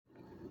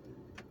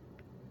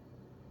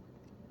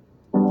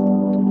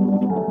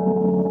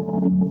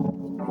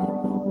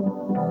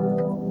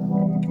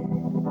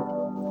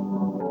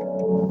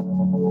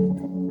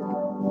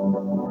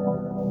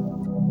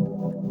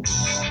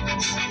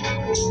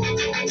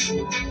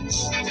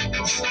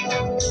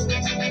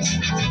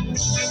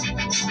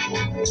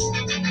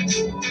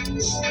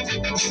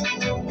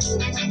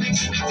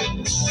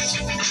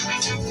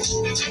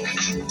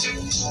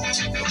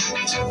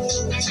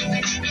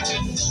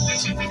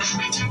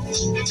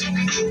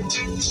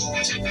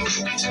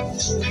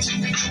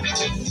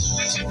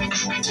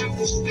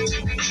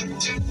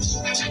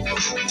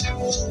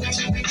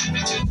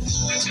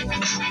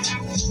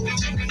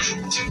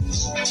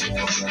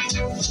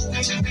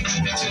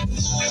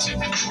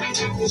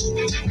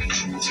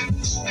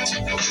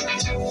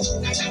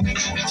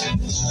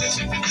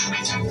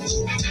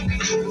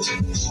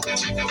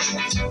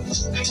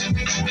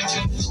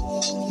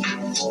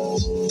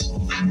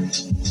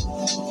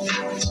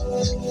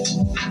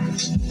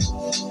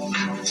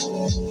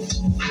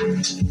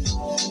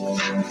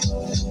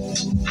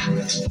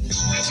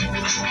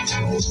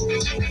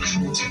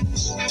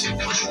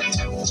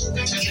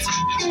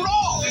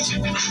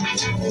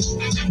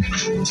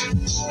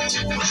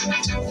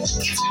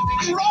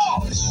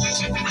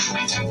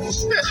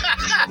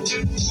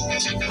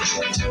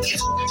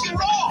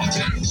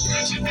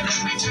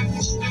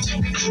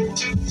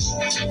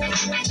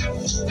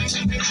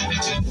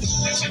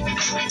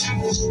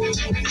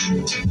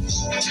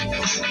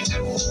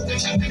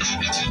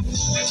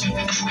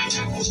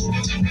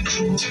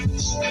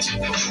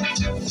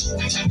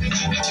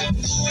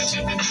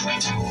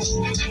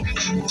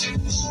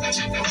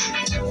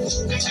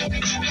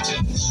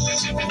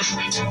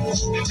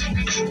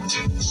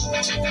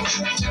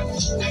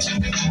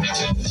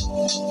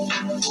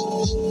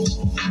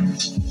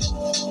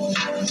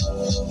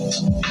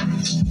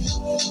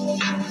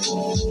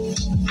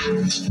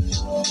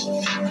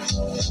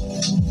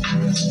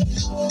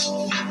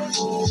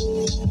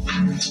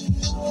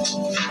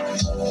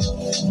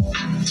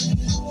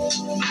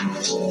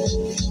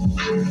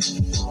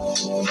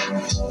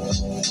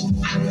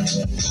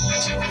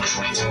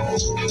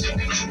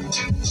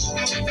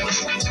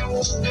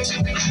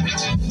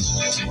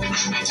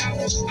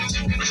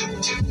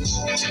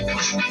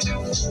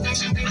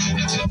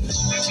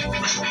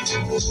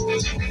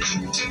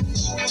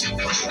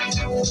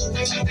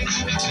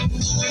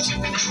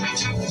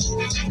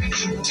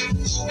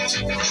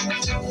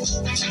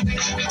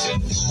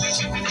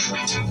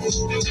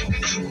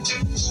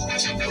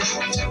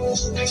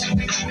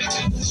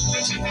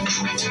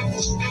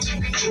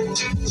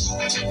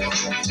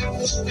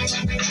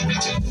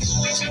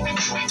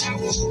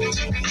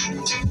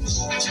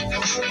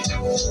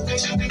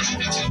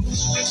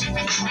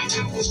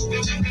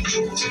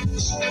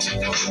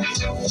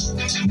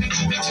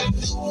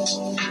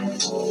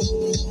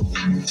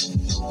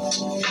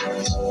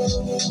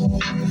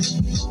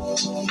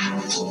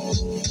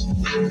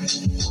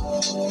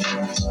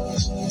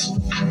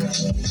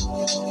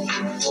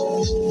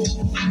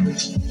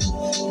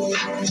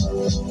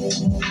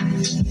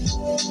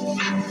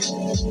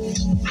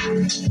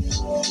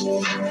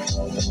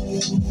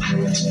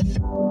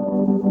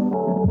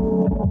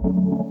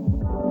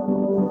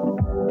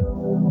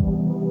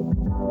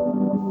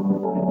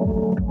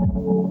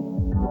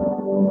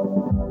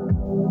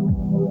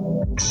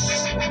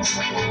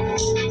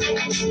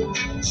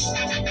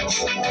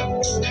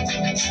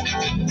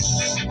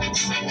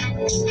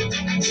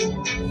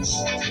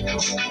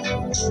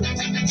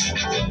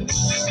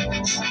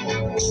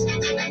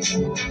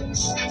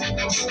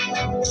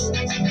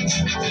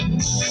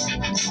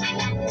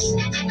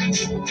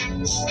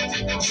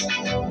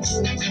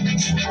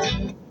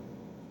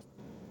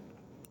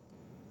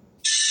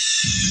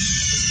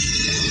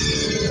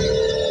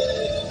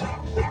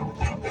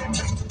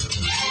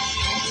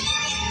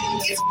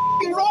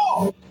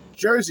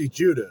Jersey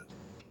Judah,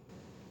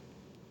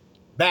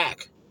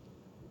 back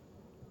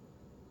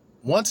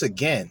once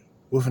again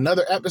with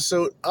another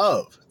episode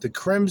of the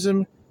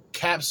Crimson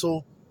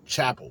Capsule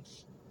Chapel.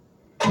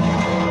 All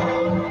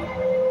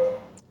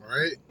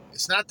right,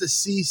 it's not the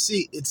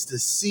CC, it's the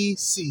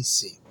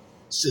CCC.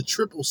 It's the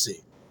triple C.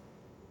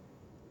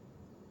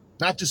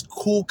 Not just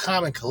Cool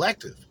Common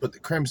Collective, but the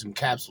Crimson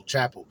Capsule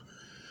Chapel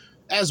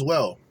as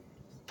well.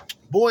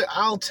 Boy,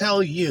 I'll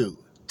tell you,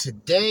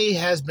 today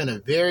has been a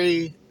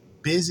very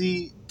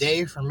busy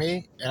day for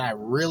me, and I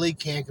really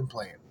can't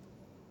complain.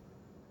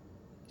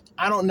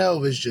 I don't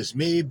know if it's just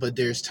me, but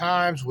there's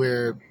times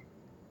where,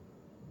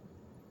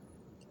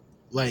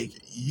 like,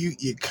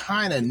 you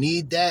kind of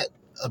need that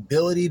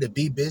ability to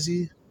be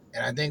busy,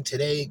 and I think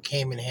today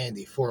came in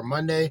handy. For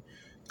Monday,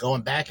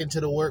 going back into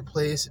the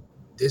workplace,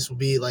 this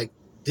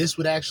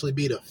would actually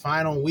be the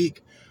final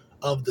week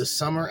of the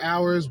summer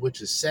hours,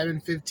 which is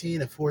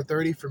 7:15 to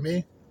 4:30 for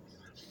me.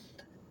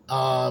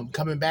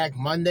 Coming back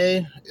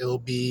Monday, it'll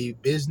be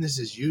business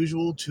as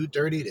usual,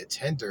 2:30 to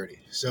 10:30.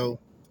 So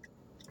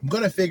I'm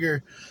going to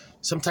figure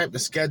some type of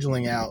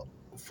scheduling out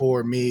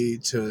for me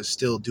to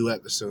still do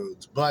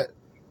episodes, but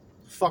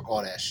fuck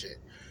all that shit.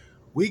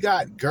 We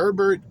got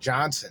Herbert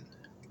Johnson,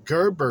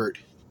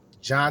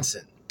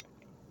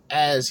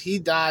 as he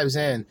dives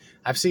in.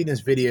 I've seen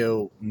this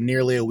video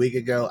nearly a week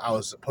ago. I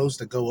was supposed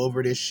to go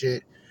over this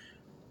shit.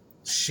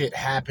 Shit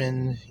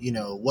happened,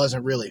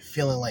 wasn't really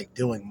feeling like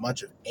doing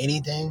much of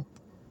anything.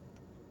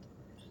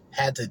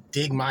 Had to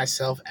dig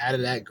myself out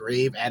of that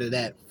grave, out of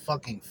that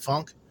fucking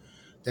funk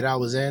that I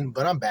was in,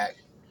 but I'm back.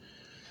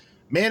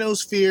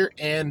 Manosphere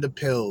and the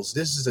pills.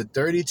 This is a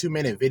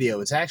 32-minute video.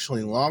 It's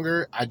actually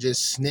longer. I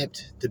just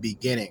snipped the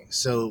beginning.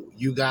 So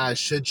you guys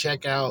should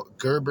check out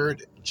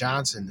Herbert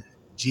Johnson.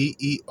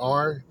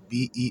 Gerbert.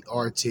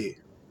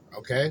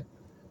 Okay?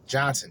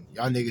 Johnson.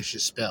 Y'all niggas should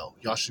spell.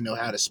 Y'all should know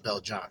how to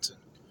spell Johnson.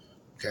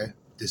 Okay?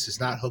 This is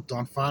not hooked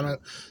on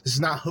phonics. This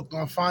is not hooked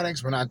on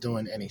phonics. We're not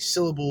doing any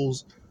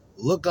syllables.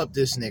 Look up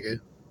this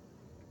nigga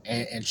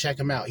and check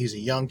him out. He's a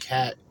young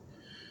cat.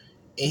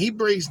 And he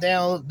breaks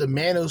down the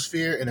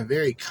manosphere in a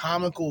very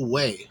comical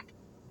way.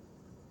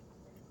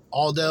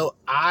 Although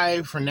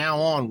I, from now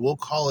on, will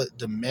call it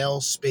the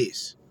male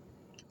space.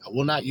 I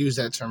will not use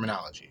that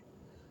terminology.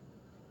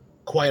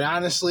 Quite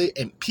honestly,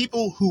 and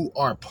people who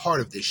are part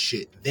of this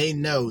shit, they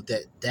know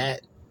that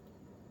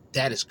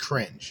is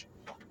cringe.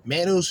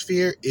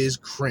 Manosphere is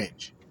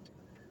cringe.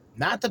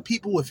 Not the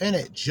people within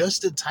it,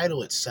 just the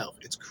title itself.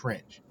 It's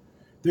cringe.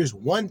 There's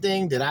one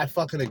thing that I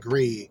fucking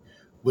agree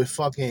with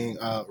fucking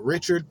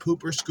Richard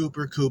Pooper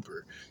Scooper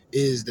Cooper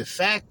is the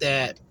fact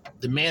that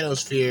the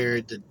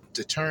manosphere,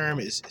 the term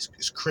is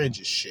cringe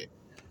as shit.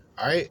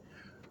 All right?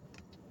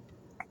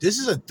 This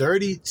is a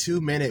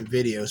 32-minute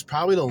video. It's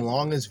probably the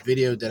longest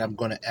video that I'm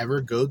going to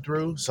ever go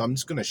through, so I'm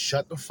just going to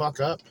shut the fuck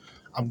up.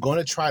 I'm going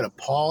to try to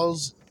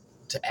pause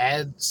to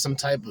add some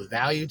type of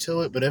value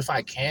to it, but if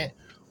I can't,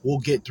 we'll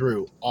get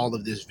through all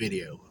of this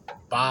video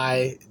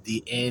by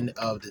the end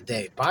of the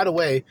day. By the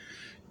way,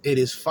 it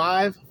is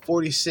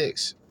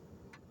 5:46.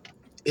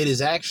 It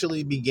is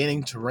actually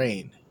beginning to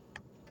rain.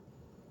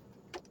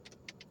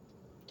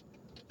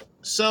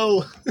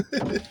 So,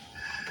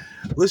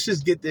 let's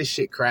just get this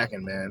shit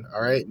cracking, man.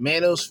 All right?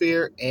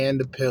 Manosphere and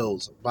the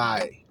Pills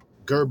by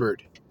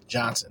Herbert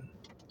Johnson.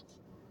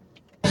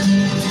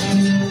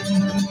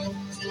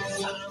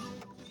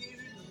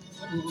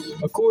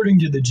 According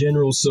to the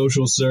General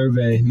Social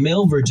Survey,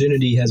 male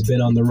virginity has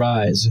been on the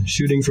rise,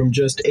 shooting from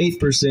just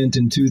 8%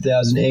 in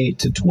 2008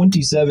 to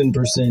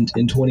 27%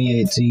 in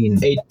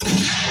 2018.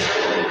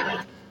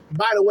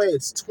 By the way,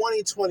 it's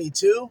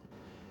 2022,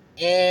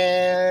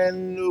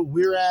 and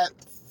we're at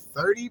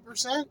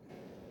 30%?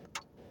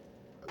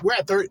 We're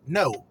at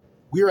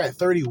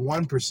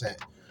 31%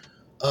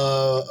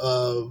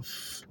 of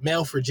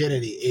male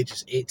virginity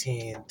ages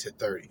 18 to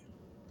 30.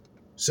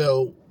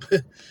 So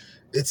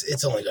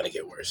it's only going to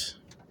get worse.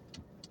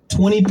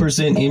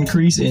 20%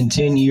 increase in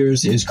 10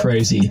 years is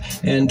crazy,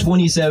 and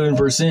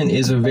 27%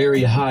 is a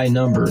very high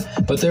number.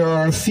 But there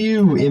are a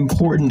few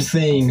important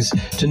things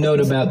to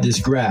note about this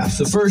graph.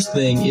 The first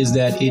thing is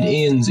that it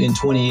ends in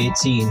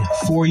 2018,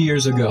 4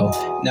 years ago.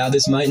 Now,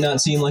 this might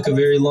not seem like a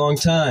very long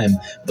time,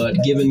 but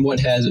given what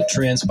has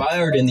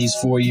transpired in these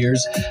 4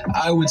 years,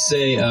 I would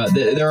say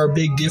that there are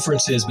big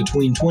differences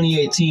between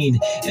 2018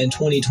 and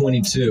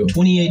 2022.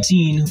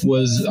 2018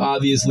 was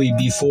obviously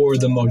before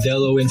the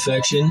Modelo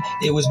infection.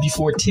 It was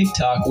before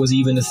TikTok was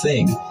even a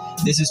thing.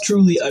 This is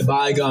truly a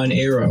bygone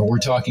era we're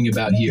talking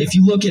about here. If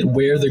you look at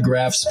where the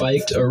graph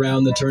spiked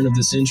around the turn of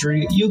the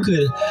century, you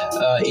could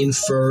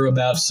infer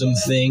about some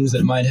things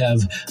that might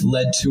have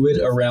led to it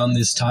around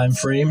this time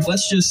frame.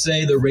 Let's just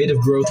say the rate of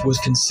growth was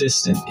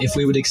consistent. If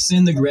we would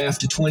extend the graph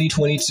to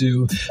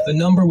 2022, the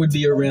number would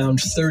be around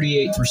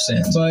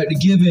 38%. But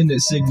given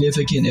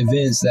significant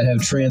events that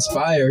have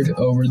transpired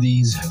over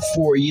these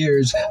 4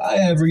 years, I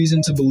have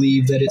reason to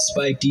believe that it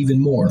spiked even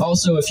more.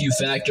 Also, if you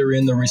factor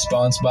in the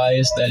response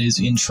bias that is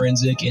intrinsic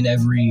in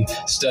every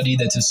study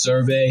that's a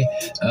survey,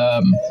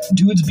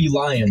 dudes be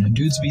lying.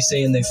 Dudes be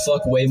saying they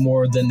fuck way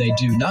more than they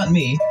do. Not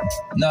me.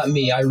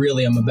 I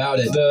really am about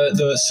it.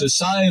 The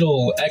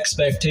societal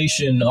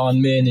expectation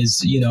on men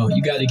is, you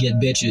got to get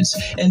bitches.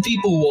 And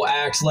people will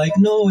act like,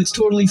 no, it's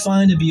totally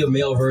fine to be a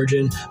male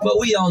virgin, but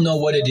we all know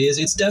what it is.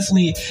 It's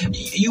definitely,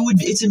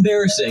 it's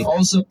embarrassing.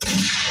 Also,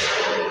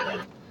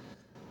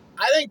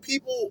 I think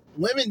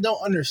women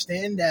don't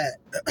understand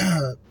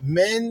that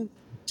men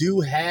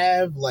do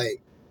have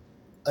like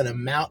an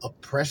amount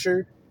of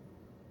pressure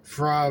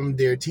from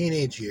their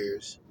teenage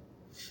years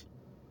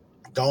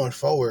going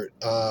forward.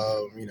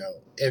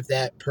 If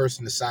that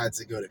person decides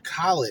to go to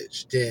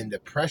college, then the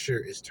pressure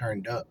is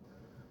turned up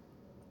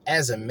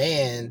as a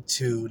man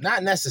to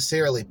not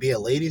necessarily be a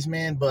ladies'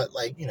 man, but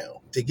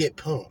to get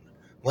poon.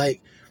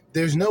 Like,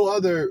 there's no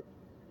other,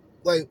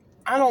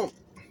 I don't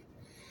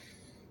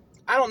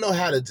know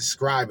how to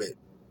describe it.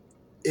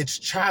 It's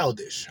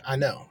childish, I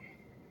know.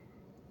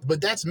 But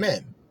that's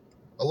men.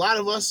 A lot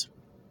of us,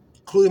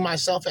 including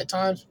myself at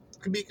times,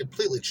 can be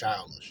completely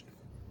childish.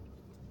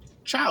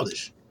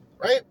 Childish,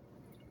 right?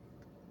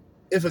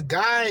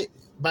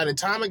 By the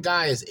time a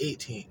guy is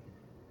 18,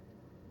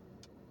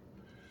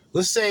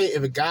 let's say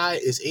if a guy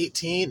is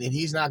 18 and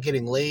he's not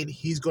getting laid,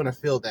 he's going to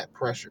feel that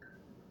pressure.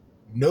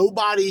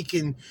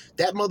 That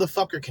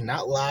motherfucker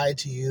cannot lie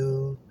to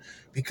you,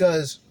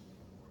 because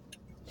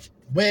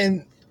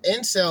when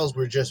incels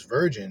were just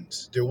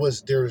virgins, there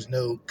was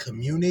no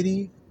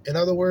community, in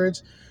other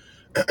words,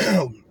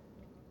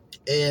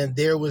 and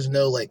there was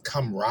no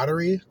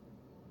camaraderie.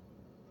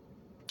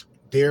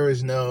 There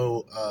is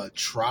no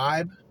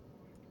tribe.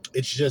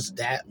 it's just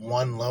that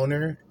one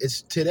loner.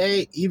 It's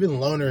today, even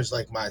loners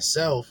like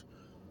myself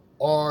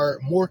are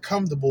more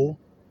comfortable,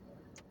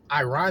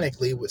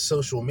 ironically, with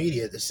social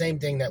media, the same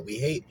thing that we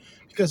hate,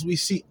 because we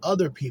see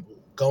other people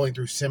going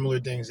through similar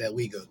things that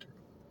we go through.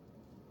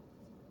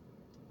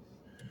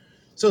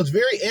 So it's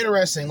very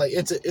interesting. Like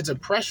it's a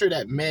pressure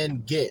that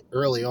men get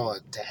early on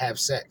to have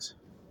sex.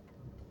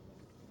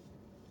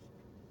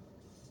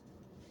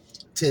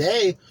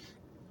 Today,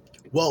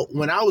 well,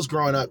 when I was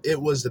growing up, it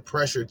was the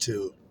pressure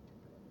to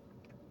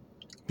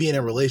be in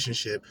a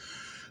relationship,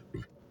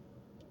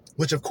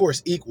 which of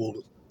course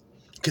equaled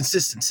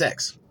consistent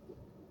sex.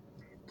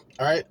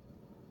 All right.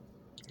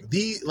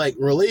 The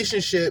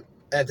relationship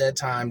at that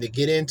time, to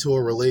get into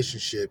a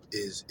relationship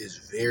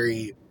is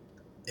very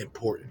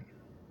important,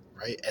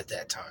 right? At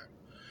that time.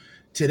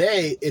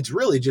 Today, it's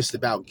really just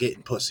about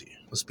getting pussy.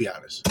 Let's be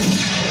honest.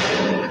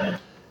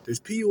 There's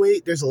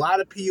PUA. There's a lot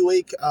of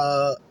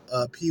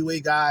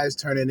PUA guys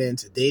turning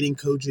into dating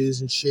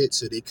coaches and shit.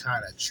 So they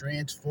kind of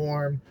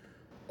transform,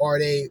 or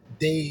they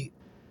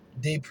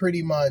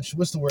pretty much,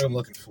 what's the word I'm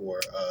looking for?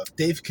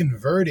 They've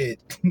converted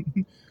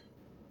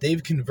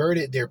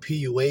their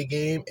PUA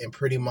game and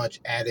pretty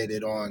much added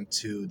it on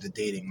to the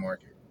dating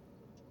market.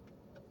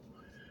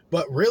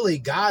 But really,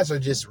 guys are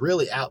just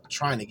really out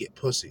trying to get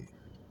pussy.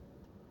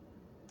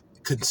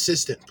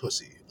 Consistent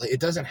pussy. Like,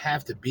 it doesn't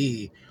have to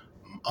be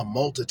a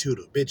multitude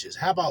of bitches.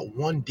 How about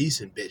one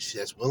decent bitch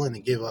that's willing to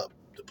give up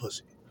the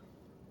pussy?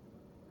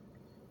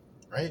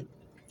 Right?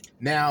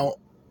 Now,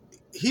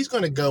 he's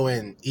going to go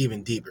in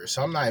even deeper,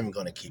 so I'm not even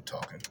going to keep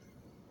talking.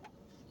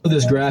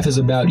 This graph is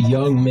about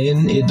young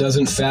men. It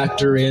doesn't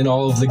factor in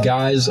all of the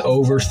guys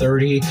over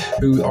 30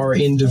 who are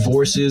in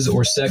divorces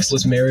or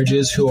sexless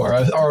marriages who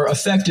are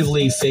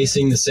effectively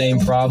facing the same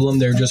problem.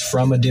 They're just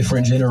from a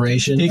different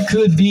generation. It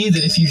could be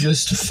that if you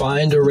just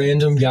find a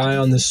random guy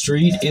on the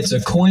street, it's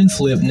a coin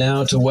flip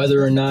now to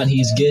whether or not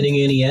he's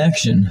getting any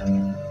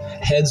action.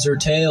 Heads or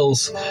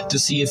tails to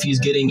see if he's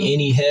getting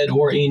any head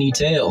or any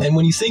tail. And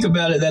when you think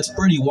about it, that's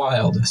pretty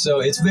wild. So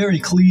it's very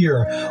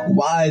clear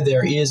why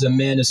there is a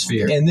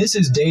manosphere. And this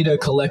is data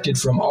collected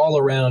from all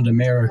around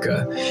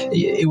America.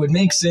 It would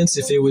make sense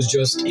if it was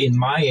just in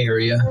my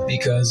area,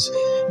 because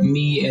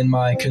me and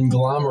my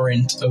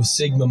conglomerate of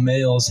Sigma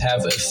males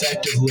have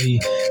effectively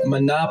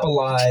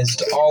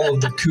monopolized all of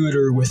the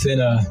cooter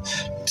within a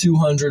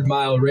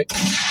 200-mile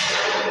radius.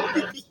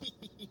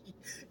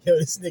 Yo,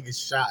 this nigga's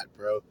shot,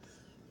 bro.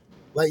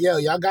 Like, yo,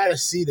 y'all gotta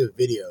see the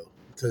video,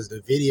 because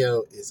the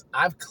video is,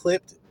 I've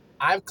clipped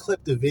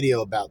the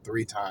video about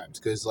 3 times,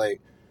 because like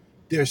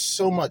there's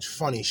so much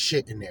funny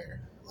shit in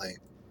there, like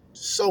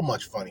so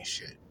much funny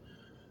shit.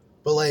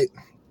 But like,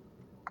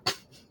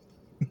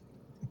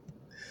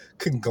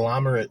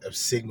 conglomerate of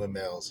Sigma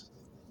males.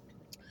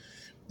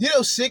 You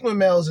know, Sigma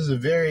males is a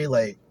very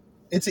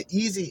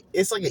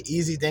it's like an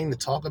easy thing to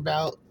talk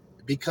about,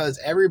 because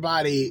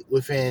everybody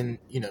within,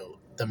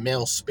 the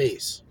male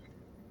space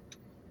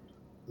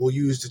will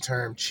use the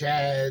term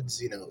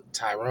Chads,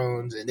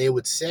 Tyrones, and they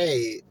would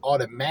say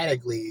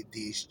automatically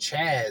these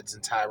Chads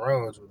and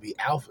Tyrones would be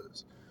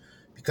alphas,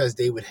 because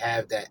they would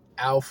have that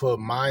alpha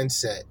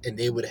mindset, and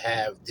they would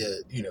have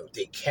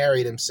they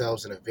carry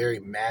themselves in a very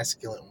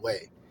masculine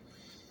way.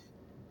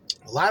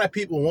 A lot of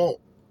people won't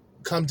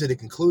come to the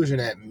conclusion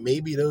that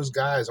maybe those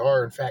guys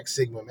are in fact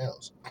Sigma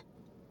males.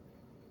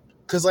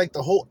 Because like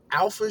the whole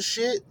alpha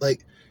shit,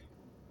 like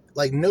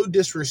no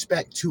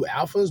disrespect to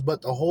alphas,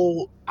 but the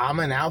whole I'm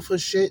an alpha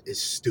shit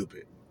is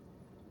stupid.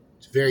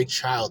 It's very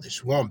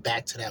childish. We're going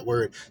back to that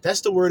word.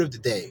 That's the word of the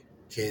day,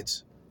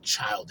 kids.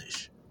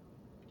 Childish.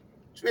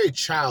 It's very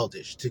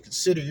childish to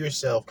consider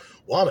yourself,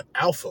 well, I'm an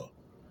alpha.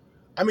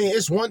 I mean,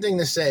 it's one thing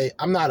to say,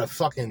 I'm not a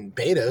fucking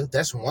beta.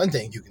 That's one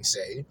thing you can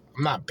say.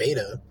 I'm not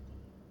beta.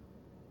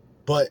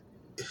 But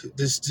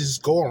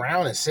just go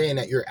around and saying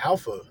that you're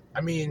alpha.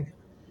 I mean,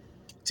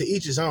 to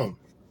each his own.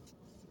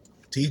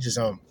 To each his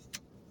own.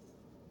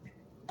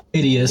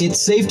 It's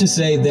safe to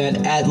say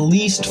that at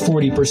least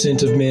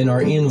 40% of men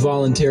are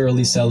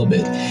involuntarily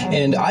celibate.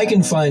 And I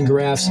can find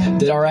graphs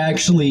that are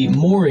actually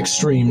more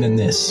extreme than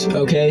this,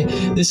 okay?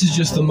 This is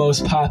just the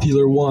most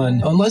popular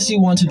one. Unless you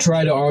want to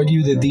try to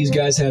argue that these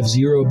guys have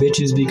 0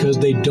 bitches because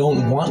they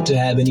don't want to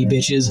have any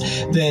bitches,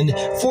 then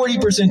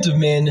 40% of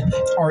men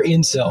are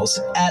incels.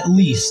 At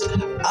least.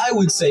 I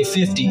would say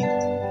 50.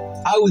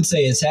 I would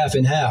say it's half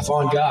and half,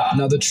 on God.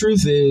 Now, the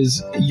truth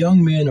is,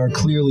 young men are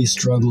clearly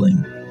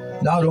struggling.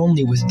 Not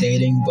only with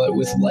dating, but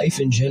with life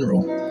in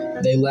general.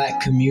 They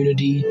lack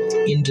community,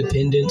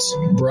 independence,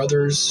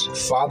 brothers,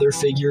 father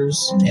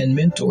figures, and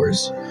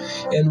mentors.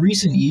 In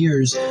recent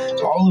years,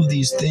 all of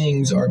these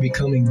things are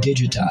becoming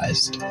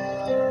digitized.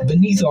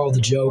 Beneath all the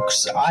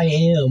jokes, I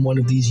am one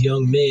of these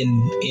young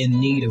men in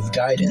need of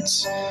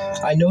guidance.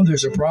 I know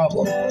there's a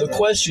problem. The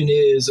question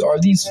is, are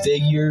these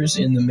figures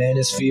in the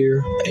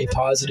manosphere a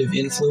positive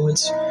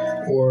influence?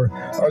 Or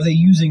are they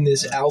using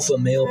this alpha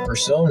male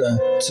persona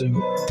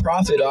to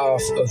profit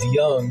off of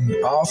young,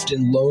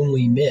 often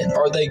lonely men?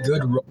 Are they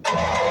good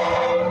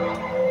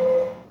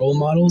role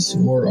models,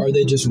 or are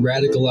they just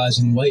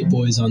radicalizing white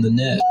boys on the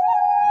net?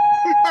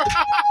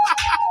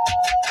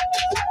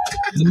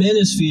 The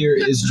manosphere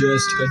is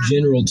just a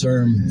general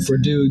term for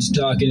dudes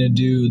talking to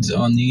dudes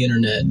on the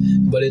internet,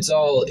 but it's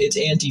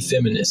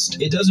anti-feminist.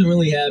 It doesn't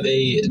really have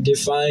a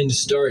defined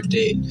start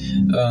date.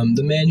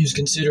 The man who's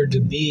considered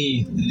to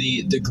be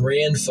the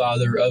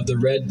grandfather of the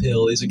red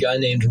pill is a guy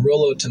named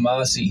Rollo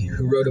Tomasi,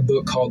 who wrote a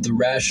book called The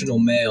Rational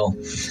Male,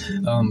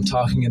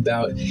 talking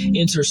about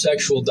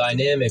intersexual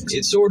dynamics.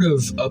 It sort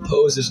of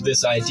opposes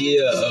this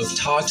idea of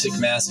toxic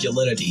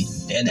masculinity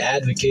and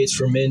advocates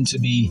for men to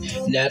be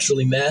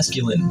naturally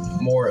masculine,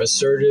 more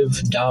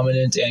assertive,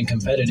 dominant, and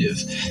competitive.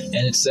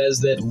 And it says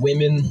that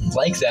women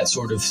like that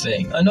sort of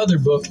thing. Another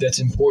book that's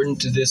important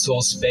to this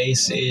whole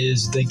space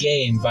is The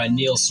Game by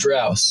Neil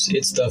Strauss.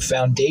 It's the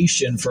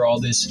foundation for all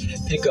this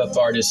pickup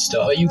artist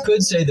stuff. But you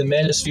could say the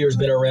manosphere has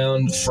been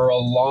around for a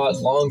lot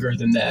longer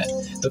than that.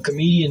 The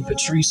comedian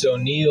Patrice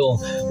O'Neal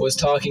was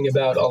talking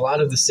about a lot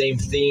of the same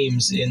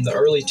themes in the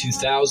early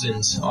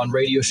 2000s on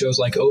radio shows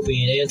like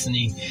Opie and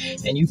Anthony,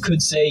 and you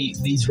could say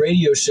these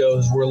radio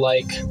shows were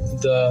like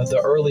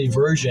the early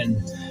version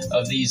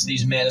of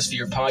these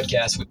manosphere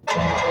podcasts.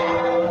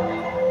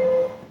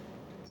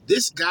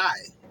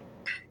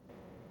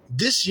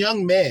 This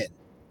young man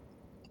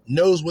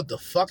knows what the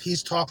fuck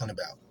he's talking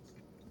about.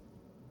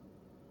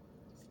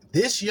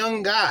 This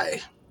young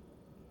guy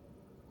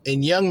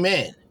and young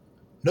man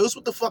knows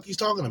what the fuck he's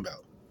talking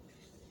about.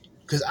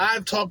 Because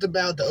I've talked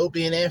about the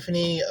Opie and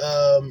Anthony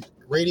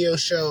radio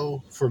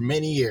show for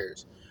many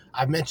years.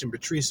 I've mentioned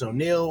Patrice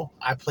O'Neal.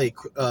 I play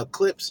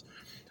clips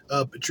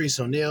of Patrice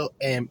O'Neal.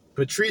 And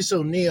Patrice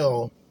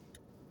O'Neal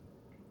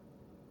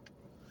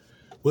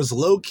was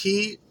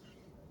low-key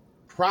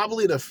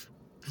probably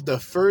the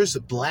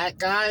first black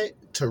guy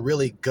to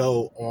really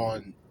go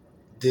on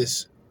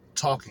this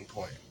talking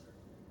point.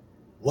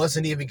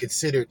 Wasn't even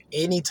considered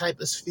any type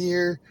of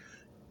sphere.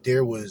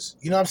 There was,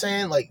 you know what I'm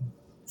saying? Like,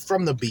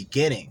 from the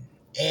beginning.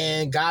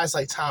 And guys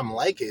like Tom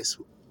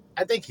Leykis,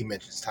 I think he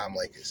mentions Tom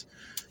Leykis.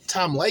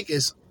 Tom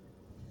Leykis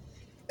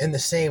in the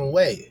same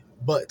way.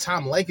 But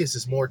Tom Leykis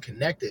is more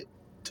connected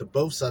to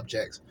both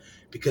subjects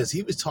because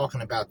he was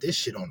talking about this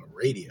shit on the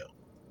radio.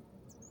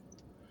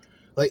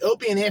 Like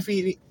Opie and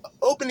Anthony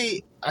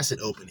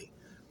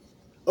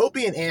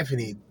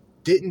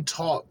didn't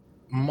talk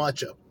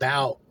much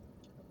about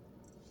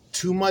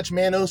too much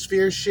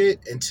manosphere shit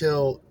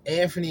until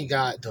Anthony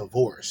got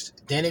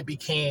divorced. Then it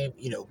became,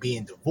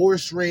 being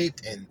divorce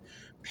raped and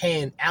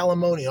paying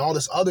alimony and all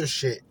this other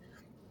shit.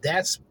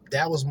 That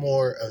was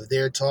more of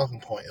their talking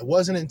point. It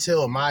wasn't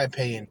until, in my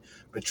opinion,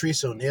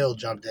 Patrice O'Neal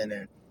jumped in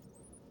there.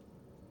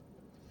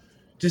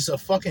 Just a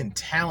fucking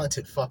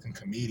talented fucking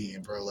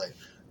comedian, bro. Like,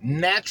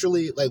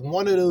 naturally, like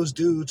one of those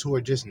dudes who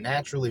are just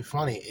naturally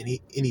funny,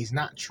 and he's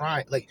not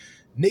trying. Like,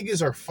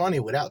 niggas are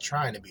funny without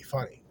trying to be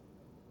funny.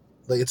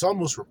 Like, it's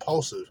almost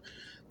repulsive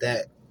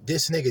that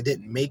this nigga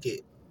didn't make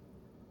it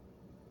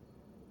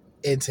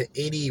into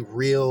any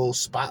real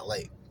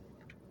spotlight.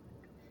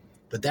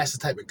 But that's the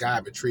type of guy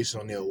Patrice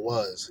O'Neal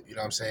was. You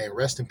know what I'm saying?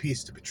 Rest in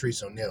peace to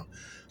Patrice O'Neal.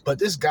 But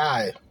this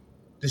guy,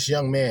 this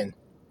young man,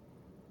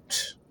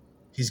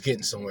 he's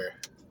getting somewhere.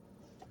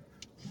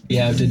 We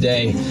have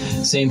today.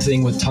 Same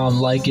thing with Tom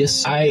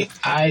Leykis.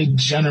 I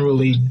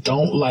generally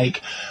don't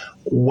like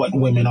what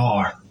women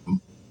are.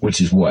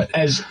 Which is what?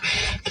 As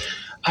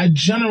I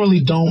generally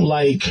don't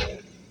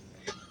like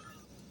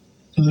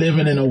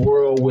living in a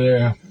world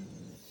where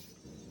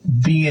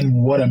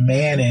being what a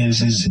man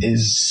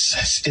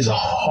is a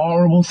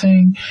horrible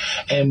thing,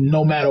 and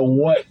no matter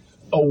what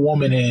a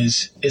woman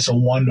is, it's a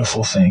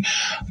wonderful thing.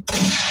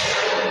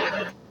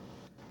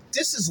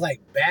 This is like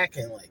back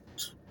in like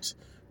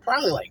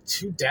probably like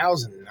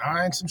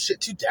 2009, some shit,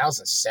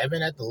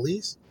 2007 at the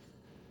least.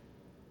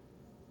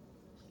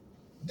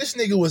 This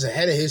nigga was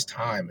ahead of his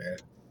time, man.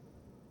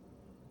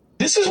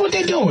 This is what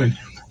they're doing.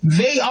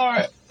 They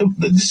are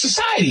the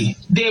society.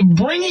 They're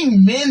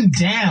bringing men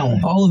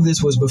down. All of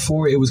this was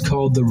before it was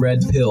called the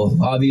red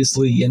pill,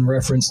 obviously in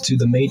reference to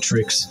the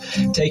Matrix.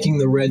 Taking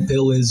the red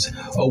pill is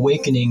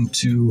awakening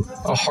to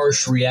a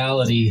harsh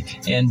reality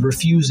and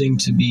refusing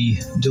to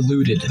be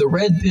deluded. The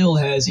red pill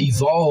has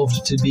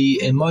evolved to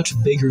be a much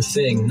bigger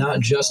thing, not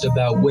just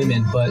about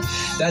women, but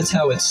that's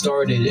how it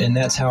started, and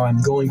that's how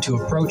I'm going to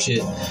approach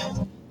it.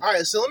 All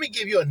right, so let me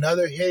give you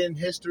another hidden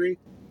history.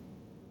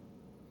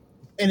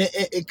 And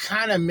it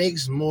kind of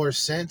makes more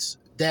sense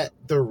that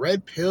the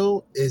red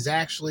pill is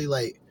actually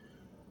like,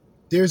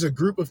 there's a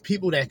group of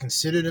people that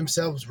consider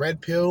themselves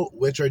red pill,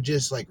 which are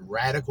just like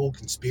radical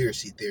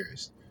conspiracy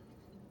theorists.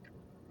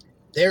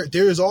 There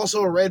is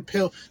also a red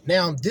pill.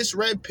 Now, this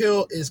red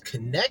pill is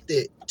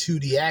connected to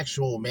the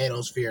actual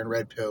manosphere and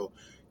red pill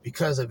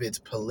because of its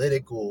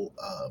political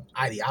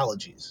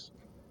ideologies.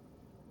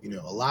 You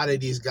know, a lot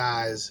of these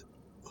guys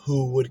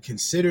who would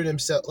consider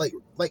themselves,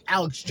 like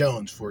Alex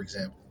Jones, for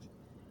example.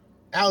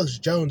 Alex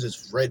Jones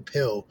is red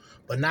pill,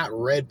 but not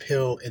red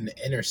pill in the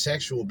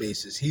intersexual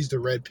basis. He's the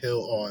red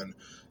pill on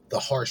the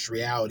harsh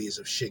realities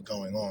of shit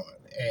going on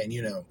and,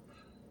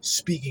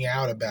 speaking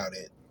out about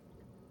it.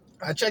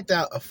 I checked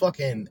out a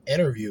fucking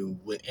interview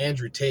with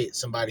Andrew Tate,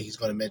 somebody he's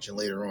going to mention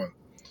later on.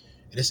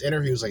 And this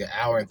interview was like an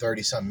hour and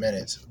 30 some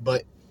minutes,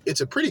 but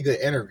it's a pretty good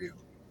interview.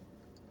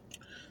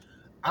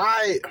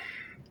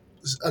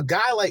 A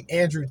guy like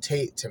Andrew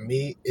Tate, to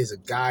me, is a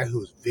guy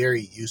who's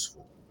very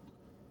useful.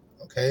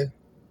 Okay?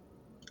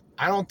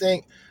 I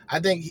think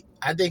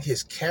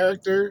his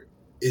character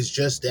is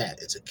just that.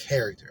 It's a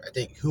character. I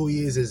think who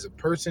he is as a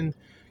person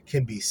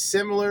can be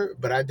similar,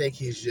 but I think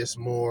he's just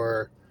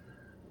more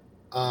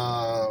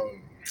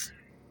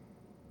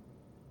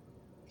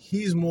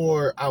he's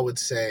more, I would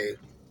say,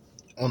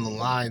 on the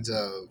lines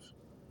of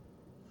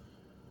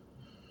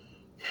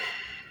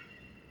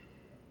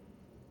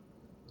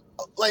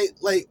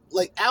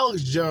like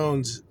Alex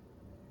Jones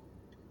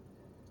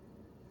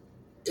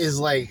is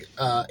like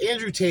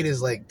Andrew Tate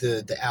is like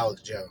the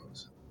Alex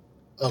Jones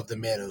of the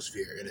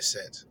manosphere in a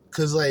sense,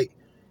 because like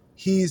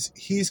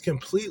he's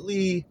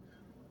completely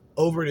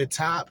over the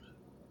top.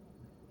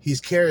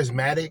 He's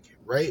charismatic,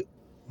 right?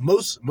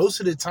 Most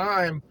of the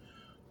time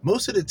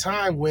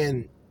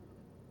when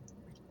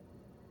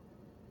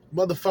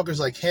motherfuckers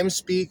like him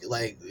speak,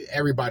 like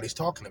everybody's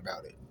talking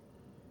about it.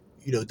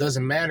 You know, it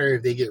doesn't matter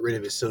if they get rid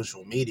of his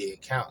social media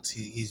accounts.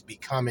 He's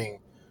becoming,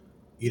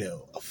 you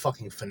know, a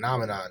fucking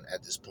phenomenon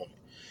at this point.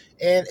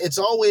 And it's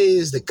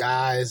always the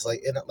guys,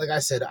 like I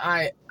said,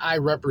 I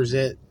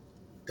represent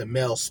the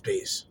male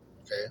space,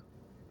 okay?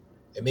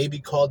 It may be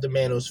called the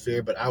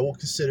manosphere, but I will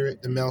consider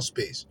it the male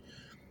space.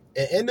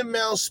 And in the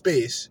male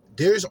space,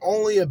 there's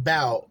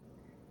about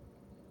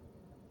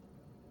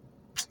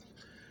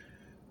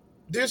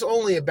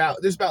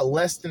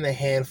less than a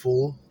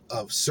handful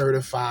of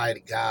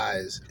certified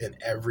guys in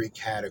every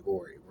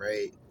category,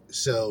 right?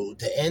 So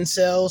the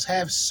incels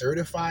have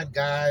certified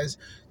guys.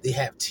 They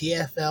have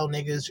TFL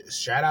niggas.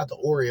 Shout out to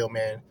Oreo,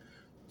 man.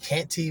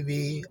 Kent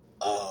TV,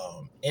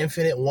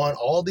 Infinite One,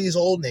 all these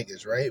old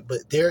niggas, right?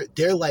 But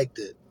they're like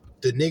the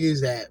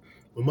niggas that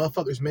when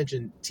motherfuckers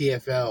mention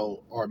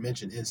TFL or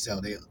mention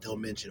incel, they'll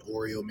mention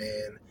Oreo,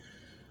 man.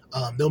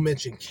 They'll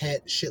mention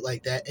Kent, shit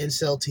like that.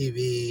 Incel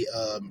TV.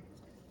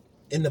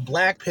 In the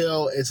black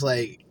pill, it's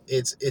like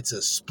it's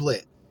a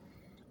split,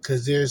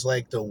 because there's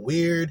like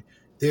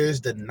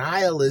there's the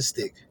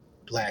nihilistic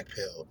black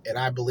pill, and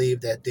I believe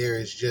that there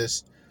is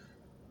just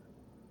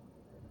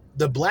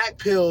the black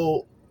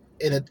pill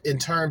in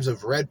terms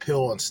of red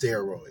pill on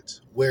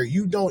steroids, where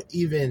you don't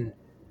even,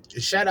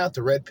 shout out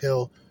to red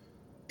pill,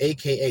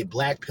 aka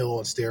black pill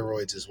on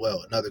steroids as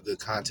well, another good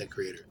content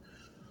creator,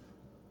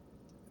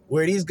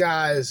 where these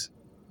guys,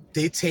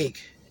 they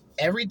take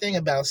everything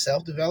about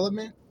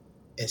self-development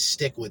and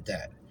stick with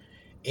that.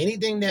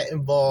 Anything that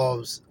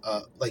involves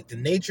like the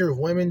nature of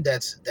women,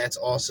 that's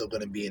also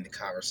going to be in the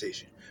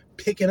conversation.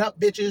 Picking up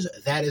bitches,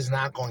 that is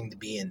not going to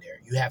be in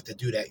there. You have to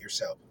do that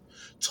yourself.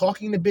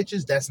 Talking to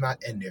bitches, that's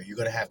not in there. You're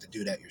going to have to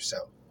do that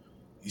yourself.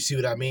 You see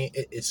what I mean?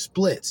 It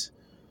splits.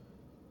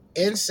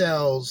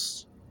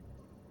 Incels,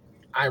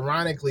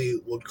 ironically,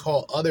 would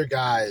call other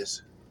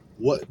guys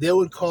what they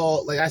would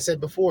call, like I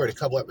said before, a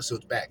couple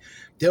episodes back,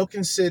 they'll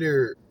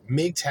consider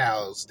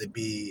MGTOWs to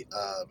be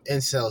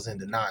incels in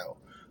denial.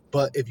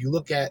 But if you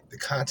look at the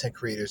content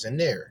creators in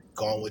there,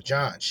 Gone with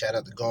John, shout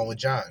out to Gone with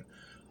John.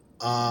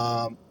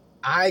 I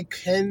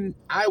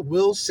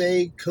will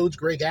say Coach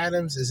Greg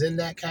Adams is in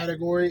that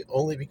category,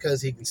 only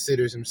because he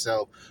considers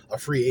himself a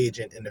free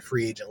agent in the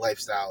free agent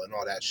lifestyle and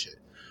all that shit.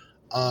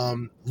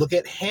 Look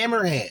at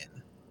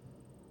Hammerhand.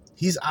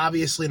 He's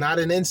obviously not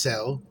an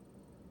incel.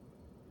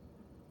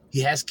 He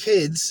has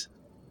kids,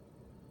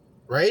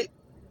 right?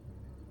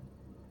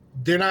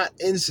 They're not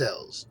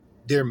incels.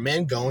 They're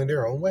men going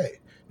their own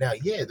way. Now,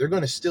 yeah, they're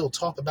going to still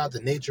talk about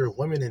the nature of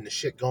women and the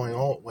shit going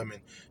on with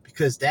women,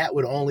 because that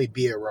would only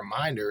be a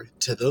reminder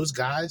to those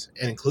guys,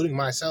 and including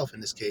myself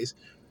in this case,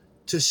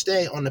 to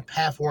stay on the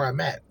path where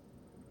I'm at,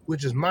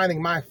 which is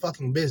minding my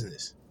fucking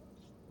business.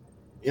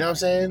 You know what I'm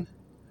saying?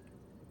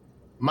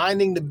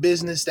 Minding the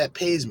business that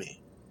pays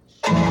me.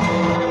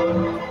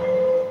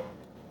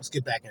 Let's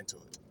get back into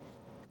it.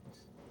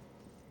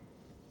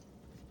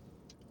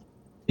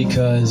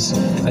 Because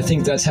I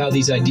think that's how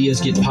these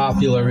ideas get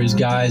popular, is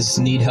guys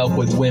need help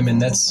with women.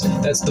 That's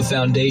the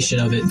foundation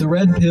of it. The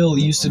red pill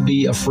used to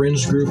be a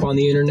fringe group on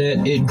the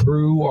internet. It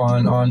grew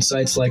on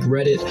sites like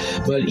Reddit,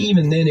 but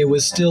even then it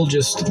was still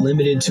just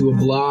limited to a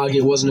blog.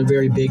 It wasn't a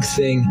very big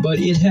thing, but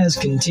it has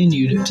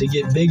continued to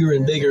get bigger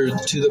and bigger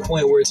to the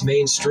point where it's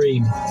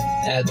mainstream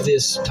at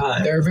this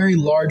time. There are very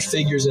large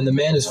figures in the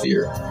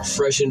manosphere,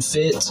 fresh and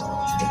fit.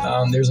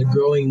 There's a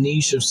growing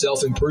niche of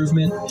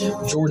self-improvement.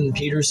 Jordan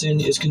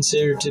Peterson is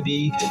considered to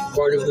be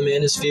part of the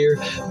manosphere,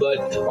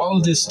 but all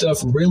of this stuff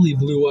really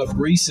blew up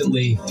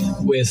recently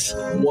with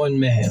one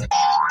man.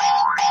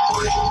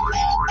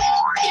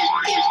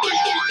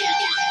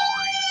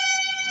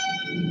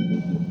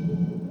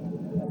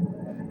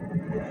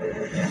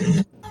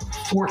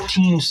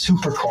 $14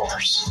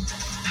 supercars.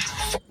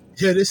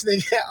 Yeah, this thing.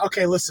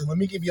 Okay, listen, let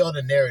me give you all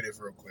the narrative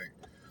real quick.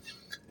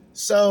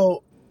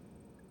 So,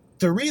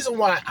 the reason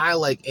why I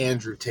like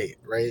Andrew Tate,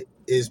 right,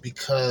 is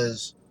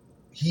because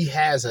he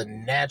has a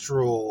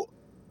natural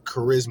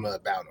charisma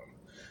about him.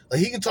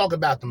 Like, he can talk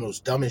about the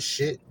most dumbest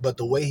shit, but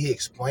the way he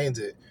explains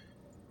it,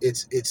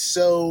 It's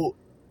so,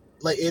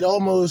 like, it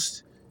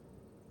almost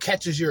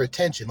catches your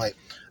attention. Like,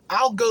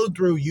 I'll go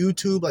through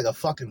YouTube like a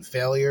fucking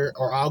failure,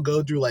 or I'll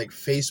go through like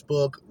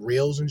Facebook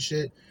Reels and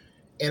shit,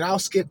 and I'll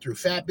skip through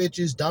fat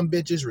bitches, dumb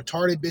bitches,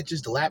 retarded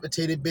bitches,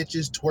 dilapidated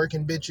bitches,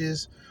 twerking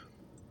bitches,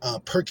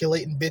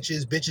 percolating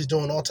bitches, bitches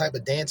doing all type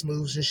of dance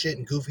moves and shit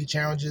and goofy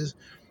challenges.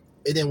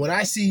 And then when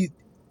I see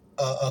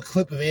a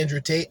clip of Andrew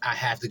Tate, I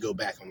have to go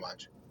back and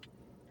watch it.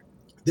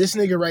 This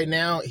nigga right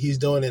now, he's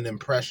doing an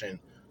impression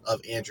of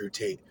Andrew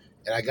Tate,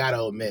 and I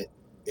gotta admit,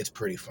 it's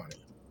pretty funny.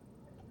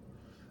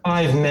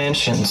 5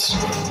 mansions.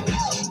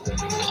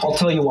 I'll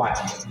tell you why.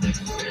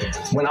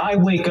 When I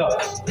wake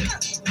up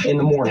in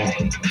the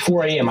morning,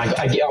 4 a.m.,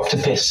 I get up to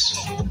piss.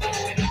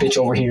 Bitch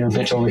over here,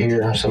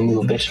 some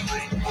little bitch.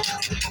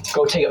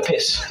 Go take a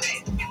piss.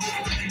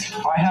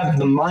 I have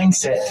the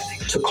mindset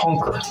to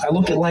conquer. I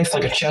look at life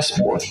like a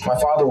chessboard. My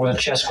father was a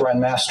chess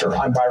grandmaster.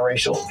 I'm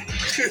biracial.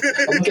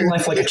 I look at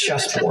life like a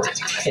chessboard.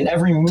 In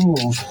every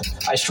move,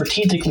 I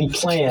strategically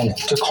plan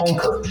to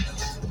conquer.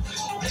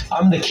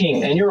 I'm the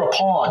king, and you're a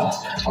pawn,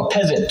 a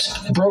peasant,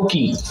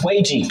 brokey,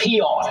 wagey,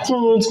 peon.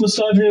 Oh, it's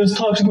misogynist,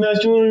 toxic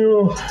masculinity.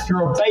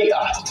 You're a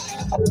beta.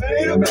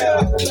 Beta.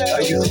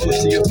 Are you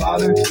close to your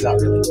father?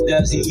 Not really.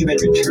 Does he even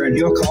return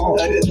your call?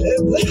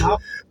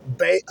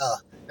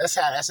 Beta. That's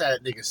how that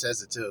nigga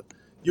says it too.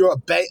 You're a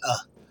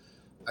beta.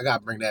 I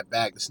gotta bring that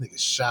back. This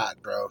nigga's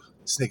shot, bro.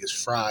 This nigga's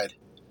fried.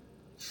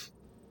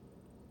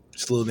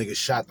 This little nigga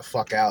shot the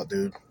fuck out,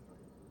 dude.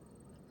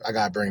 I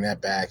gotta bring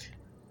that back.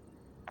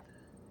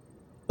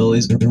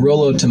 Is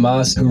Rollo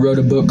Tomas, who wrote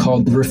a book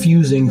called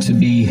Refusing to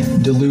be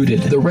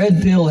Deluded. The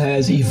red pill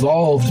has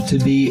evolved to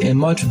be a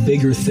much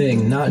bigger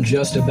thing, not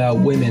just about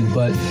women,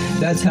 but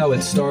that's how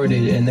it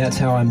started, and that's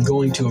how I'm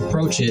going to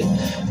approach it,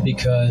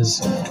 because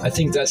I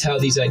think that's how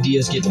these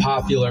ideas get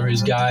popular,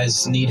 is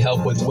guys need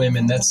help with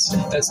women. That's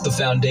the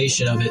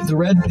foundation of it. The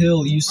red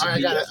pill used to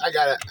be... I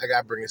gotta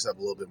bring this up a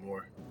little bit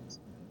more.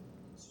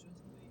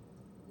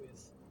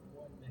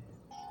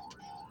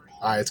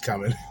 Alright, it's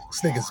coming.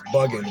 This nigga's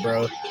bugging,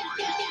 bro.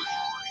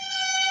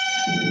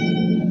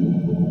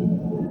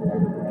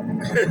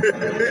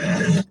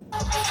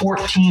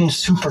 14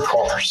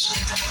 supercars,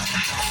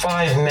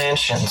 5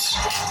 mansions.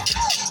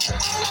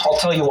 I'll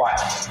tell you why.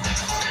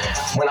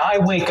 When I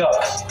wake up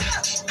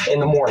in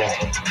the morning,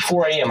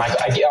 4 a.m., I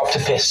get up to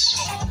piss.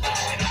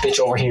 Bitch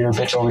over here,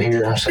 some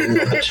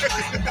little bitch.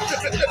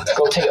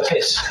 Go take a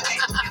piss.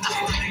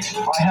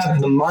 I have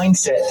the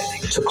mindset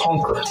to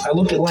conquer. I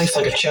look at life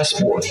like a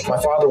chessboard.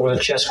 My father was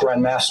a chess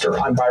grandmaster.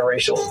 I'm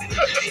biracial.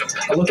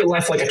 I look at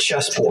life like a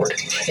chessboard.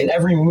 In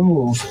every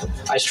move,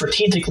 I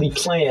strategically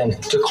plan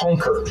to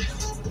conquer.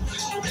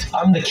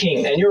 I'm the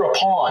king, and you're a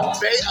pawn, a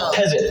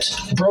peasant,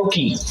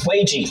 brokey,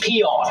 wagey,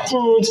 peon.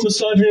 Oh, it's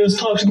misogynist,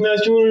 toxic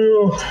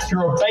masculinity.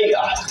 You're a beta.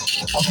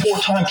 I'm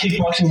 4-time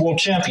kickboxing world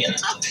champion.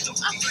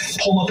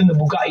 Pull up in the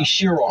Bugatti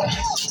Chiron.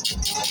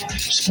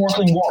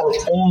 Sparkling water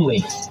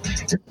only.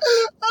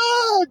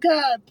 Oh,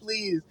 God,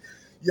 please.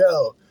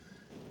 Yo,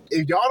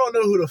 if y'all don't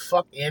know who the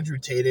fuck Andrew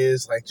Tate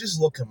is, like, just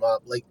look him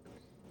up. Like,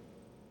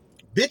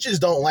 bitches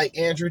don't like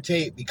Andrew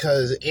Tate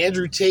because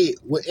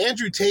what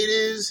Andrew Tate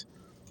is,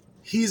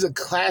 he's a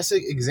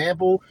classic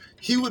example.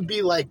 He would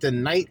be like the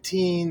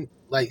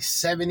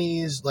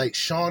 70s, like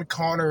Sean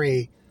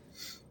Connery,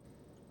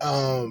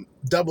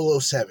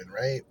 007,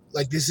 right?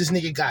 Like this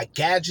nigga got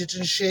gadgets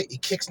and shit. He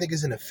kicks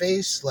niggas in the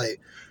face.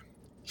 Like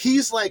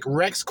he's like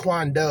Rex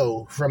Kwon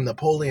Do from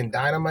Napoleon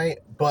Dynamite,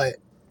 but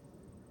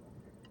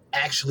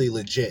actually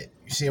legit.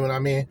 You see what I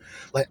mean?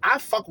 Like I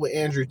fuck with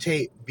Andrew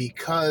Tate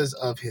because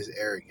of his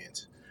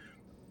arrogance.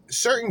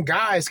 Certain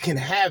guys can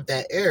have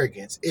that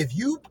arrogance. If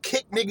you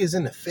kick niggas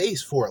in the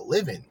face for a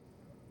living,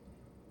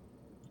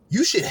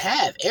 you should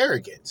have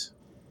arrogance.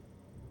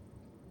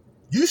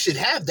 You should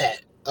have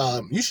that.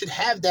 You should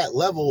have that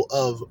level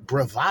of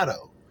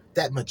bravado,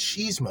 that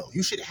machismo.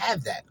 You should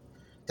have that.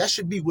 That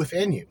should be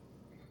within you.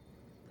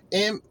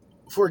 And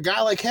for a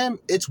guy like him,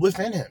 it's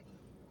within him.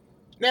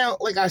 Now,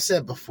 like I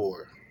said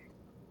before,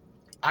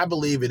 I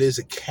believe it is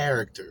a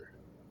character.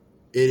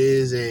 It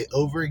is a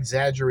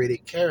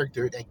over-exaggerated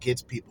character that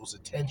gets people's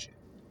attention,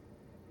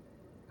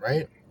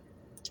 right?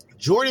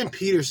 Jordan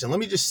Peterson, let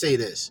me just say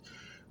this.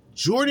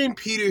 Jordan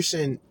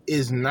Peterson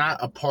is not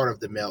a part of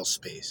the male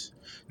space.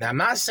 Now, I'm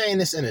not saying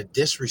this in a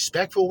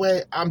disrespectful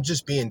way. I'm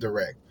just being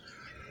direct.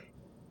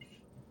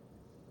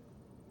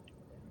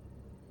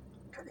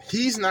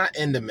 He's not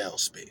in the male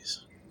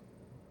space.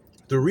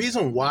 The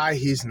reason why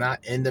he's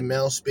not in the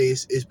male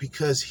space is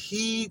because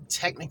he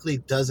technically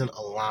doesn't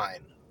align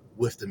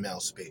with the male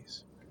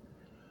space.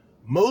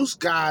 Most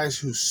guys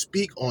who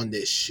speak on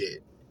this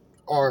shit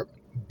are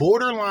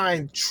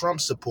borderline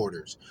Trump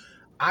supporters.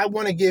 I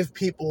want to give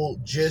people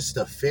just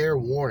a fair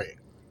warning,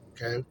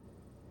 okay?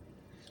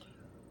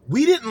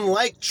 We didn't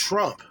like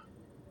Trump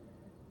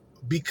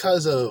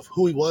because of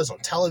who he was on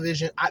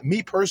television.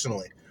 Me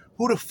personally,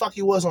 who the fuck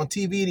he was on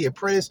TV, The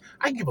Apprentice.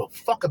 I give a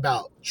fuck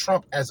about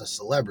Trump as a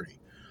celebrity.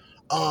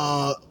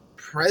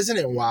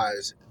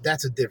 President-wise,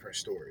 that's a different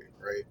story,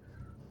 right?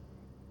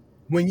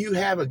 When you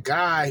have a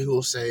guy who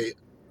will say,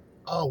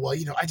 oh well,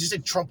 I just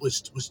think Trump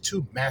was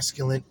too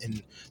masculine,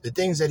 and the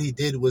things that he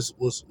did was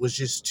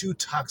just too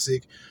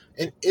toxic.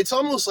 And it's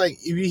almost like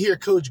if you hear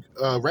Coach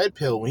Red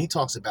Pill when he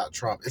talks about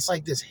Trump, it's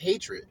like this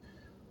hatred.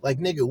 Like,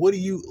 nigga, what do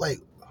you like?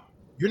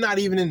 You're not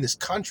even in this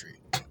country.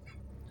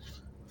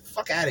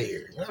 Fuck out of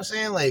here. You know what I'm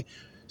saying? Like,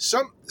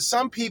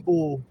 some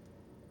people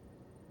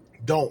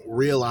don't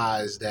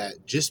realize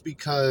that just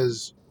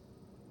because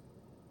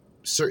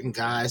certain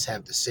guys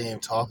have the same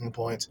talking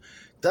points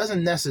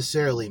doesn't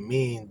necessarily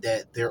mean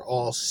that they're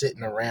all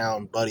sitting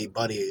around buddy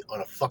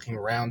on a fucking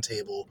round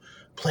table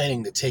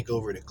planning to take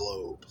over the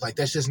globe. Like,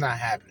 that's just not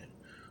happening.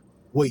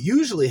 What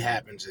usually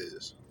happens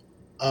is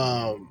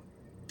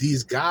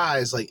these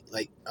guys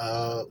like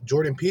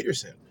Jordan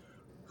Peterson,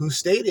 who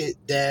stated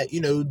that,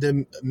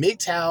 the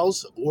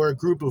MGTOWs were a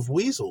group of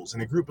weasels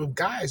and a group of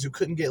guys who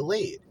couldn't get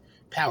laid.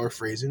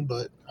 Paraphrasing,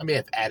 but I may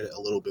have added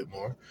a little bit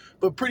more.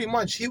 But pretty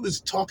much he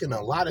was talking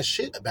a lot of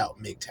shit about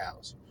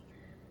MGTOWs.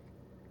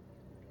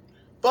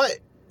 But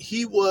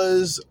he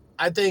was,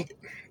 I think,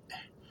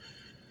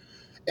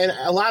 and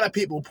a lot of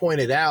people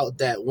pointed out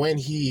that when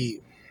he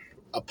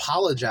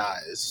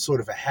apologized, sort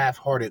of a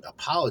half-hearted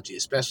apology,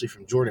 especially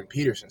from Jordan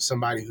Peterson,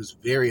 somebody who's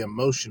very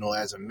emotional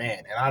as a man.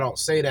 And I don't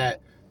say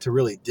that to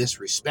really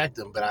disrespect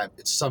him, but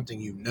it's something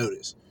you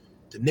notice.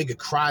 The nigga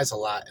cries a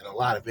lot in a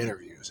lot of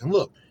interviews. And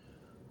look,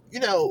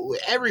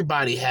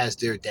 everybody has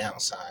their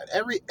downside.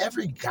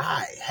 Every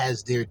guy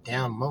has their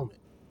down moment.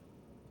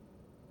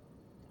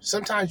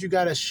 Sometimes you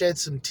gotta shed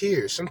some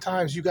tears.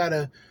 Sometimes you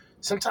gotta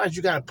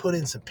put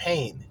in some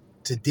pain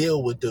to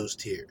deal with those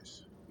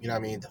tears. You know what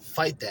I mean? To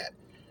fight that.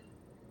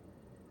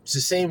 It's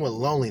the same with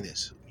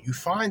loneliness. You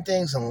find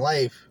things in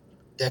life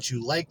that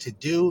you like to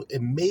do,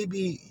 and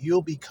maybe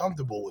you'll be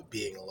comfortable with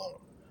being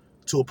alone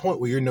to a point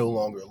where you're no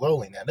longer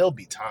lonely. Now, there'll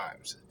be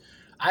times.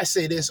 I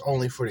say this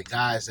only for the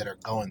guys that are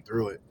going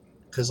through it,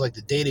 because, like,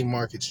 the dating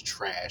market's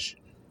trash.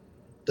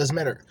 Doesn't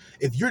matter.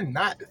 If you're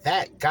not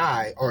that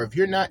guy, or if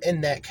you're not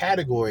in that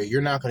category,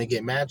 you're not going to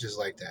get matches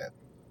like that.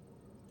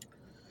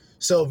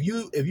 So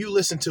if you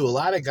listen to a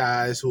lot of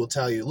guys who will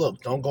tell you,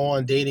 look, don't go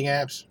on dating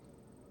apps,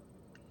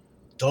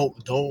 don't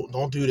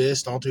do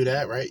this, don't do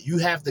that, right? You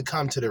have to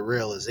come to the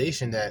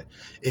realization that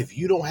if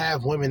you don't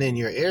have women in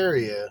your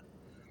area,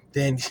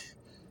 then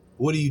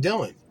what are you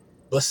doing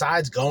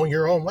besides going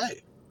your own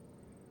way?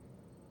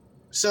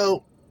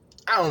 So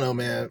I don't know,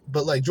 man.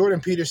 But like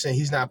Jordan Peterson,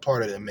 he's not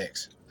part of the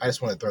mix. I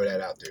just want to throw that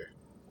out there.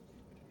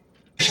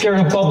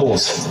 Scared of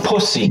bubbles,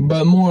 pussy.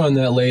 But more on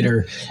that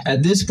later.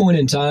 At this point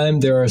in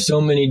time, there are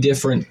so many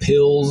different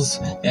pills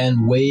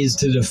and ways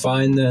to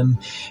define them.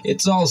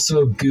 It's all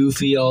so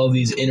goofy, all of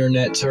these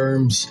internet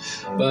terms.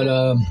 But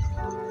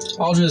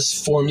I'll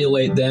just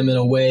formulate them in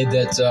a way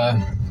that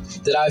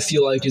I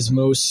feel like is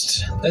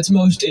most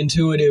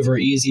intuitive or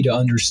easy to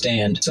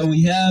understand. So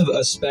we have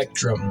a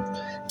spectrum.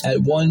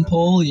 At one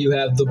pole, you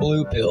have the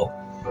blue pill.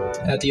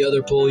 At the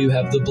other pole, you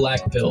have the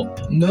black pill.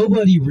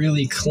 Nobody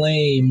really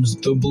claims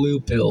the blue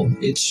pill.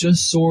 It's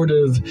just sort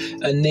of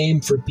a name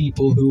for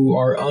people who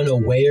are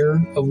unaware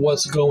of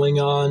what's going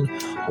on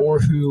or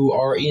who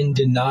are in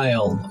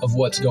denial of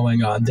what's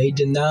going on. They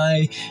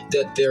deny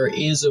that there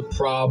is a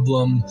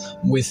problem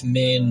with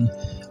men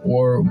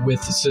or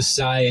with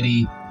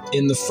society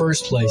in the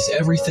first place.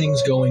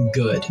 Everything's going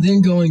good.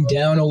 Then going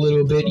down a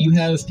little bit, you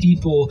have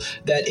people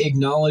that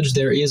acknowledge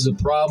there is a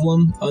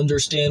problem,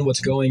 understand what's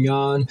going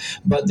on,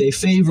 but they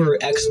favor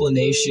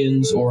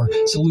explanations or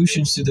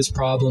solutions to this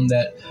problem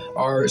that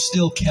are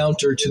still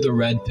counter to the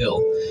red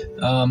pill.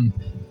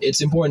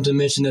 It's important to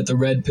mention that the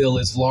red pill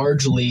is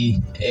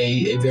largely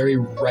a very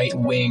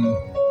right-wing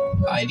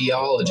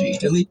ideology.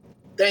 At least.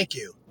 Thank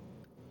you.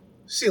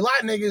 See, a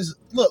lot of niggas,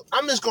 look,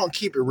 I'm just going to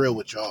keep it real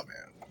with y'all, man.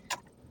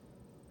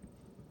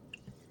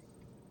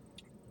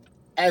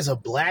 As a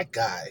black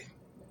guy,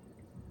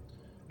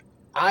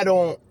 I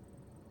don't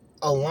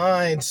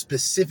align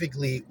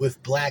specifically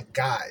with black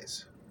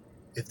guys,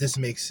 if this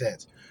makes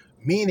sense.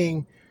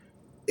 Meaning,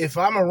 if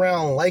I'm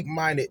around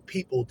like-minded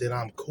people, then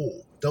I'm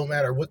cool. Don't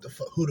matter who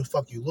the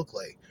fuck you look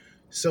like.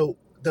 So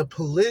the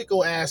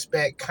political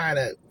aspect kind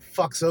of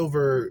fucks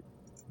over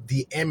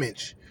the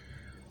image.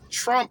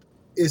 Trump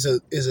is a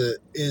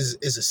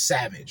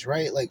savage,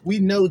 right? Like, we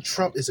know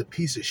Trump is a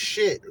piece of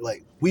shit.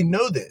 Like, we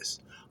know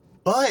this.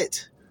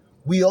 But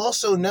we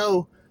also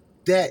know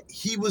that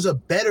he was a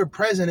better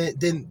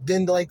president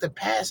than like the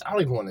past. I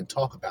don't even want to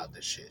talk about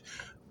this shit.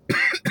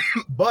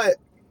 But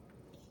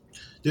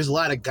there's a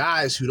lot of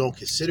guys who don't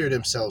consider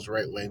themselves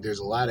right-wing. There's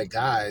a lot of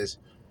guys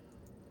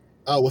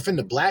within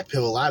the black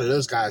pill, a lot of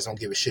those guys don't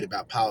give a shit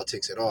about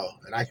politics at all.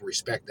 And I can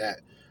respect that.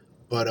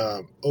 But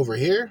over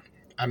here,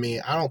 I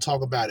mean, I don't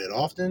talk about it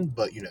often,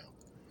 but, you know,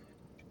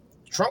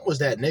 Trump was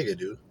that nigga,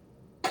 dude.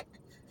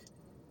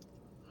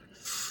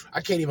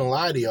 I can't even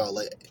lie to y'all.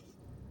 Like,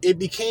 it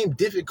became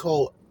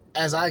difficult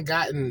as I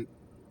gotten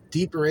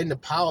deeper into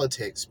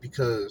politics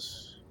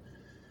because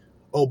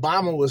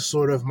Obama was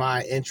sort of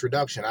my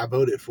introduction. I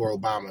voted for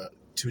Obama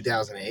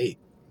 2008.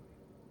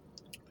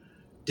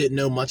 Didn't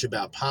know much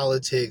about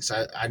politics.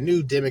 I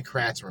knew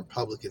Democrats and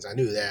Republicans. I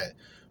knew that.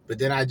 But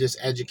then I just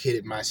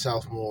educated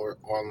myself more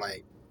on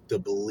like the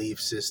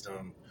belief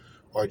system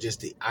or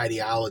just the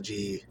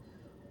ideology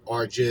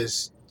or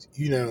just,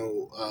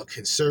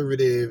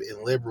 conservative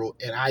and liberal.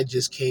 And I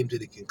just came to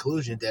the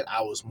conclusion that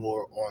I was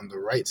more on the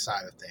right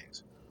side of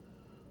things.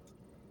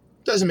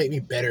 Doesn't make me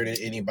better than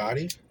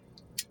anybody.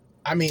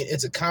 I mean,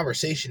 it's a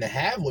conversation to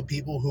have with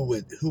people who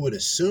would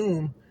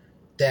assume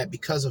that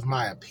because of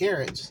my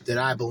appearance that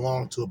I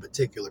belong to a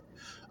particular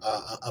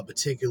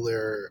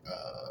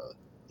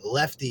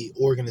lefty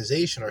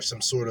organization or some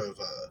sort of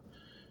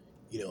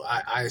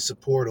I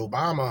support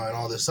Obama and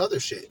all this other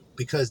shit,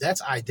 because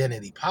that's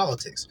identity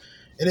politics.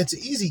 And it's an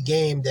easy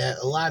game that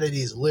a lot of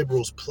these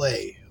liberals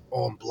play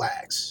on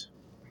blacks,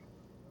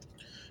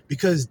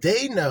 because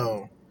they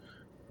know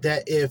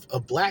that if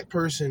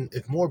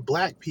more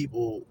black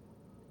people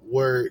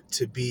were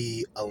to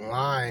be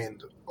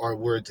aligned or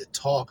were to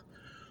talk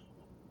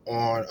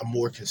on a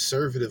more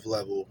conservative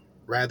level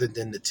rather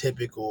than the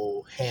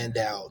typical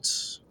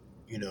handouts,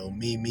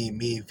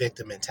 me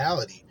victim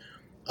mentality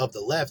of the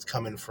left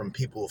coming from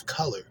people of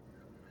color,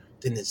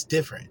 then it's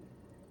different.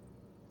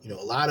 A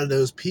lot of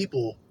those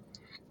people,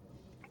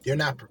 they're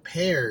not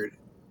prepared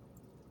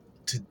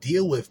to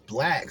deal with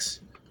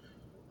blacks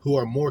who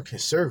are more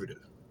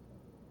conservative.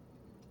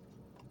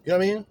 You know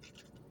what I mean?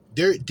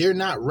 They're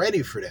not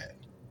ready for that.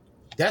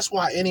 That's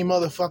why any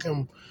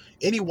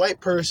white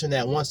person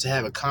that wants to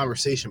have a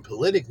conversation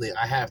politically,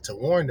 I have to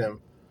warn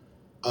them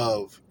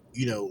of,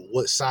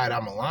 what side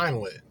I'm aligned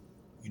with.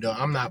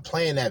 I'm not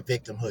playing that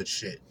victimhood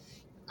shit.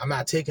 I'm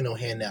not taking no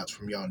handouts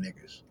from y'all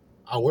niggas.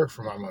 I work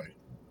for my money.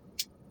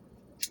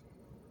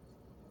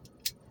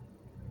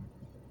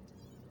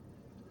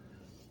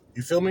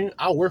 You feel me?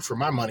 I work for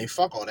my money.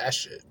 Fuck all that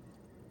shit.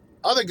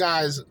 Other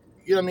guys,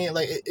 you know what I mean?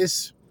 Like,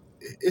 it's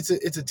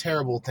a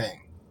terrible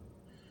thing,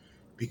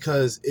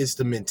 because it's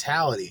the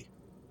mentality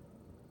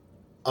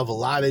of a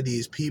lot of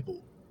these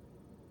people.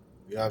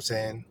 You know what I'm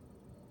saying?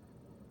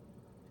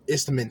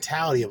 It's the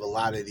mentality of a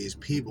lot of these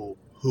people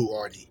who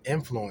are the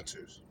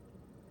influencers.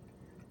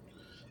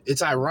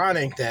 It's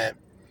ironic that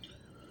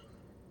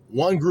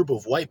one group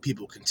of white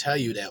people can tell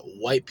you that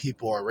white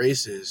people are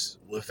racist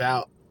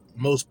without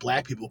most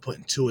black people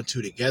putting two and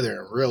two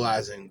together and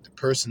realizing the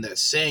person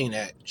that's saying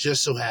that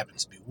just so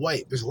happens to be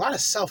white. There's a lot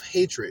of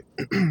self-hatred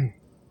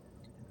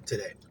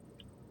today.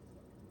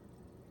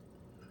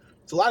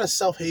 It's a lot of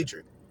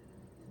self-hatred.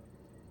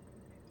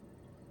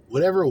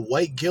 Whatever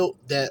white guilt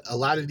that a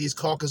lot of these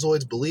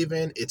Caucasoids believe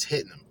in, it's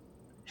hitting them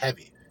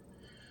heavy.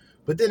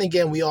 But then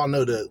again, we all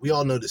know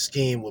the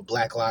scheme with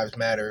Black Lives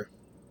Matter.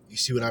 You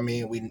see what I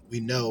mean? We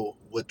know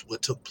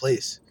what took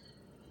place.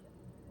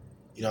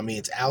 You know what I mean?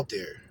 It's out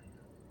there.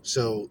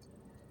 So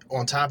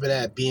on top of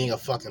that, being a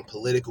fucking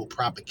political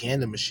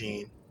propaganda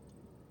machine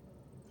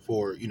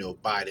for,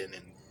 Biden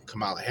and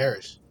Kamala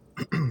Harris,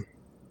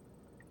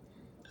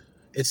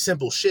 it's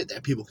simple shit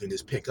that people can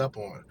just pick up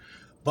on.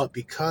 But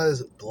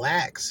because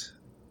black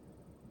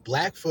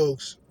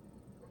folks,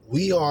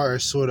 we are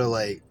sort of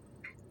like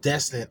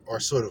destined or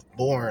sort of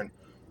born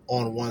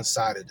on one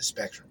side of the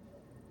spectrum.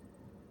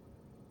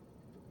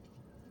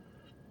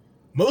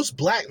 Most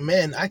black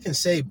men, I can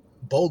say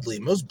boldly,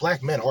 most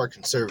black men are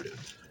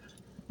conservative.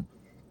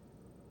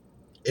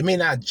 It may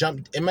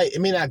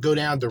not go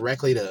down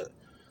directly to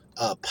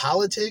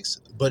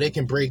politics, but it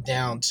can break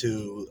down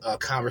to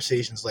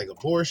conversations like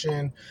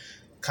abortion,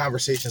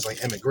 conversations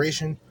like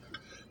immigration.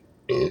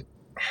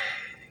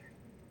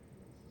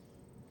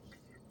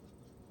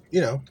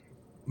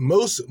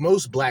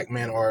 Most black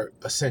men are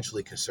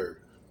essentially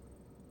conservative.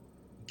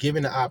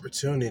 Given the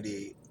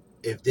opportunity,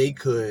 if they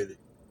could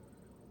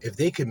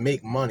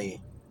make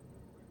money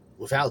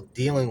without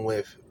dealing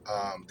with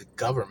the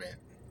government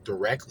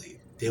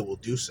directly, they will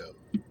do so.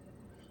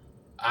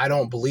 I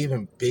don't believe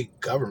in big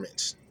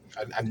governments.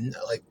 I'm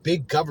like,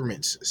 big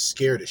governments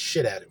scare the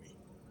shit out of me.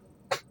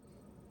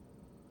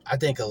 I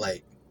think of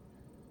like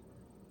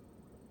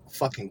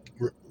fucking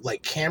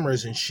like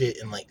cameras and shit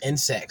and like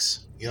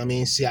insects. You know what I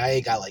mean? CIA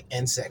got like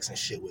insects and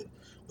shit with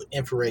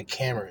infrared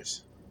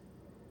cameras.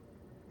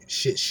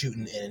 Shit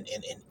shooting in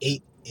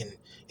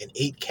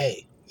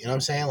 8K. You know what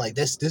I'm saying? Like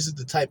this is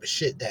the type of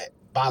shit that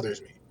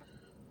bothers me.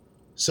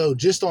 So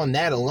just on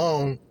that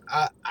alone,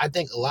 I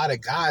think a lot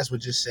of guys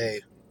would just say,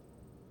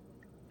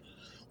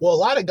 well, a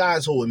lot of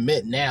guys will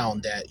admit now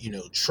that,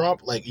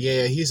 Trump, like,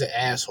 yeah, he's an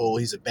asshole,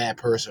 he's a bad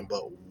person,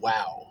 but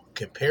wow,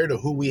 compared to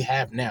who we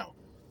have now,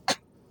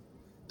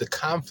 the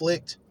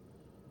conflict,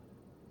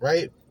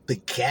 right? The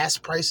gas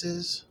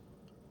prices,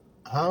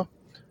 with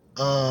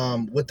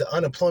the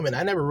unemployment,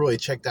 I never really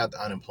checked out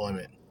the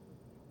unemployment.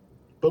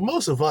 But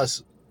most of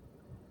us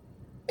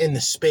in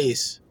the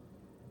space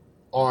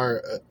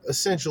are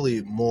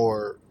essentially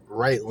more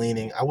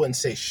right-leaning. I wouldn't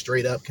say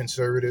straight up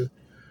conservative.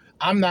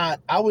 I'm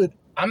not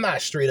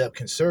straight up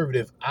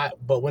conservative.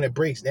 But when it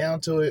breaks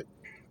down to it,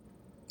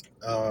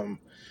 and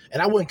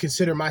I wouldn't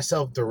consider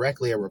myself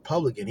directly a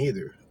Republican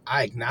either.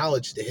 I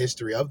acknowledge the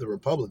history of the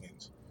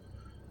Republicans.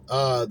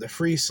 The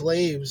free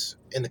slaves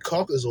and the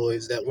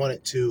Caucasoids that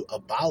wanted to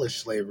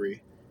abolish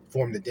slavery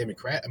formed the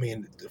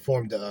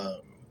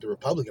the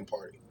Republican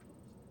Party.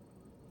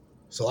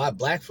 So a lot of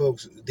black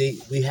folks,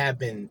 we haven't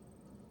been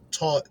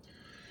taught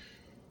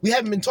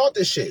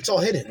this shit. It's all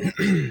hidden.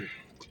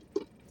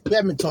 We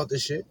haven't been taught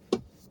this shit.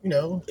 You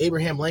know,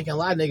 Abraham Lincoln, a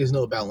lot of niggas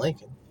know about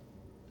Lincoln.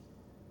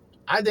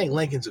 I think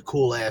Lincoln's a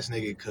cool ass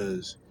nigga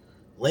because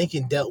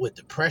Lincoln dealt with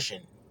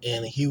depression,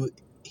 and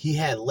he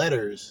had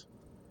letters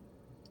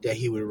that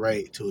he would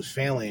write to his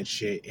family and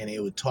shit, and it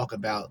would talk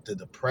about the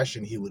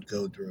depression he would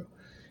go through.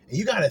 And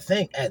you got to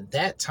think, at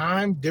that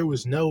time, there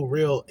was no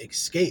real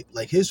escape.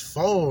 Like, his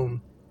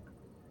phone,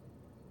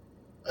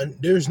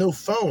 there's no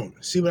phone.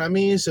 See what I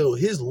mean? So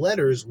his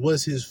letters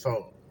was his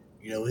phone.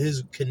 You know,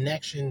 his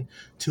connection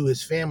to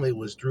his family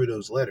was through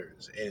those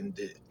letters. And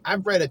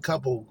I've read a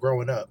couple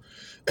growing up,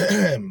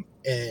 and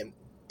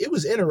it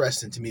was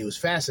interesting to me. It was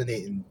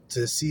fascinating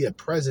to see a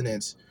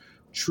president's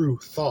true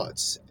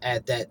thoughts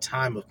at that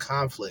time of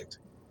conflict,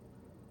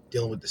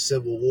 dealing with the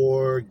Civil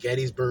War,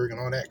 Gettysburg, and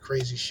all that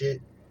crazy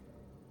shit.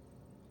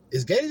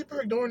 Is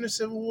Gettysburg during the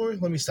Civil War?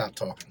 Let me stop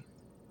talking.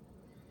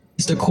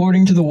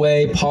 According to the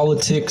way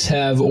politics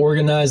have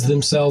organized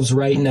themselves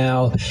right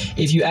now,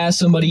 if you ask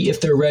somebody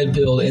if they're red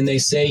pilled and they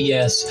say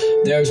yes,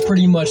 there's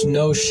pretty much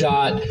no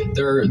shot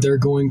they're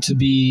going to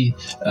be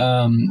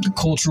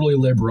culturally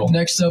liberal.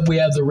 Next up, we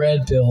have the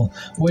red pill,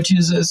 which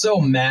is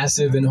so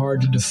massive and hard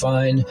to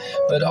define,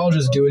 but I'll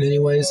just do it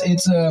anyways.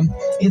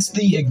 It's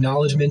the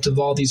acknowledgement of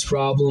all these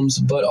problems,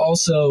 but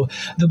also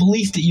the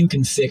belief that you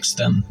can fix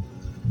them.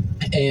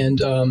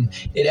 And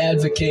it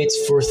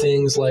advocates for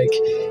things like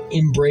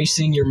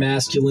embracing your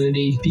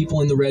masculinity.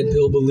 People in the red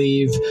pill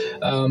believe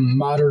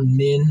modern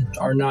men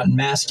are not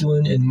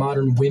masculine and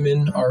modern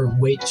women are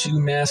way too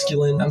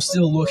masculine. I'm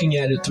still looking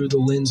at it through the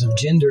lens of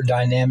gender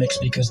dynamics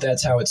because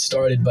that's how it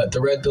started, but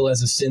the red pill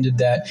has ascended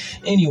that.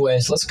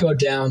 Anyways, let's go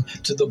down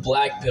to the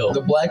black pill.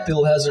 The black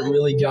pill hasn't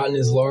really gotten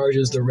as large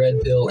as the red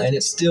pill, and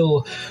it's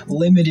still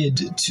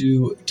limited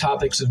to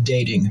topics of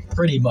dating,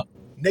 pretty much.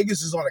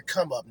 Niggas is on a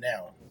come up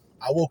now.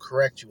 I will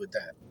correct you with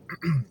that.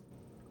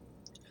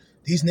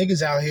 These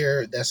niggas out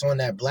here that's on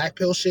that black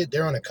pill shit,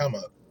 they're on a come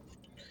up.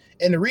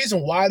 And the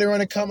reason why they're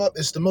on a come up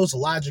is the most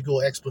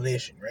logical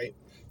explanation, right?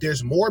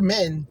 There's more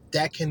men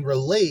that can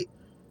relate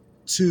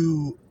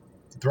to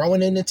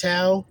throwing in the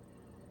towel,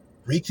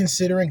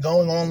 reconsidering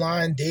going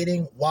online,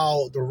 dating,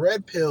 while the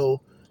red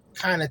pill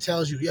kind of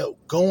tells you, yo,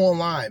 go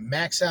online,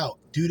 max out,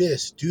 do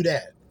this, do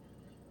that,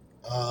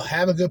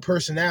 have a good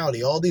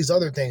personality, all these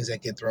other things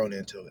that get thrown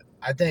into it.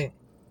 I think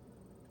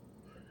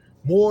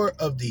more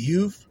of the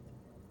youth,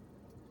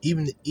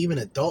 even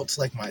adults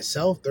like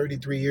myself,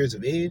 33 years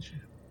of age,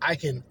 I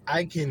can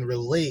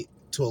relate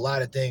to a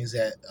lot of things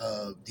that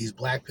these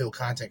black pill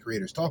content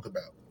creators talk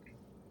about.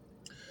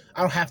 I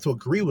don't have to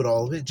agree with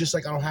all of it, just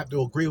like I don't have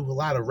to agree with a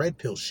lot of red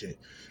pill shit.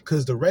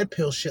 Because the red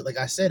pill shit, like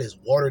I said, is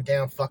watered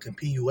down fucking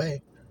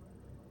PUA.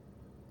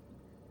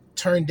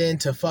 Turned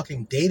into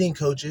fucking dating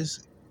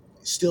coaches,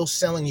 still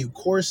selling you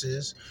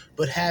courses,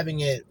 but having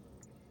it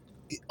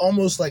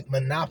almost like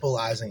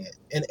monopolizing it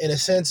in a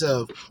sense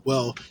of,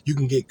 well, you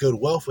can get good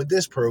wealth with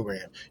this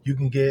program. You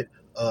can get,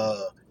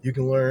 you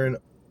can learn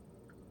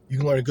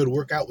a good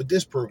workout with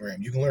this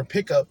program. You can learn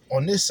pickup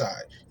on this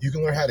side. You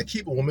can learn how to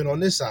keep a woman on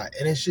this side.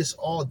 And it's just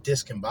all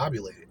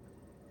discombobulated.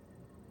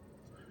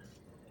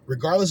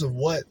 Regardless of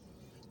what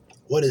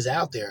is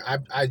out there,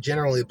 I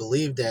generally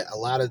believe that a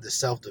lot of the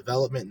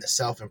self-development and the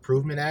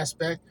self-improvement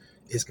aspect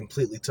is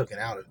completely taken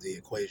out of the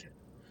equation.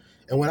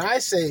 And when I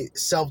say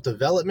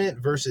self-development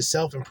versus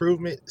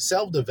self-improvement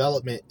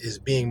is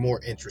being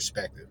more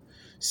introspective.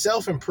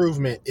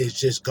 Self-improvement is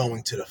just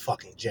going to the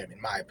fucking gym, in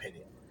my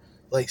opinion.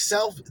 Like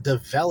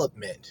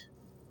self-development.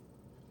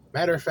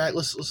 Matter of fact,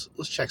 let's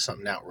check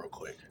something out real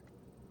quick.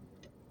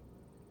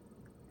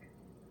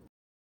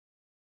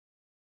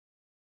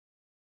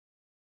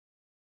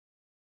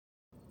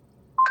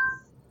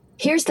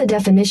 Here's the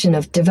definition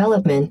of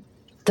development: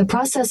 the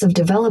process of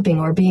developing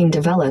or being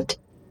developed.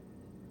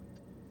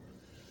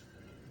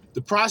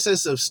 The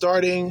process of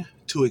starting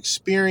to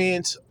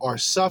experience or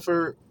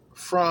suffer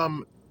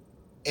from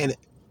an...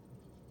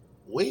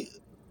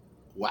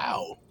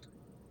 Wow.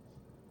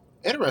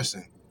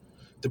 Interesting.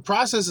 The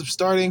process of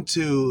starting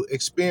to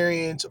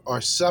experience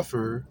or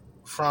suffer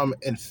from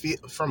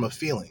a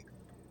feeling.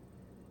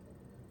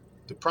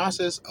 The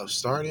process of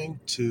starting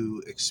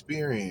to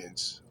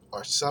experience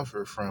or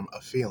suffer from a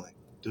feeling.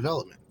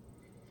 Development.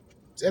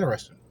 It's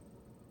interesting.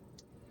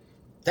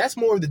 That's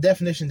more of the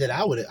definition that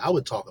I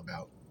would talk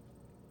about.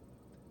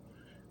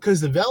 Because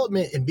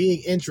development and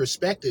being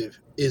introspective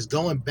is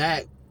going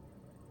back.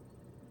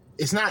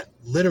 It's not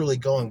literally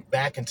going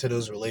back into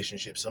those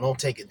relationships, so don't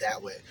take it that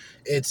way.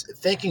 It's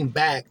thinking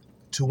back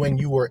to when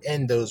you were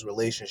in those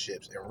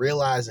relationships and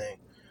realizing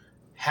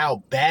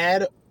how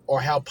bad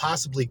or how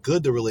possibly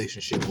good the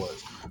relationship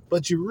was.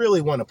 But you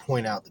really want to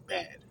point out the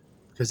bad,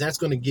 because that's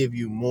going to give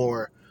you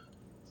more.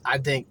 I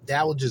think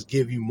that will just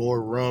give you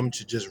more room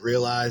to just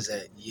realize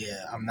that,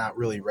 yeah, I'm not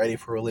really ready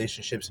for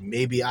relationships.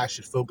 Maybe I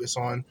should focus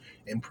on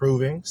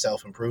improving,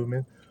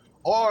 self-improvement.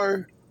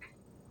 Or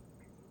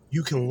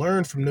you can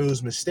learn from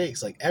those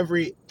mistakes. Like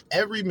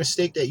every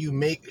mistake that you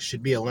make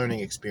should be a learning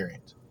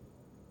experience.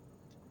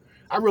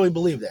 I really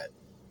believe that.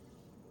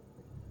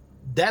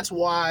 That's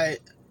why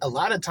a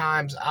lot of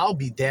times I'll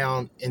be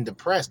down and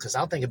depressed because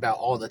I'll think about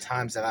all the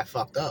times that I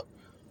fucked up,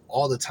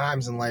 all the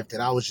times in life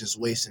that I was just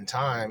wasting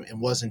time and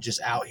wasn't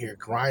just out here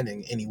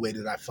grinding any way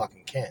that I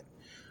fucking can.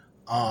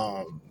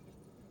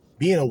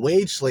 Being a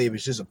wage slave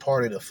is just a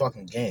part of the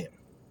fucking game.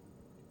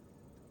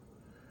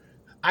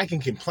 I can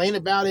complain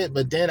about it,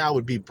 but then I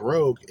would be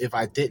broke if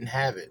I didn't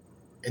have it.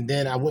 And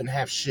then I wouldn't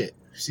have shit.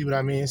 See what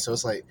I mean? So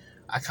it's like,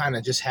 you kind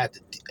of just have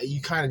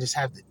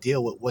to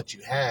deal with what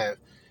you have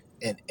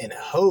and in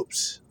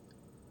hopes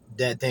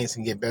that things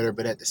can get better,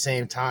 but at the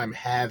same time,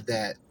 have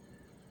that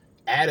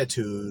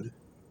attitude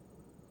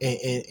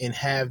and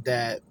have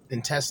that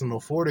intestinal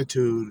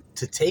fortitude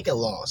to take a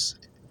loss.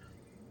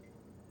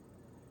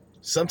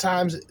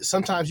 Sometimes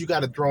you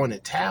got to throw in a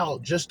towel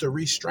just to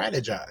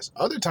re-strategize.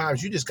 Other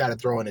times you just got to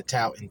throw in a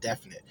towel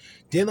indefinite.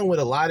 Dealing with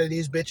a lot of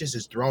these bitches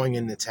is throwing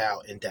in the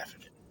towel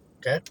indefinite.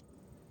 Okay?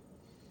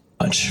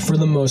 For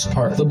the most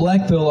part. The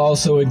black pill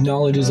also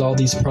acknowledges all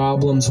these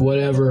problems,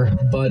 whatever,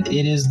 but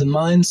it is the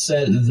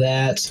mindset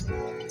that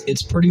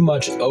it's pretty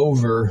much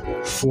over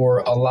for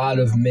a lot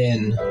of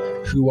men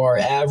who are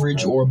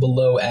average or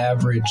below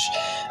average.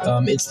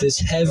 It's this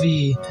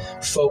heavy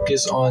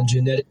focus on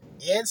genetic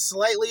and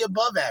slightly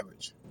above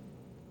average.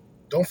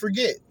 Don't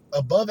forget,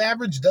 above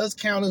average does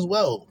count as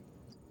well.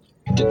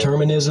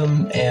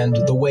 Determinism and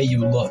the way you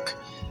look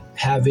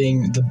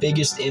having the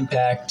biggest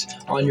impact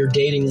on your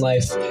dating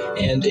life,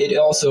 and it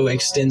also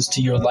extends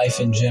to your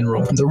life in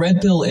general. The red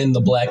pill and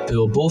the black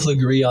pill both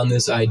agree on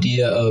this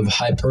idea of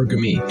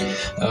hypergamy,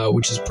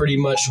 which is pretty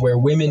much where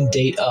women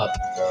date up.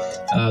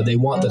 They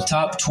want the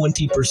top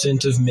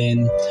 20% of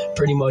men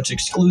pretty much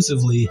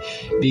exclusively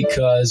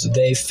because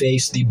they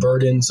face the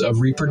burdens of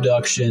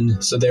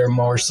reproduction, so they're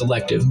more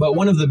selective. But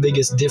one of the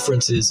biggest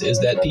differences is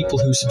that people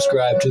who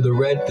subscribe to the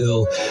red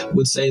pill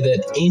would say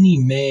that any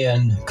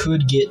man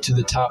could get to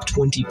the top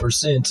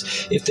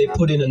 20% if they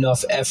put in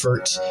enough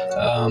effort,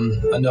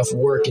 enough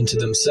work into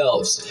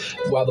themselves.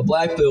 While the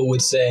black pill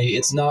would say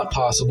it's not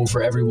possible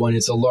for everyone,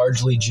 it's a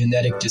largely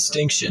genetic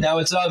distinction. Now,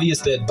 it's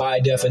obvious that by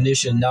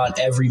definition, not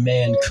every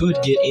man could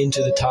get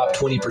into the top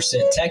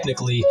 20%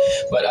 technically,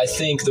 but I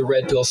think the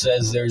red pill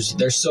says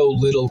there's so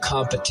little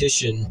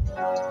competition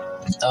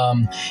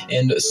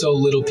and so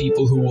little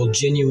people who will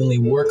genuinely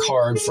work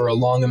hard for a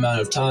long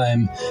amount of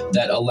time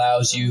that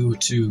allows you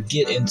to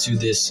get into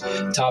this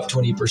top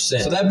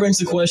 20%. So that brings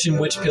the question,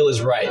 which pill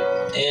is right?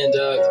 And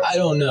I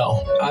don't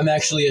know. I'm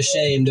actually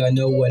ashamed I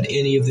know what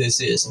any of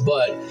this is.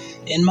 But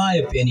in my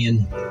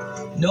opinion,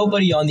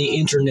 nobody on the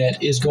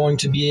internet is going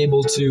to be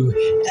able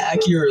to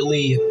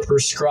accurately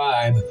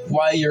prescribe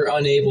why you're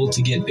unable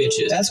to get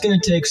bitches. That's going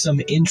to take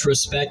some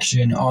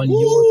introspection on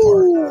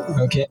your part,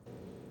 okay?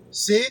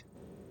 See?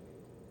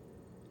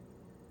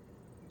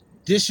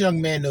 This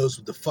young man knows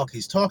what the fuck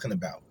he's talking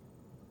about,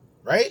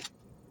 right?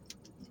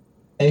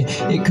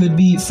 It could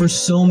be for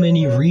so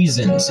many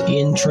reasons,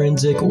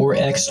 intrinsic or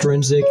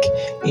extrinsic,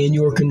 in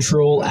your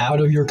control,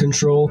 out of your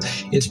control.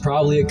 It's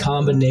probably a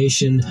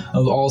combination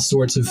of all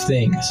sorts of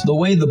things. The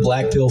way the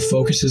black pill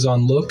focuses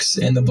on looks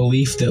and the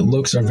belief that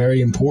looks are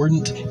very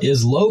important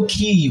is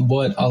low-key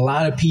what a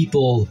lot of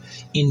people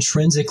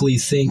intrinsically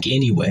think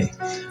anyway.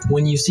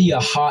 When you see a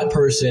hot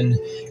person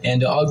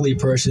and an ugly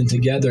person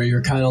together,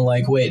 you're kind of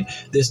like, wait,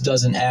 this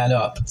doesn't add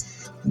up.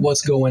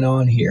 What's going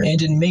on here?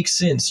 And it makes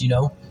sense, you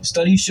know?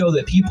 Studies show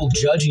that people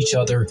judge each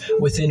other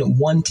within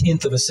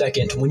 1/10 of a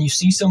second. When you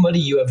see somebody,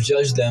 you have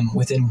judged them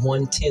within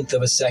 1/10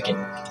 of a second,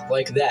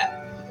 like that.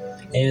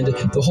 And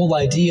the whole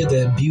idea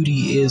that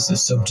beauty is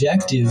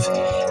subjective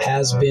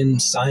has been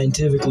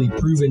scientifically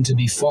proven to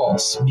be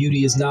false.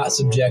 Beauty is not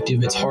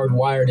subjective. It's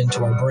hardwired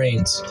into our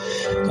brains.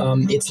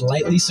 It's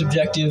lightly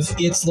subjective.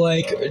 It's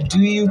like, do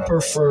you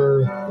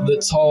prefer the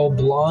tall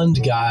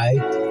blonde guy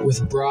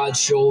with broad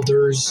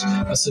shoulders,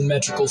 a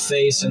symmetrical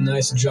face, a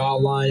nice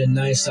jawline, and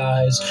nice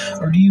eyes?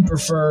 Or do you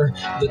prefer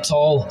the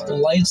tall,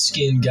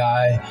 light-skinned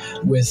guy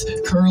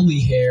with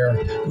curly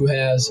hair who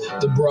has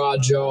the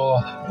broad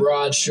jaw,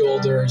 broad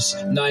shoulders,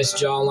 nice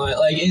jawline?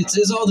 Like,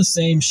 it's all the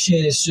same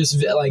shit. It's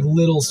just like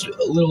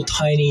little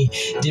tiny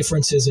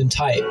differences in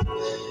type,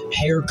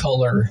 hair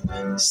color,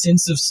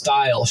 sense of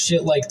style,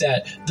 shit like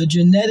that. The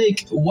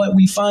genetic, what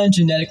we find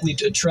genetically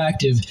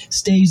attractive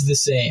stays the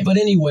same. But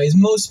anyways,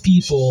 most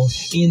people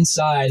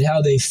inside,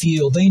 how they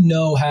feel, they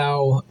know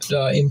how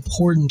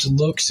important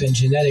looks and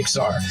genetics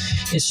are.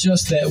 It's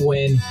just that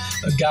when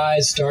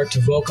guys start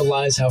to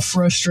vocalize how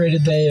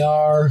frustrated they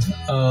are,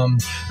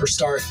 or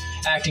start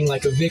acting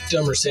like a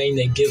victim or saying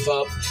they give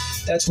up,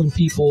 that's when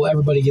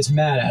everybody gets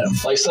mad at them.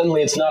 Like,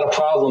 suddenly it's not a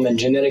problem and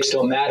genetics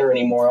don't matter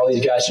anymore. All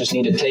these guys just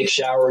need to take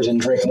showers and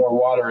drink more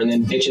water and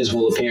then bitches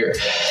will appear.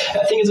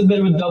 I think it's a bit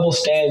of a double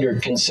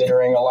standard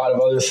considering a lot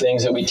of other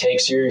things that we take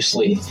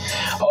seriously.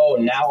 Oh,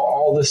 now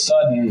all of a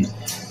sudden,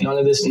 none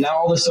of this, now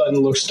all of a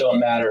sudden looks don't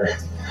matter.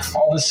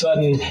 All of a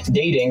sudden,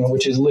 dating,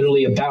 which is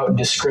literally about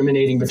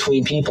discriminating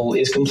between people,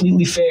 is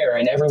completely fair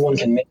and everyone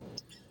can make.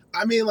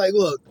 I mean, like,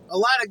 look, a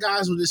lot of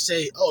guys will just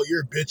say, oh,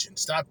 you're bitching.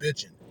 Stop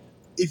bitching.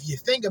 If you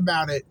think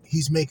about it,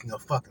 he's making a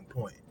fucking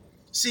point.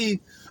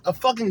 See, a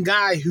fucking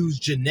guy who's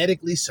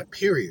genetically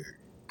superior,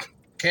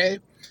 okay?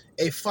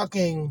 A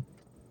fucking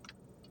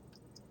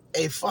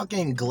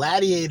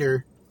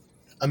gladiator,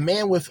 a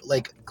man with,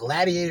 like,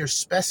 gladiator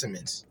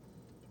specimens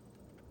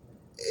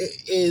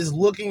is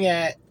looking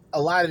at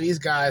a lot of these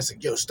guys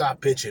like, yo, stop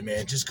bitching,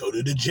 man. Just go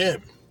to the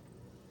gym.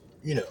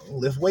 You know,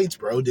 lift weights,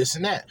 bro, this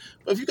and that.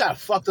 But if you got a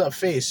fucked up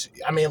face,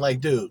 I mean, like,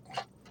 dude,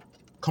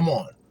 come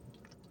on.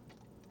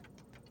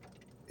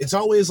 It's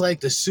always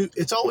like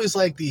it's always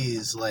like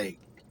these, like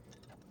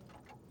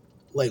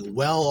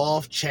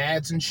well-off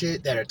chads and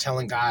shit that are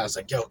telling guys,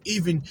 like, yo,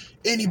 even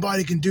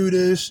anybody can do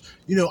this.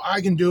 You know,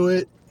 I can do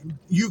it.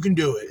 You can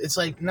do it. It's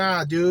like,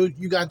 nah, dude,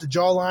 you got the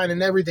jawline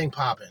and everything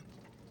popping.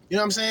 You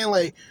know what I'm saying?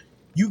 Like,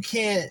 you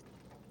can't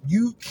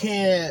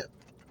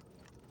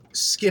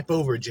skip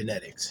over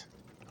genetics.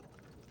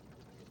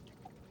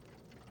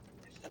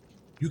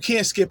 You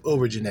can't skip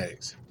over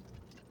genetics.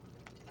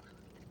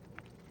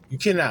 You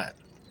cannot.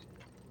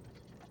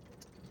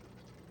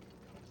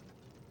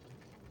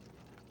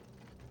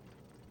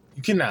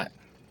 You cannot.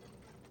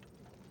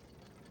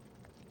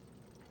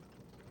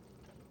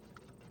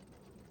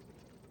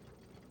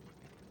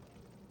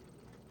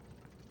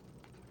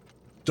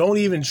 Don't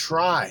even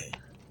try.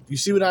 You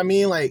see what I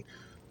mean? Like,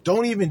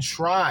 don't even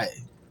try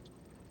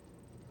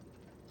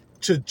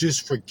to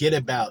just forget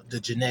about the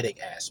genetic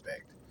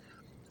aspect.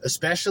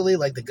 Especially,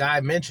 like the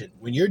guy mentioned,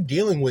 when you're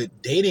dealing with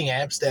dating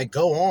apps that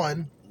go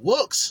on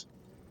looks,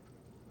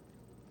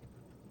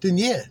 then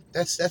yeah,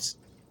 that's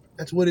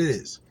what it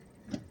is.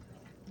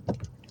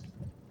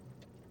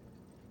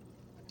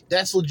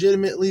 That's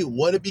legitimately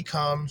what it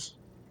becomes.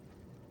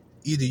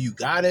 Either you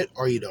got it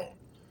or you don't.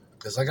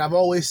 Because like I've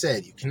always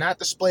said, you cannot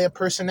display a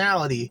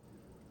personality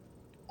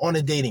on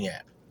a dating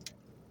app.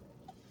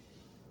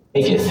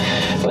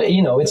 But,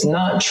 you know, it's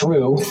not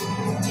true.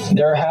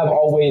 There have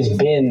always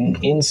been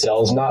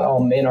incels. Not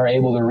all men are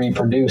able to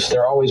reproduce.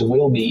 There always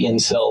will be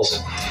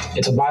incels.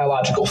 It's a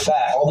biological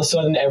fact. All of a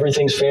sudden,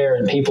 everything's fair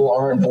and people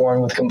aren't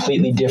born with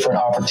completely different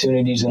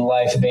opportunities in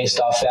life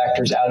based off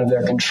factors out of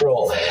their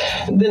control.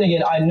 And then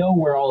again, I know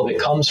where all of it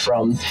comes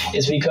from.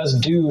 It's because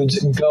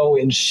dudes go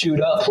and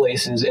shoot up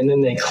places and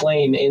then they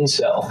claim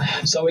incel.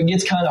 So it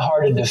gets kind of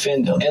hard to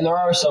defend them. And there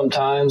are some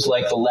times,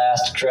 like the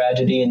last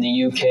tragedy in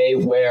the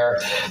UK, where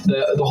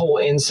the whole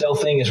incel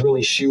thing is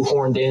really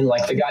shoehorned in.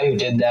 Like, the guy who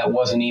did that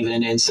wasn't even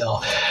an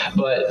incel.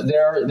 But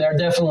there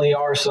definitely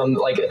are some,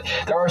 like,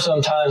 there are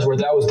some times where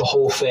that was the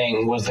whole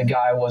thing, was the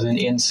guy was an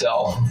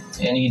incel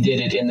and he did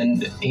it, and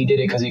then he did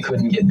it because he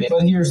couldn't get bit.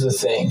 But here's the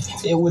thing.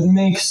 It would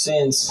make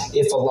sense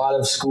if a lot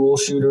of school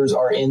shooters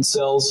are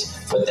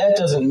incels, but that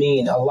doesn't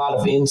mean a lot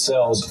of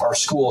incels are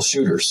school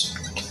shooters.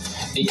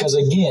 Because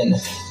again,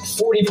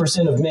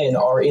 40% of men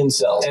are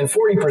incels, and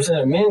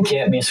 40% of men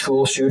can't be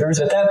school shooters.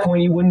 At that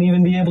point, you wouldn't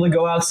even be able to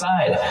go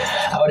outside.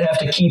 I would have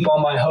to keep all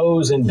my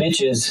hoes and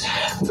bitches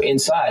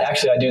inside.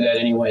 Actually, I do that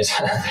anyways.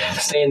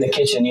 Stay in the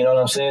kitchen, you know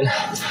what I'm saying?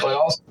 But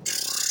also...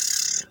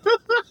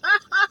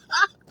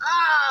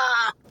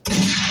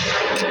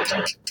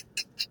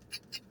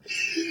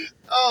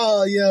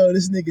 Oh, yo,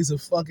 this nigga's a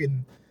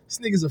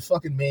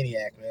fucking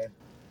maniac, man.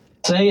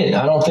 Say it.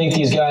 I don't think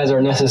these guys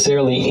are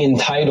necessarily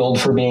entitled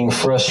for being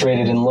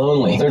frustrated and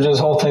lonely. There's this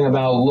whole thing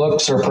about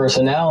looks or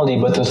personality,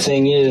 but the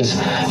thing is,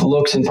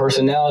 looks and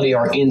personality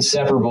are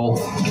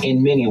inseparable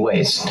in many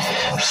ways.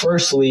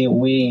 Firstly,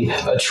 we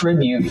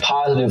attribute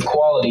positive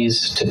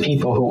qualities to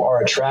people who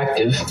are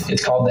attractive.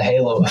 It's called the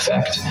halo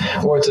effect,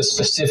 or it's a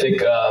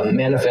specific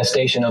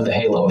manifestation of the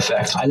halo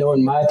effect. I know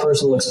in my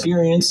personal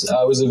experience,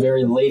 I was a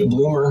very late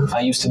bloomer.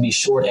 I used to be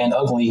short and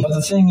ugly. But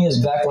the thing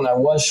is, back when I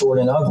was short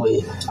and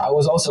ugly, I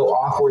was also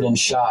awkward and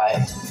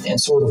shy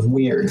and sort of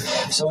weird.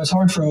 So it's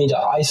hard for me to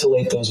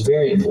isolate those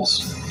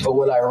variables. But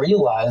what I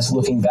realized,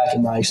 looking back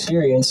in my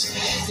experience,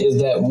 is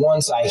that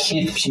once I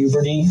hit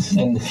puberty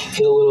and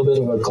hit a little bit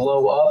of a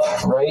glow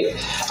up, right,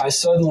 I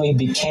suddenly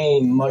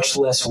became much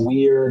less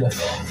weird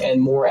and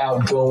more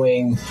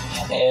outgoing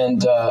and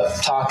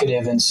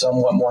talkative and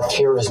somewhat more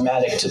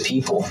charismatic to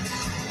people.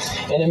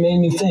 And it made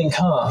me think,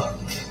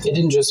 it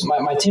didn't just,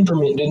 my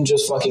temperament didn't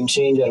just fucking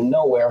change out of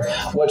nowhere.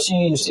 What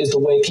changed is the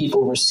way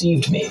people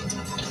received me.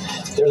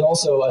 There's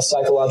also a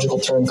psychological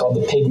term called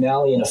the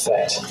Pygmalion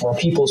effect, where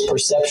people's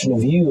perception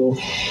of you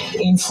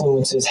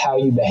influences how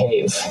you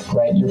behave,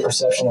 right? Your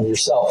perception of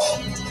yourself.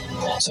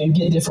 So you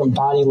get different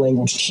body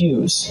language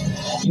cues.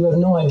 You have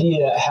no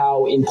idea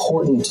how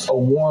important a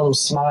warm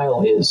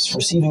smile is.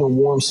 Receiving a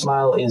warm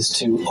smile is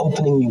to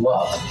opening you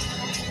up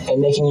and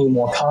making you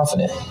more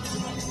confident.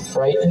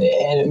 Right?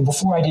 And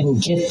before I didn't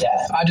get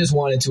that. I just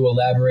wanted to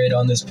elaborate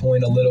on this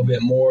point a little bit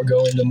more,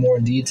 go into more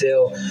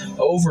detail.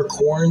 Over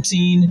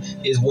quarantine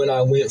is when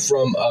I went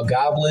from a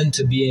goblin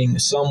to being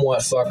somewhat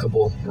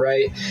fuckable,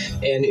 right?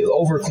 And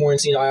over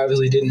quarantine, I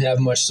obviously didn't have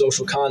much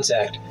social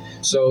contact.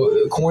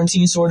 So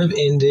quarantine sort of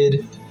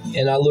ended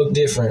and I looked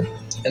different.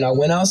 And I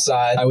went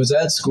outside. I was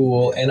at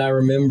school, and I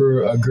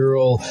remember a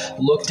girl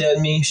looked at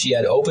me. She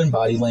had open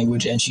body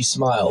language, and she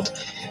smiled.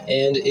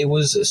 And it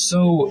was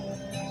so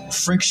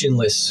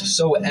frictionless,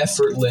 so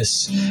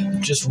effortless,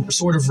 just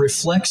sort of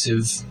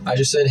reflexive. I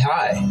just said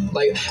hi.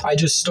 Like, I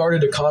just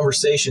started a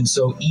conversation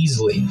so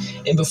easily.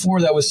 And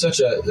before that was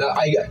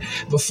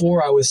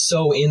before I was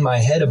so in my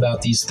head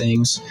about these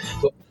things.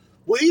 But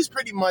what he's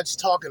pretty much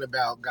talking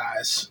about,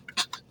 guys,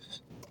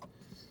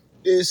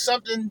 is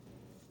something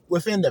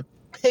within the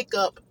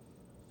pickup.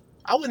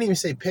 I wouldn't even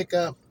say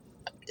pickup.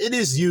 It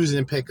is used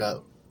in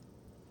pickup.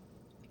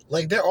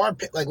 Like, there are,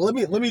 like, let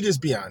me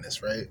just be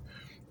honest, right?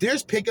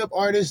 There's pickup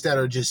artists that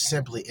are just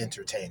simply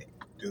entertaining,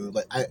 dude.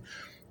 Like,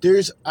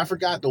 I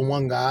forgot the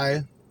one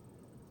guy,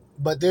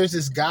 but there's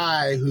this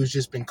guy who's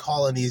just been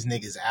calling these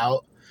niggas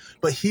out,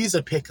 but he's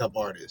a pickup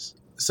artist.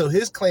 So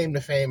his claim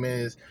to fame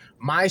is,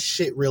 my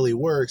shit really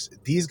works.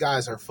 These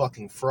guys are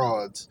fucking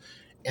frauds,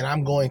 and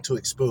I'm going to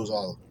expose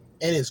all of them.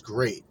 And it's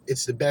great.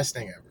 It's the best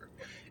thing ever.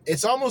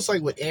 It's almost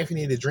like what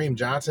Anthony the Dream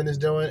Johnson is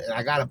doing, and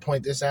I got to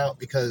point this out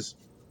because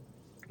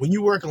when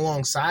you work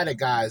alongside of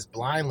guys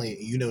blindly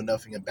and you know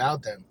nothing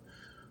about them,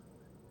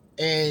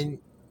 and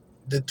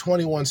the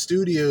 21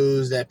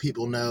 studios that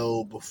people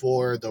know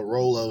before the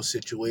Rolo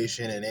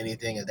situation and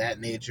anything of that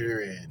nature,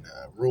 and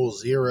Rule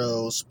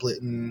Zero,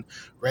 splitting,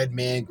 Red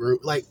Man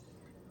Group, like,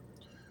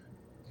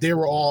 they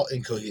were all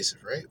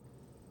incohesive, right?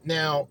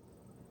 Now,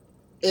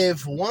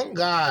 if one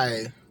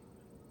guy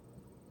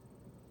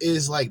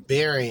is like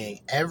burying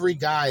every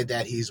guy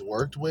that he's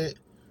worked with,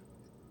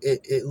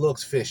 it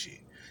looks fishy.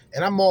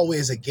 And I'm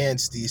always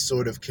against these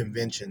sort of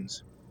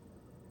conventions.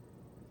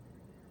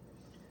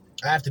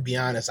 I have to be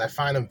honest, I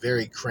find them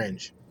very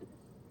cringe.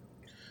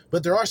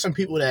 But there are some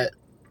people that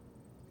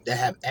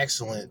have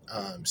excellent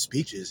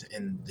speeches,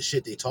 and the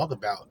shit they talk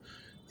about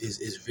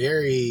is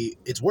very,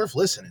 it's worth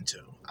listening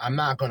to. I'm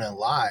not going to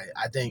lie.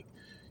 I think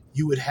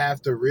you would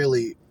have to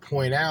really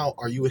point out,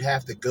 or you would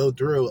have to go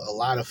through a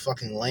lot of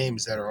fucking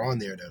lames that are on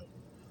there, though.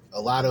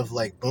 A lot of,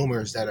 like,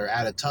 boomers that are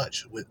out of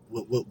touch with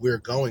what we're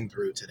going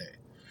through today.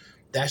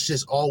 That's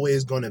just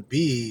always going to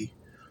be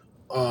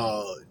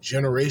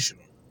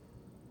generational.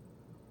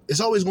 It's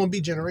always going to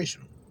be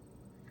generational.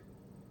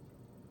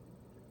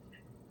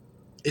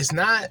 It's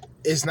not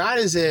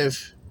as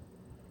if,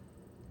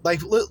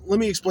 like, let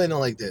me explain it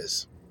like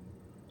this.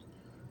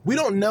 We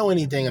don't know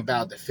anything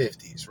about the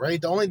 50s, right?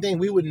 The only thing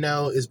we would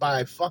know is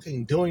by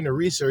fucking doing the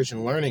research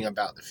and learning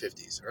about the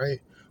 50s,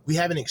 right? We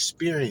haven't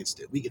experienced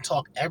it. We can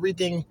talk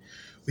everything.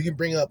 We can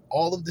bring up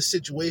all of the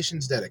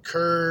situations that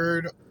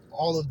occurred,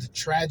 all of the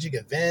tragic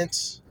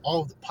events,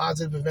 all of the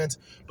positive events.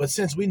 But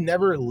since we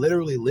never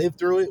literally lived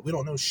through it, we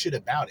don't know shit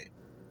about it.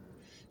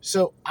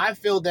 So I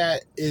feel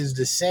that is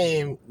the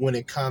same when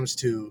it comes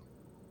to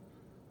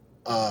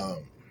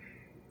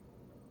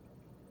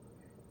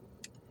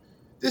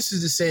this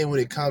is the same when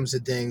it comes to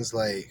things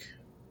like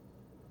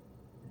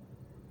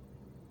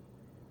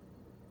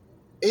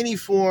any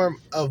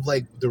form of,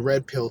 like, the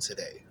red pill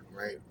today,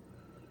 right?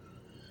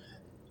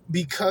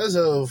 Because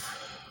of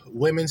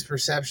women's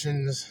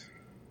perceptions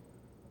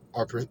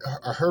or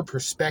her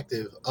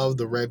perspective of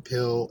the red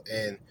pill,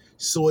 and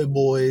soy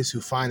boys who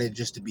find it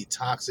just to be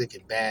toxic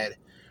and bad,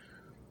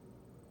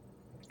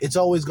 it's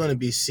always going to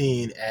be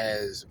seen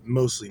as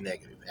mostly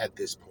negative at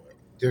this point.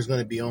 There's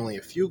going to be only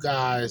a few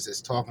guys that's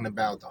talking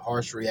about the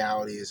harsh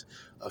realities,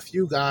 a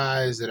few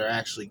guys that are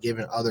actually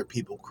giving other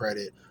people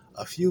credit,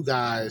 a few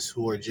guys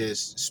who are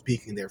just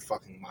speaking their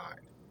fucking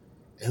mind,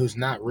 and who's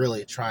not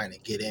really trying to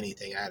get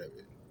anything out of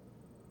it.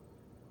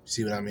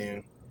 See what I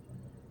mean?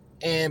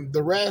 And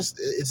the rest,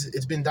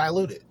 it's been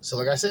diluted. So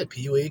like I said,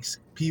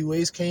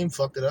 PUAs came,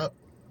 fucked it up.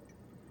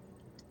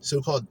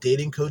 So-called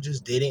dating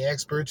coaches, dating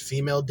experts,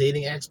 female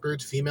dating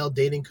experts, female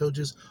dating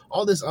coaches,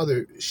 all this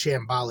other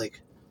shambolic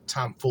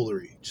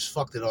tomfoolery just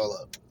fucked it all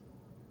up.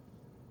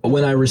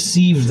 when I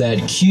received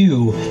that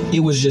cue,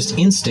 it was just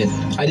instant.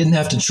 I didn't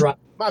have to try.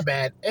 My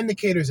bad.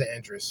 Indicators of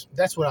interest.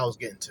 That's what I was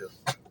getting to.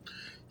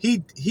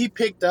 He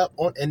picked up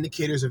on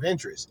indicators of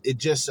interest. It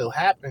just so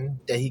happened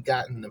that he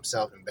gotten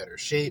himself in better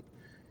shape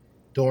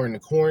during the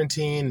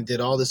quarantine and did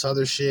all this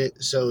other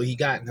shit. So he's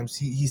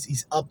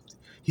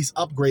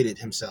upgraded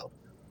himself.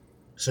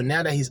 So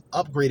now that he's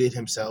upgraded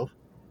himself,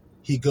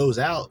 he goes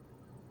out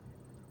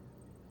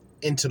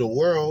into the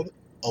world.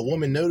 A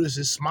woman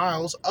notices,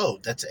 smiles. Oh,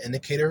 that's an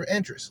indicator of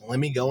interest. Let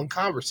me go and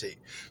conversate.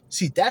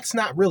 See, that's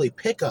not really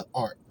pickup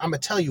art. I'm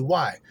going to tell you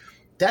why.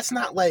 That's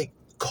not like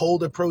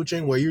cold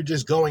approaching where you're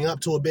just going up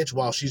to a bitch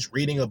while she's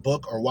reading a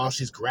book or while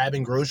she's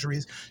grabbing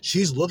groceries.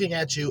 She's looking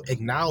at you,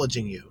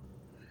 acknowledging you,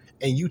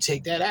 and you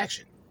take that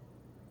action.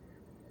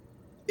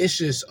 It's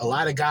just a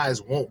lot of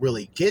guys won't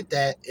really get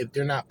that if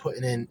they're not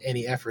putting in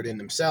any effort in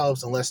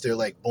themselves unless they're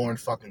like born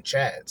fucking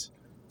chads.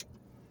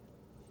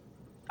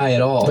 At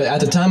all. But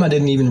at the time, I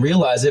didn't even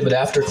realize it. But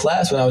after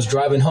class, when I was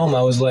driving home,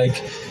 I was like,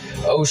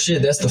 oh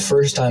shit, that's the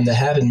first time that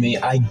happened to me.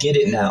 I get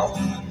it now.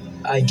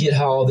 I get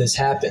how all this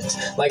happens.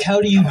 Like,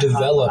 how do you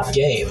develop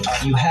game?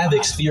 You have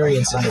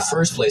experience in the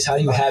first place. How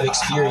do you have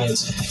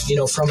experience,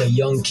 from a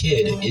young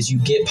kid? Is you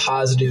get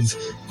positive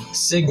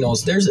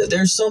signals.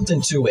 There's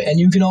something to it, and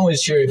you can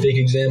always cherry pick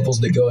examples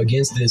that go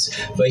against this,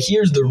 but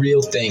here's the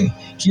real thing.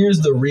 Here's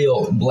the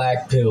real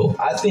black pill.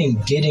 I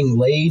think getting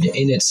laid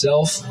in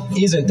itself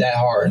isn't that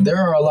hard. There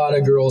are a lot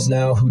of girls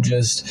now who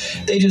just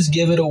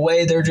give it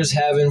away. They're just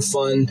having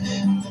fun.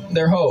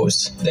 They're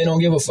hoes. They don't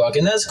give a fuck,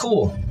 and that's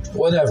cool.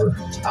 Whatever.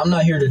 I'm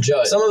not here to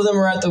judge. Some of them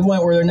are at the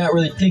point where they're not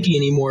really picky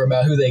anymore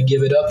about who they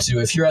give it up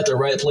to. If you're at the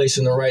right place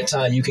in the right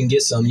time, you can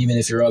get some even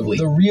if you're ugly.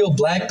 The real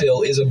black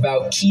pill is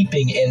about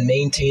keeping and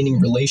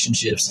maintaining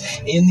relationships.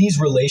 In these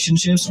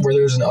relationships where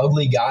there's an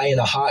ugly guy and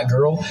a hot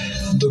girl,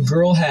 the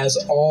girl has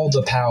all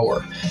the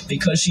power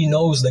because she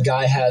knows the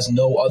guy has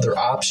no other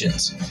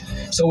options.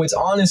 So it's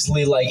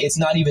honestly like it's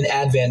not even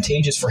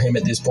advantageous for him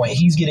at this point.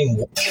 He's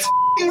getting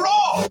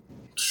raw.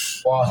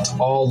 Walked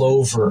all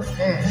over,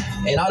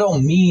 and I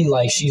don't mean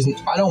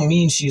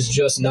she's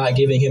just not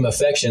giving him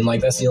affection,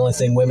 like that's the only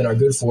thing women are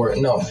good for.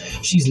 No,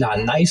 she's not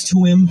nice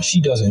to him.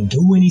 She doesn't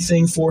do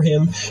anything for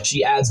him.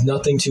 She adds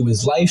nothing to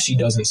his life. She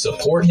doesn't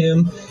support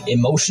him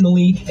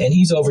emotionally, and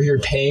he's over here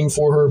paying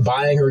for her,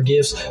 buying her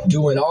gifts,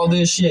 doing all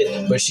this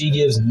shit, but she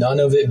gives none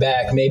of it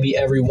back. Maybe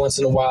every once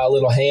in a while a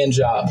little hand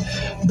job.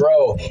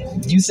 Bro,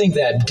 you think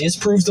that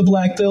disproves the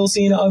black pill,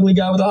 seeing an ugly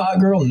guy with a hot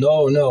girl?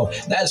 No,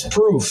 that's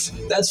proof.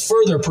 That's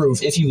further proof.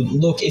 If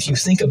you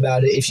think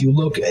about it, if you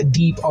look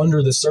deep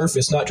under the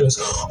surface, not just,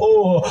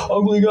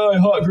 ugly guy,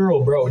 hot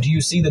girl, bro. Do you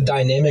see the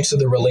dynamics of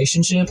the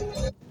relationship?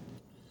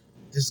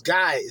 This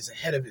guy is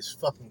ahead of his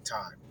fucking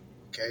time,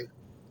 okay?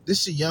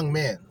 This is a young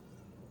man.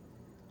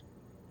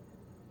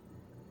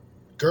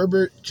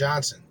 Herbert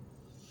Johnson,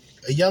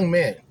 a young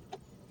man.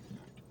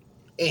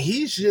 And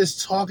he's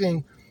just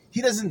talking,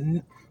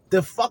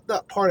 the fucked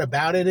up part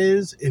about it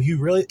is,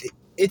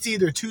 it's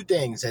either two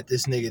things that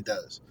this nigga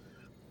does.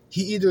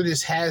 He either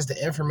just has the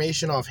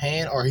information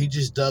offhand or he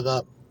just dug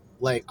up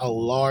like a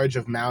large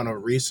amount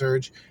of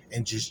research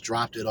and just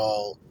dropped it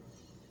all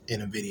in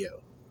a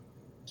video.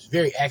 It's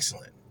very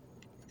excellent.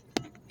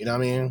 You know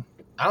what I mean?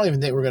 I don't even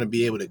think we're going to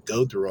be able to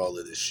go through all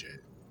of this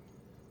shit.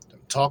 I'm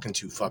talking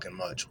too fucking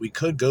much. We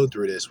could go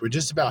through this. We're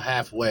just about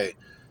halfway.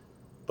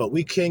 But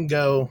we can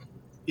go.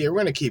 Yeah, we're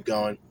going to keep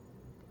going.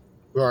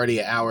 We're already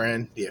an hour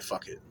in. Yeah,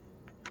 fuck it.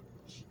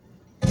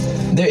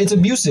 It's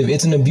abusive.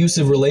 It's an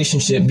abusive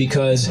relationship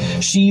because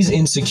she's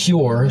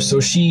insecure, so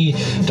she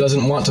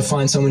doesn't want to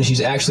find someone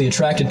she's actually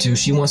attracted to.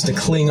 She wants to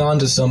cling on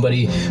to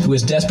somebody who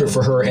is desperate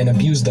for her and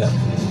abuse them.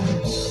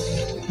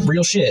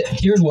 Real shit.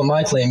 Here's what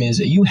my claim is.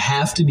 You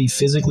have to be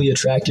physically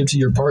attractive to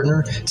your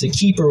partner to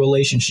keep a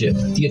relationship.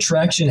 The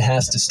attraction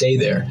has to stay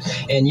there.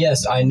 And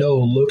yes, I know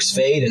looks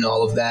fade and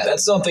all of that.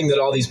 That's something that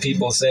all these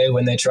people say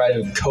when they try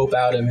to cope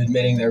out of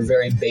admitting their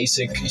very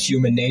basic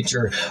human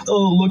nature.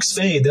 Oh, looks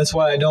fade. That's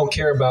why I don't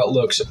care about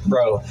looks.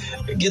 Bro,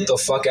 get the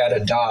fuck out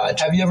of Dodge.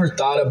 Have you ever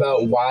thought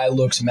about why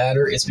looks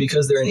matter? It's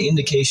because they're an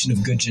indication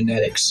of good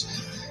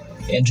genetics.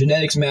 And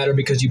genetics matter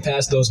because you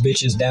pass those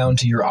bitches down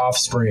to your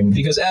offspring.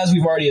 Because as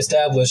we've already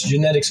established,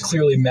 genetics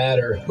clearly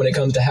matter when it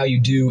comes to how you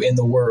do in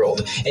the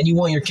world. And you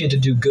want your kid to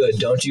do good,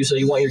 don't you? So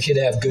you want your kid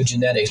to have good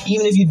genetics.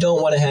 Even if you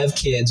don't want to have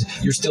kids,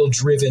 you're still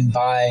driven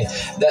by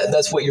that.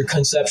 That's what your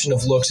conception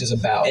of looks is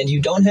about. And you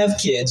don't have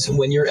kids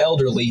when you're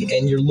elderly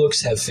and your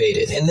looks have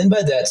faded. And then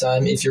by that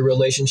time, if your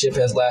relationship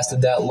has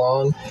lasted that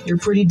long, you're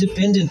pretty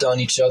dependent on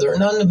each other.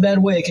 Not in a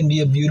bad way. It can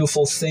be a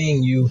beautiful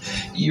thing.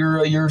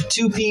 You're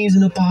two peas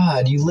in a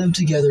pod. You live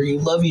together, you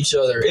love each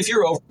other. If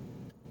you're over,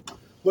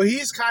 what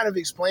he's kind of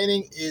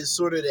explaining is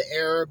sort of the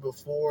era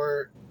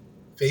before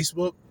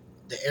Facebook,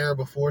 the era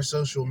before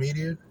social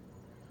media.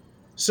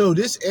 So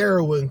this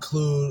era would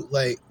include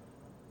like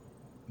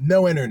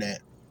no internet.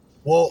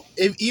 Well,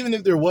 even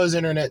if there was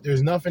internet,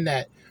 there's nothing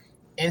that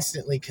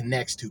instantly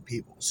connects two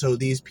people. So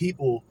these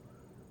people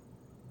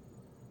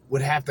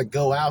would have to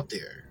go out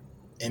there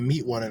and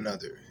meet one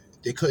another.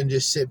 They couldn't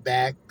just sit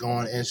back, go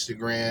on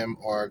Instagram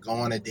or go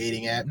on a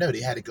dating app. No,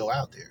 they had to go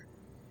out there.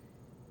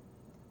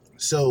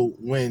 So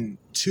when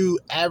two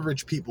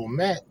average people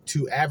met,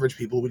 two average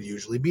people would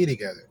usually be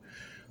together.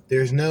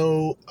 There's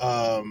no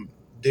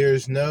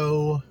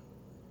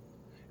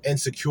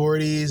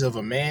insecurities of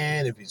a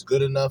man if he's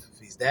good enough, if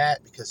he's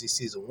that, because he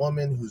sees a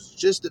woman who's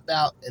just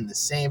about in the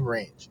same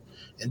range.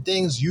 And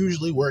things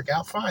usually work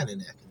out fine in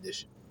that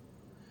condition.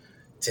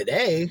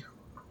 Today,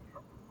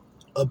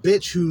 a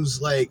bitch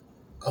who's like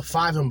a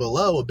 5 and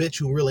below, a bitch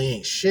who really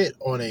ain't shit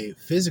on a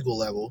physical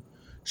level,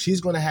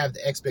 she's going to have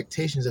the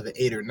expectations of an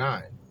 8 or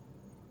 9.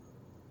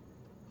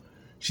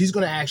 She's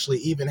going to actually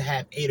even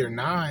have 8 or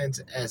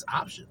 9s as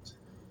options.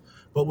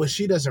 But what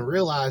she doesn't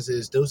realize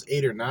is those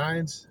 8 or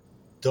 9s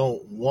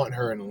don't want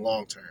her in the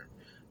long term.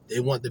 They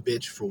want the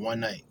bitch for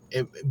one night.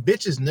 And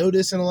bitches know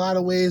this in a lot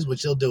of ways,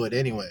 but they'll do it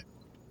anyway.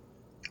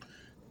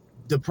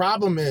 The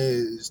problem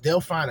is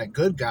they'll find a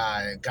good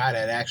guy, a guy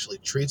that actually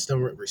treats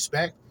them with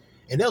respect,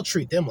 and they'll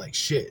treat them like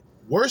shit.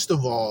 Worst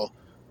of all,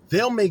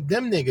 they'll make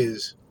them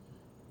niggas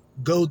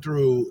go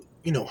through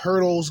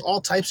hurdles,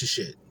 all types of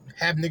shit.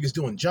 Have niggas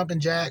doing jumping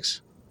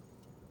jacks.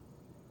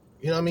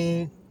 You know what I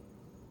mean?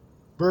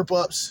 Burp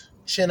ups,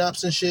 chin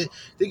ups and shit.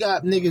 They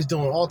got niggas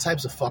doing all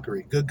types of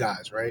fuckery. Good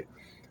guys, right?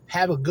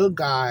 Have a good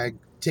guy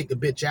take a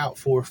bitch out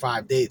 4 or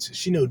 5 dates.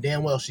 She know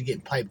damn well she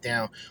getting piped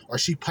down, or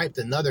she piped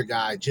another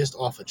guy just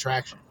off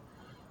attraction.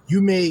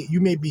 You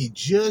may be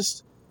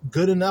just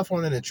good enough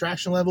on an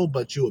attraction level,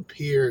 but you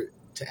appear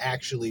to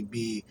actually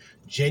be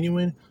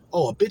genuine.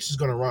 Oh, a bitch is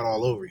gonna run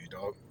all over you,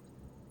 dog.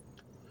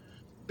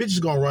 Bitch is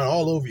gonna run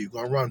all over you.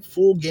 Gonna run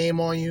full game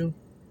on you.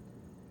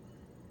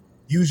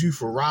 Use you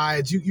for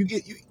rides. You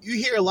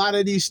hear a lot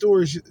of these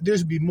stories. There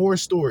should be more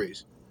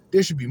stories.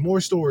 There should be more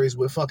stories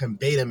with fucking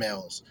beta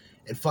males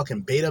and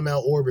fucking beta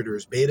male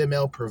orbiters, beta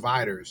male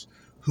providers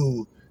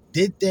who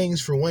did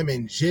things for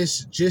women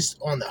just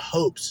on the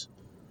hopes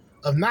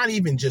of not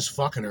even just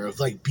fucking her, of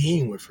like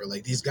being with her.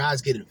 Like, these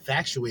guys get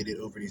infatuated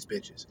over these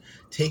bitches,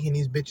 taking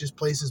these bitches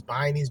places,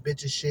 buying these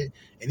bitches shit,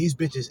 and these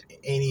bitches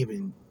ain't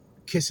even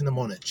kissing them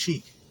on the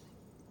cheek.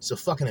 It's a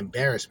fucking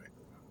embarrassment.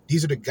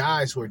 These are the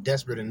guys who are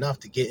desperate enough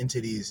to get into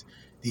these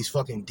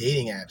fucking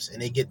dating apps,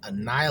 and they get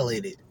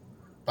annihilated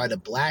by the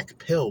black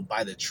pill,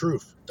 by the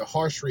truth, the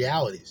harsh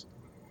realities.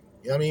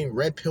 You know what I mean?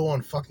 Red pill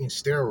on fucking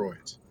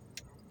steroids.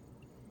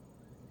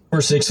 You're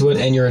 6 foot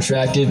and you're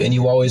attractive and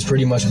you've always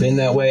pretty much been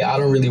that way, I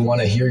don't really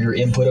want to hear your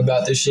input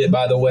about this shit,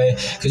 by the way,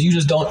 because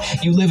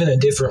you live in a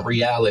different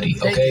reality,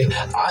 okay?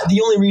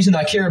 The only reason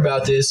I care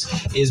about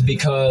this is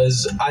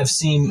because I've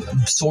seen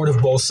sort of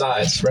both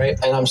sides, right?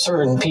 And I'm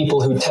certain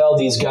people who tell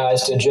these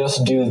guys to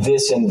just do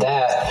this and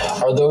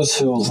that are those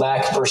who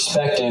lack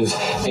perspective,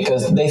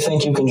 because they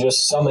think you can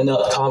just summon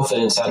up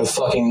confidence out of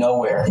fucking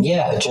nowhere.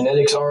 Yeah,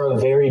 genetics are a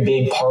very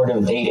big part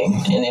of dating,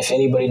 and if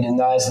anybody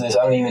denies this,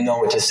 I don't even know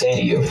what to say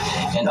to you.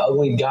 And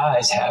ugly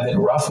guys have it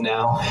rough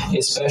now,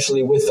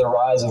 especially with the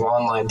rise of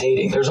online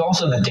dating. There's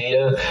also the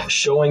data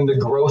showing the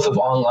growth of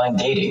online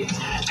dating,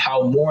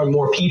 how more and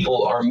more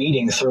people are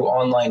meeting through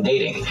online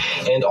dating.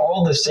 And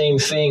all the same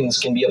things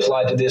can be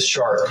applied to this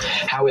chart.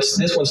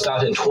 This one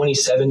stopped in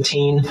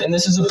 2017, and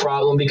this is a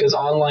problem because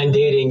online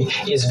dating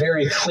is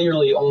very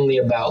clearly only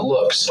about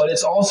looks. But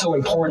it's also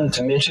important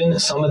to mention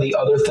some of the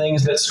other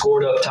things that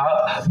scored up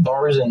top.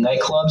 Bars and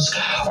nightclubs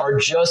are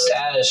just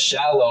as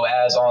shallow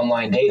as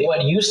online dating.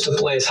 What used to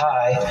place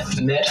high,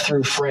 met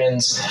through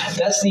friends,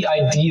 that's the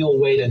ideal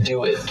way to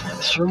do it.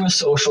 Through a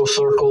social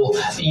circle,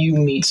 you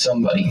meet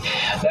somebody.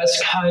 That's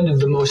kind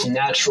of the most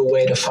natural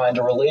way to find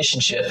a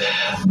relationship,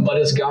 but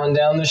it's gone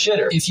down the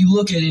shitter. If you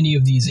look at any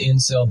of these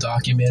incel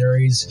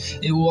documentaries,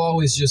 it will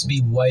always just be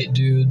white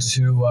dudes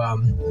who,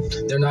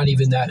 they're not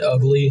even that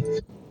ugly.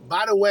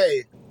 By the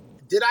way,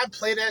 did I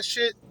play that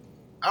shit?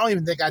 I don't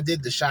even think I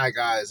did the Shy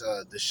Guys,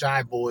 the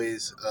Shy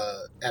Boys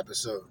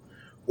episode,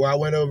 where I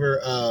went over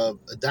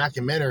a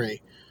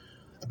documentary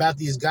about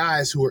these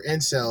guys who were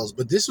incels,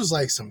 but this was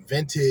like some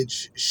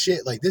vintage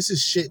shit. Like, this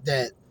is shit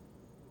that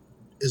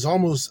is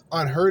almost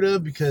unheard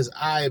of, because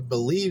I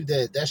believe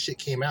that shit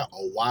came out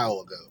a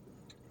while ago.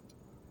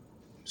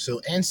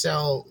 So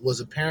incel was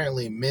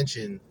apparently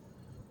mentioned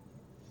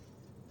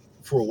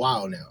for a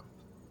while now.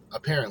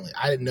 Apparently.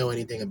 I didn't know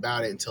anything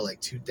about it until like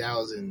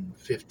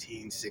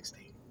 2015,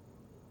 16.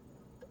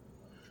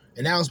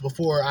 And that was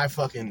before I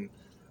fucking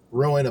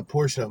ruined a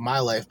portion of my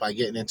life by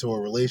getting into a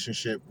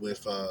relationship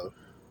with a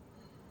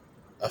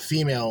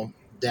female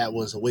that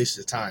was a waste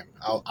of time.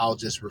 I'll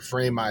just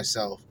refrain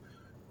myself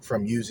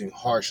from using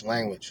harsh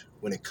language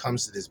when it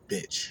comes to this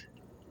bitch.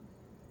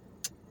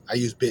 I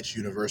use bitch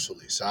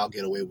universally, so I'll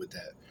get away with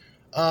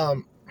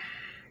that.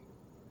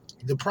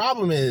 The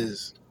problem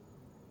is,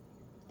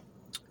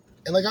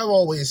 and like I've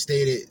always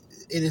stated,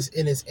 it's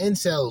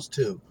incels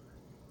too,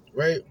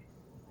 right?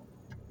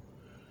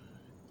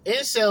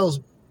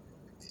 Incels,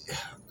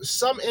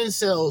 some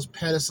incels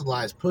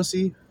pedestalize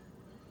pussy,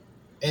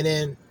 and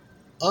then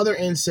other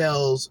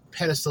incels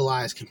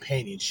pedestalize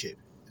companionship,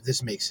 if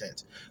this makes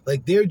sense.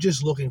 Like, they're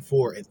just looking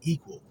for an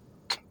equal.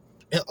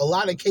 In a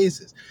lot of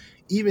cases,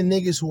 even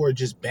niggas who are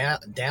just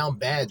down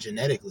bad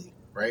genetically,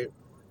 right?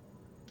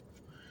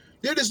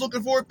 They're just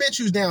looking for a bitch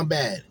who's down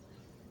bad.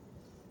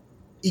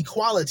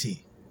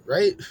 Equality,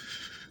 right?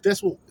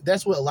 That's what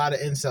a lot of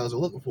incels are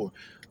looking for.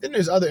 Then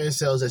there's other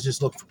incels that's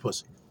just looking for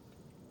pussy.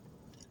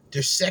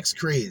 They're sex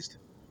crazed.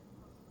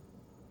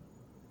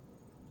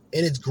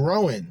 And it's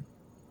growing.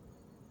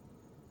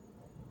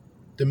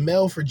 The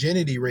male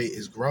virginity rate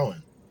is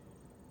growing.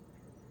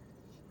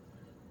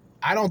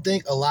 I don't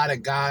think a lot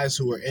of guys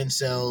who are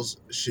incels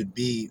should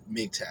be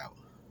MGTOW.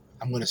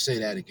 I'm going to say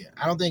that again.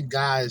 I don't think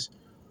guys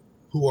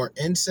who are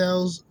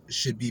incels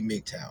should be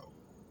MGTOW.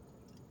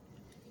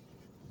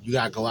 You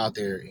got to go out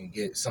there and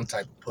get some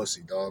type of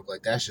pussy, dog.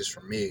 Like, that's just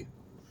for me.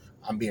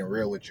 I'm being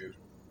real with you.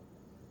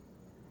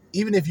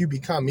 Even if you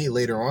become me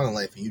later on in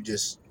life and you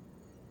just...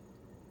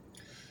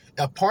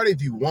 A part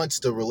of you wants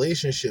the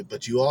relationship,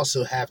 but you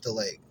also have to,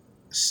 like,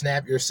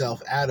 snap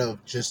yourself out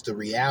of just the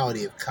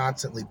reality of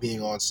constantly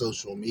being on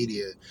social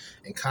media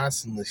and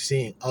constantly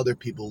seeing other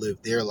people live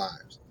their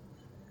lives.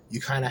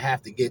 you kind of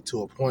have to get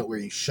to a point where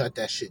you shut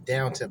that shit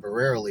down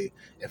temporarily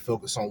and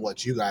focus on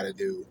what you got to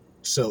do.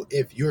 So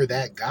if you're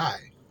that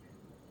guy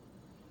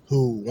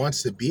who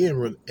wants to be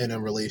in a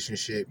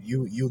relationship,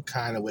 you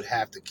kind of would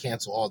have to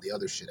cancel all the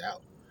other shit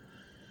out.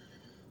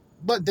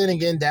 But then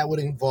again, that would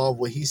involve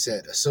what he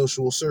said, a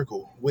social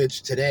circle,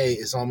 which today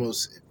is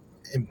almost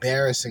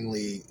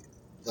embarrassingly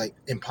like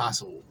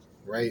impossible,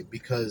 right?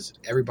 Because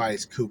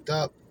everybody's cooped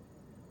up.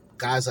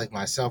 Guys like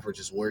myself are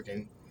just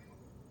working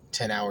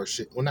 10 hours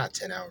shit. Well, not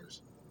 10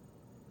 hours.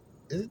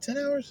 Is it 10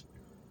 hours?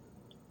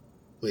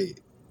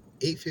 Wait,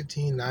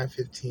 8:15,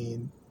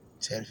 9:15,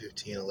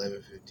 10:15,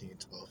 11:15,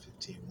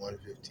 12:15,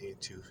 1:15,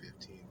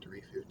 2:15,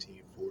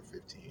 3:15,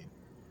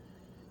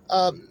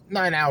 4:15.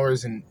 9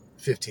 hours and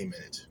 15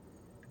 minutes.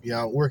 You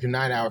know, working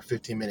 9 hour,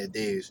 15-minute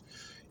days.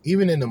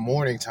 Even in the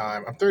morning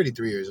time, I'm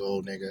 33 years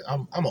old, nigga.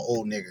 I'm an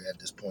old nigga at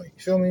this point.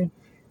 You feel me?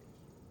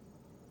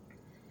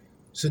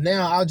 So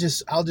now I'll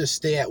just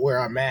stay at where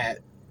I'm at.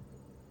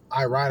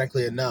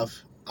 Unironically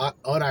enough,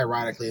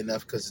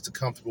 because it's a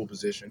comfortable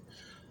position.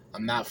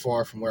 I'm not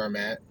far from where I'm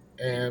at,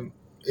 and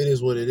it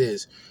is what it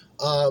is.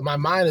 My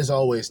mind is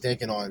always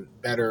thinking on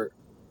better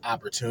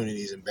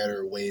opportunities and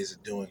better ways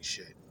of doing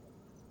shit.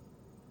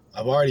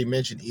 I've already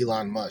mentioned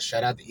Elon Musk.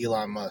 Shout out to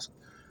Elon Musk.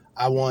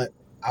 I want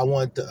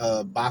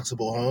the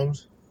boxable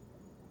homes.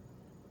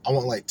 I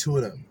want like 2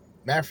 of them.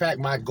 Matter of fact,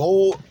 my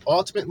goal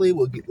ultimately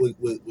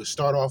would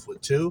start off with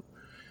 2,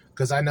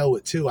 because I know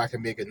with 2 I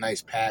can make a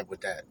nice pad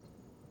with that,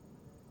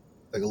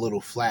 like a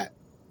little flat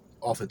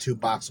off of 2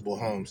 boxable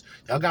homes.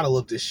 Y'all gotta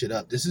look this shit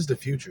up. This is the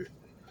future.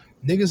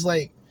 Niggas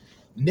like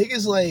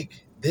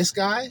this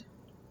guy,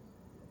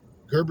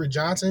 Herbert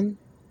Johnson,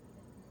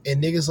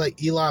 and niggas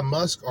like Elon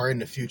Musk are in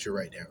the future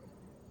right now.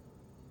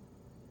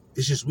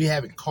 It's just we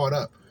haven't caught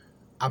up.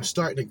 I'm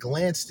starting to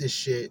glance this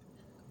shit,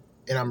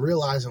 and I'm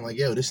realizing like,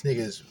 yo, this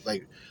nigga is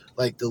like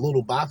the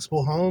little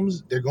boxable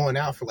homes. They're going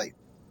out for like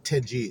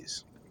 10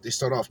 G's. They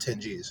start off 10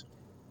 G's.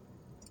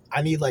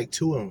 I need like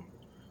 2 of them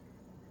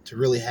to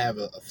really have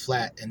a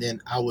flat, and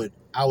then I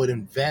would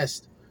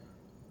invest,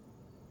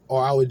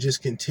 or I would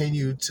just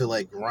continue to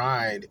like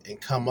grind and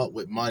come up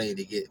with money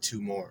to get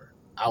 2 more.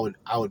 I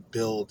would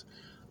build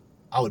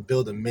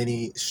a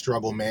mini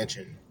struggle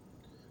mansion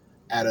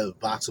out of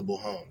boxable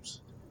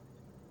homes.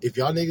 If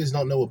y'all niggas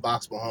don't know what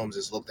boxable homes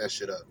is, look that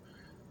shit up.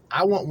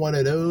 I want one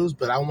of those,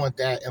 but I want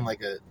that in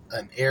like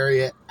an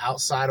area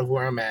outside of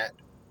where I'm at,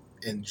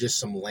 and just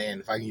some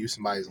land. If I can use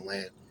somebody's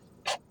land,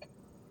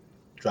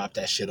 drop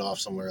that shit off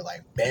somewhere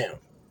like bam.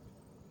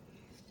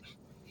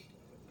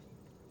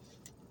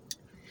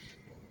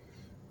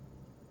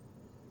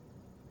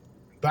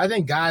 But I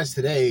think guys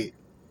today,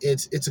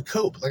 it's a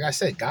cope. Like I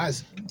said,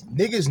 guys,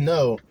 niggas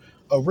know,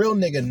 a real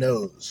nigga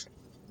knows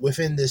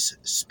within this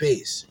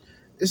space,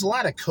 there's a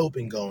lot of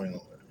coping going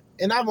on.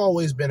 And I've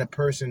always been a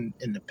person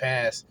in the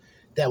past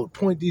that would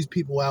point these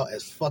people out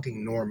as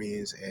fucking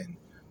normies and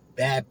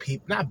bad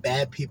people. Not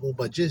bad people,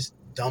 but just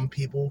dumb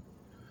people.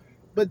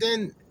 But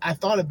then I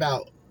thought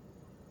about,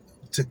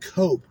 to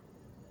cope,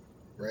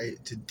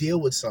 right? To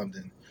deal with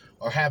something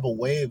or have a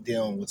way of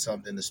dealing with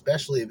something,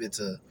 especially if it's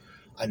a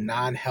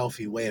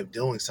non-healthy way of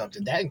doing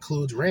something, that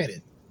includes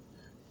ranting.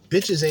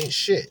 Bitches ain't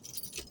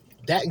shit.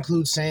 That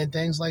includes saying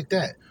things like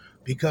that.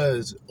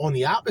 Because on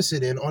the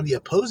opposite end, on the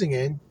opposing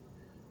end,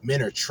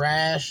 men are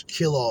trash,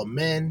 kill all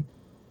men.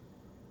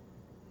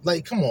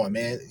 Like, come on,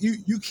 man.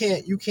 You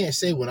can't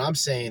say what I'm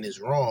saying is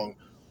wrong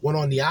when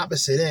on the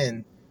opposite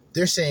end,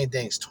 they're saying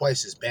things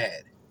twice as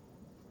bad.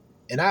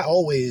 And I've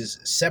always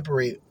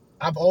separated,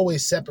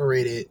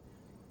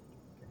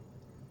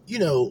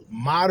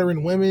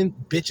 modern women,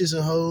 bitches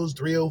and hoes,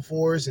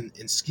 304s and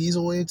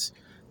schizoids,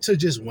 to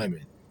just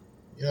women.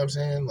 You know what I'm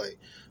saying? Like,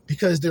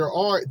 because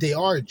they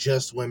are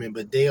just women,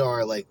 but they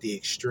are like the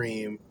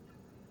extreme,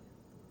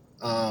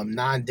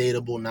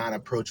 non-dateable,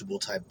 non-approachable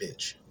type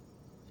bitch.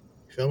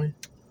 You feel me?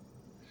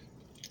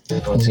 He's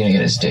gonna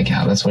get his dick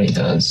out. That's what he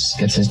does.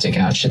 Gets his dick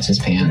out, shits his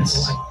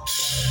pants.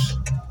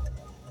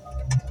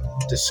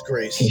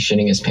 Disgrace. He's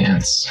shitting his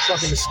pants.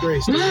 Fucking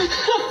disgrace, dude.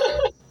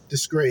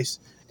 Disgrace.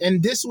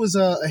 And this was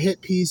a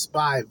hit piece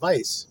by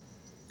Vice,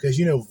 because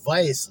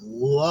Vice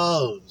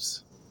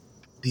loves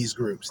these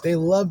groups. They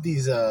love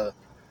these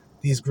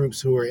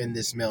groups who are in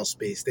this male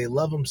space. They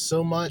love them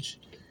so much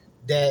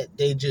that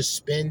they just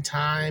spend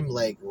time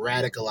like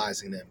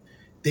radicalizing them.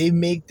 They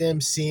make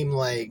them seem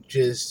like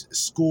just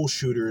school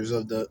shooters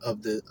of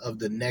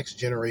the next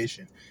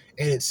generation,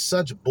 and it's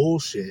such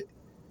bullshit.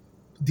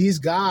 These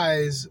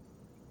guys,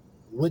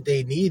 what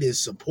they need is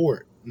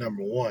support,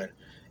 number one.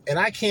 And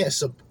I can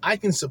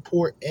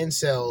support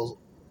incels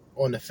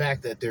on the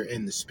fact that they're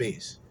in the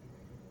space,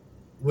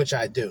 which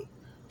I do.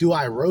 Do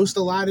I roast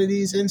a lot of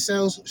these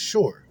incels?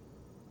 Sure.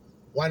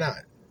 Why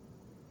not?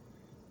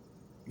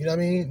 You know what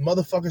I mean?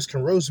 Motherfuckers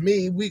can roast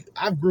me.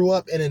 I grew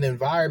up in an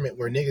environment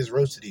where niggas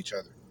roasted each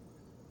other.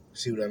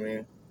 See what I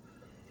mean?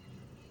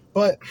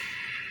 But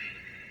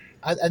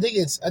I think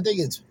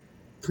it's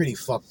pretty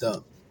fucked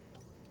up.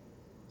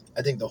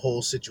 I think the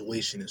whole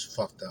situation is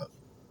fucked up.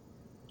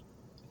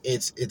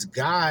 It's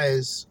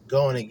guys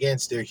going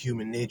against their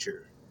human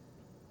nature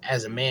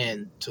as a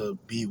man to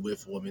be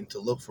with women, to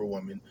look for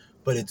women,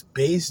 but it's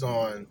based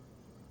on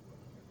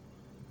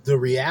the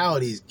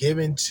realities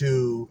given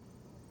to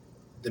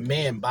the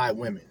man by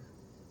women.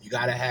 You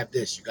gotta have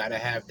this, you gotta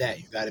have that,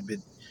 you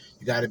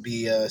gotta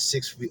be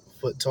 6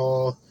 foot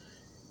tall,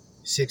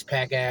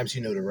 6-pack abs,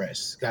 you know the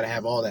rest. Gotta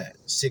have all that.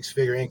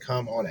 6-figure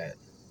income, all that.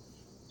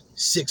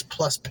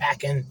 6+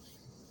 packing.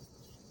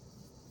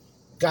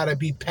 Gotta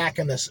be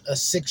packing a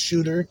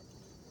 6-shooter.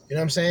 You know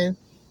what I'm saying?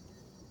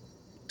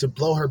 To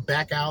blow her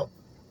back out.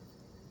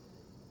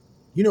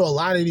 You know, a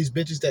lot of these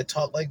bitches that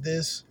talk like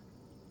this,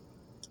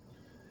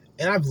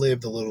 and I've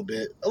lived a little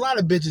bit, a lot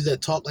of bitches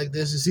that talk like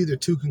this, it's either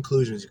two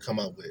conclusions you come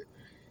up with.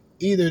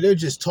 Either they're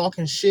just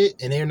talking shit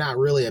and they're not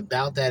really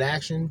about that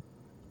action,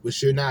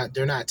 which they're not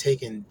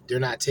taking it. They're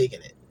not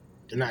taking it.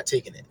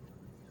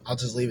 I'll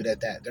just leave it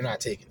at that. They're not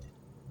taking it.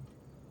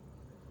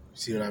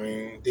 See what I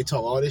mean? They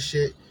talk all this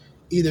shit.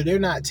 Either they're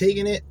not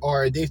taking it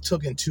or they've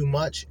taken too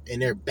much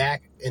and they're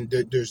back and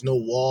there's no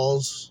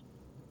walls.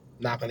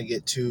 Not going to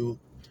get too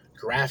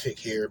graphic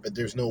here, but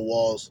there's no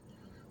walls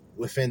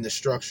within the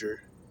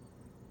structure.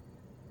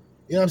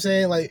 You know what I'm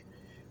saying? Like,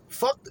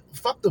 fuck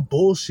the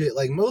bullshit.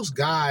 Like, most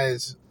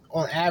guys,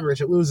 on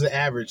average, what was the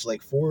average?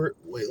 Like, wait,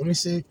 let me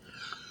see.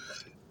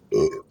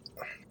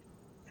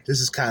 This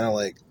is kind of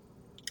like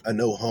a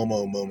no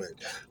homo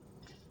moment.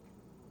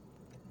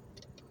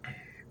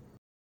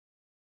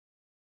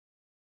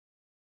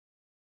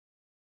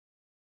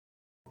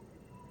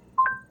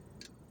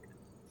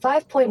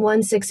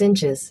 5.16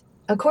 inches.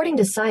 According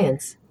to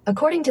science,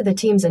 according to the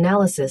team's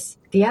analysis,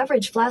 the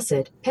average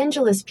flaccid,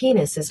 pendulous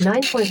penis is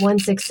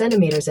 9.16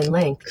 centimeters in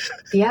length.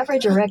 The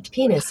average erect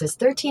penis is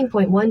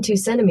 13.12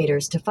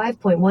 centimeters to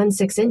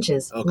 5.16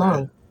 inches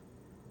long.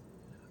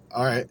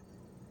 All right.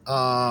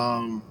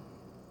 I'm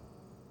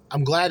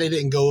glad they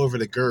didn't go over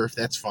the girth.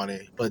 That's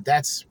funny, but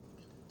that's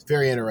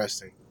very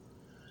interesting.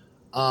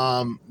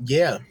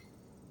 Yeah.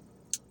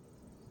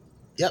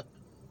 Yep.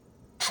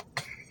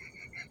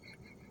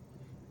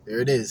 There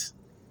it is.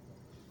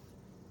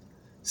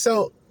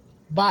 So,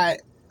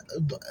 like,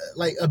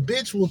 a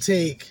bitch will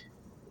take,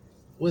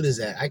 what is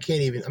that?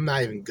 I'm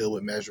not even good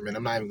with measurement.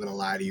 I'm not even going to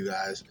lie to you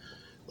guys.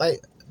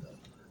 Like,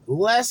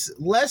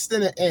 less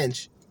than an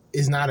inch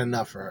is not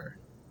enough for her.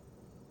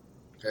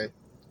 Okay?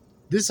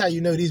 This is how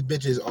you know these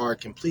bitches are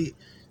complete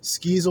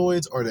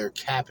schizoids or they're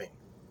capping.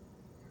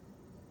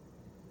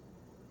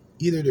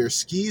 Either they're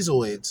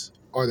schizoids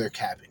or they're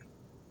capping.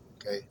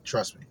 Okay?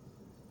 Trust me.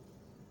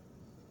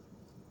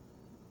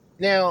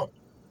 Now,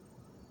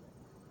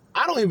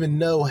 I don't even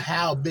know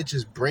how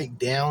bitches break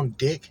down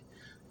dick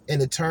in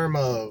the term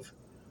of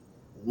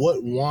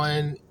what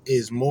one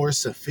is more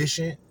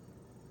sufficient.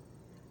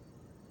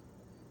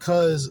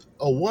 Because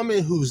a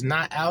woman who's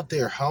not out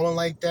there hoeing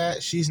like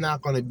that, she's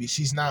not gonna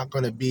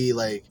be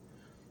like,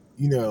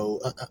 you know,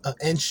 an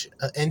inch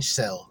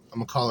cell. I'm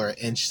gonna call her an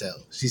inch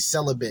cell. She's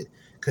celibate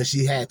because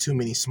she had too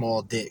many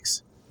small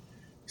dicks.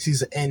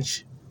 She's an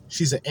inch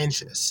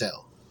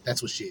cell.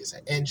 That's what she is,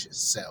 an inch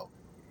cell.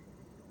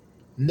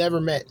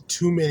 Never met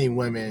too many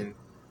women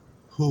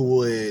who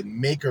would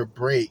make or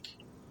break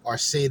or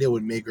say they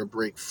would make or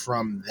break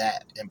from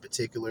that in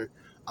particular,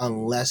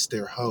 unless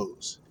they're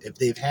hoes. If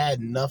they've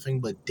had nothing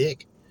but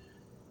dick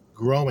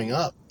growing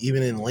up,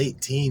 even in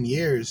late teen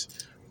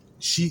years,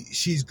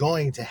 she's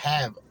going to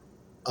have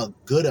a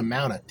good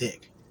amount of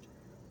dick.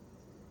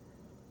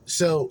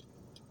 So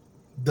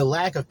the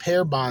lack of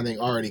pair bonding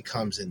already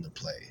comes into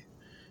play.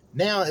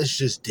 Now it's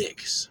just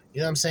dicks. You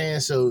know what I'm saying?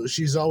 So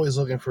she's always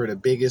looking for the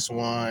biggest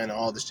one,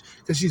 all this,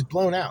 because she's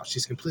blown out.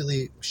 She's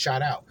completely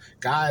shot out.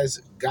 Guys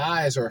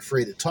are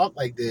afraid to talk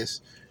like this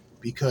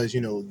because,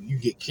 you know, you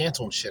get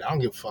canceled and shit. I don't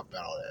give a fuck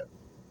about all that.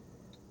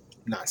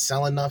 I'm not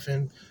selling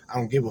nothing. I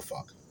don't give a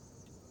fuck.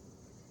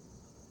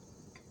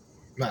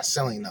 I'm not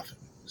selling nothing.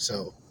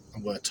 So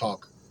I'm going to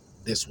talk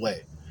this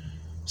way.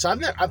 So I've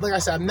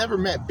never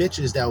met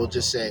bitches that will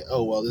just say,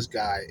 oh, well, this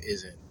guy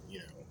isn't, you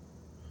know,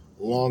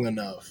 long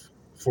enough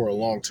for a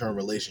long-term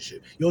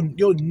relationship.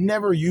 You'll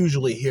never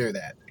usually hear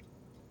that.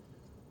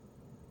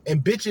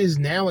 And bitches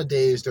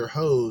nowadays, they're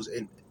hoes,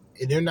 and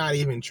they're not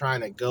even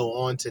trying to go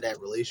on to that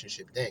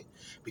relationship thing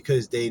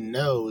because they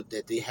know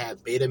that they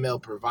have beta male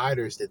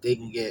providers that they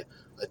can get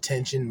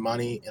attention,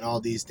 money, and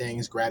all these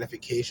things,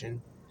 gratification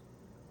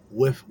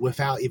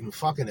without even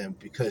fucking them,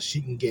 because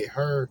she can get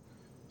her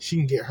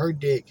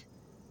dick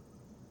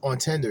on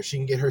Tinder. She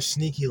can get her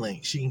sneaky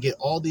link. She can get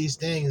all these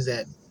things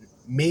that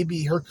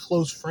maybe her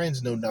close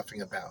friends know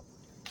nothing about.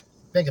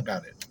 Think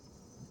about it.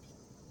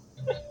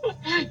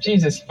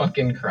 Jesus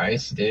fucking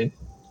Christ, dude.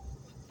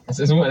 This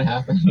is what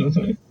happens.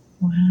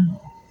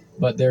 Wow.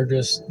 But they're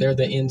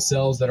the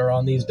incels that are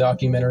on these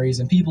documentaries,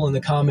 and people in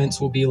the comments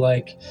will be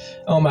like,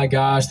 oh my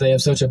gosh, they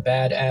have such a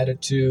bad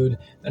attitude.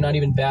 They're not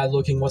even bad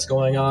looking. What's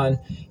going on?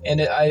 And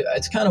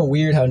it's kind of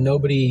weird how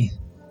nobody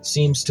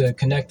seems to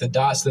connect the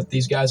dots that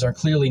these guys are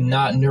clearly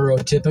not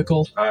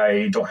neurotypical.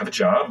 I don't have a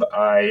job.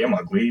 I am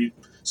ugly.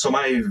 So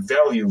my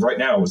value right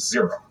now is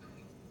 0.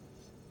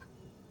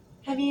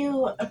 Have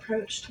you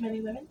approached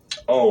many women?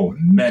 Oh,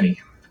 many.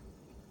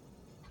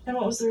 And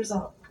what was the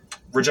result?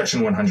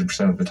 Rejection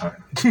 100% of the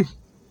time.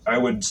 I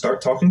would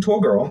start talking to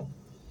a girl,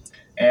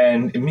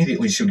 and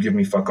immediately she would give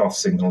me fuck off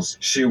signals.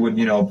 She would,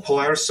 pull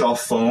out her cell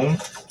phone,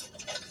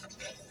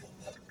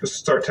 just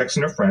start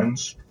texting her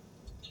friends,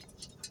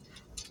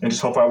 and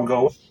just hope I would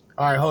go.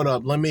 All right, hold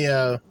up. Let me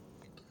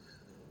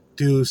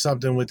do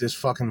something with this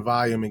fucking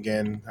volume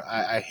again.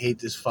 I hate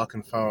this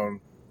fucking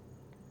phone.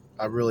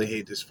 I really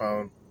hate this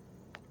phone.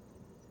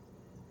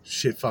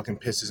 Shit fucking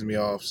pisses me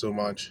off so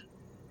much.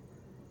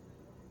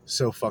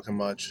 So fucking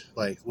much.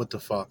 Like, what the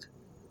fuck?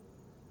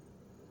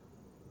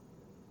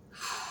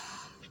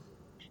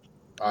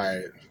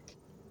 Alright.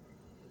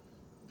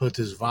 Put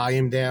this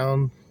volume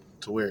down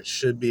to where it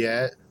should be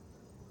at.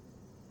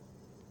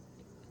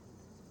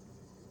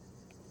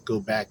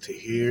 Go back to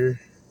here.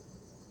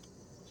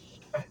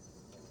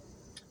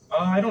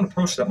 I don't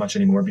approach that much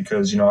anymore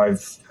because,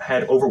 I've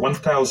had over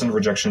 1,000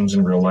 rejections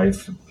in real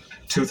life,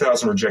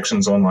 2,000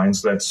 rejections online,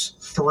 so that's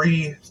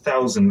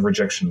 3,000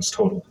 rejections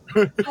total.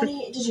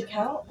 Did you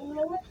count in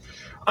real life?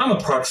 I'm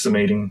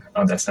approximating.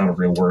 That's not a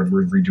real word.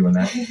 We're redoing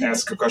that.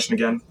 Ask a question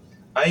again.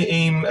 I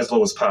aim as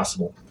low as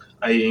possible.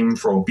 I aim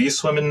for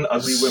obese women,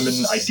 ugly women,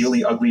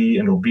 ideally ugly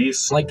and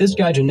obese. Like, this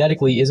guy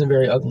genetically isn't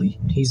very ugly.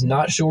 He's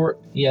not short.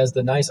 He has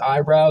the nice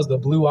eyebrows, the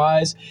blue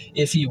eyes.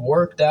 If he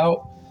worked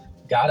out,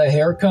 got a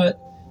haircut,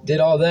 did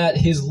all that,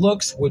 his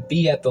looks would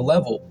be at the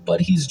level.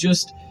 But he's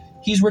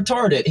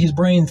retarded. His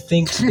brain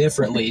thinks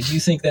differently. Do you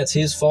think that's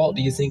his fault?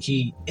 Do you think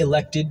he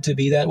elected to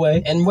be that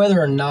way? And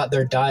whether or not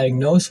they're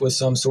diagnosed with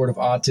some sort of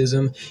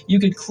autism, you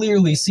could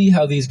clearly see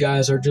how these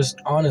guys are just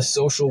on a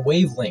social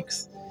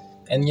wavelength.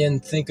 And then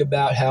think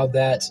about how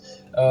that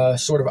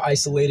sort of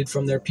isolated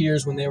from their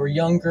peers when they were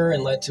younger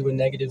and led to a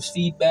negative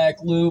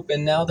feedback loop.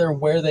 And now they're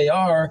where they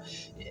are.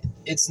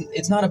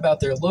 It's not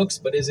about their looks,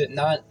 but is it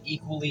not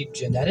equally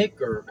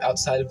genetic or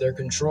outside of their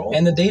control?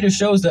 And the data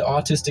shows that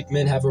autistic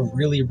men have a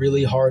really,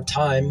 really hard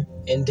time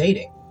in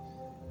dating.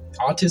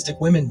 Autistic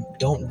women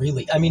don't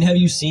really. I mean, have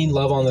you seen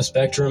Love on the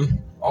Spectrum?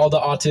 All the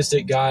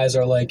autistic guys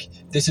are like,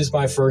 this is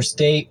my first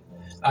date.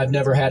 I've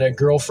never had a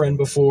girlfriend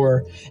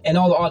before. And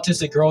all the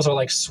autistic girls are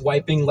like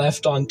swiping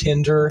left on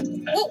Tinder.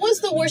 What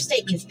was the worst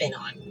date you've been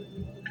on?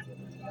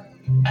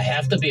 I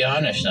have to be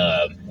honest,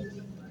 I'm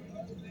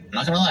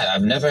not gonna lie,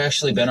 I've never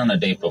actually been on a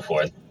date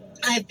before.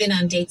 I've been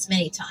on dates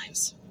many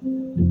times.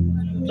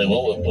 Like,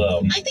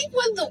 I think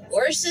one of the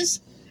worst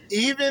is...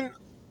 Even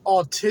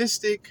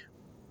autistic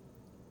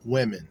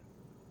women,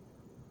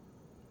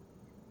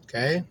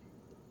 okay?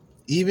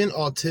 Even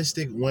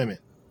autistic women,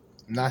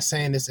 I'm not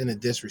saying this in a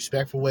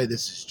disrespectful way,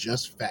 this is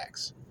just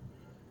facts,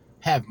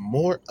 have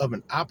more of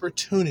an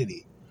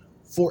opportunity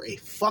for a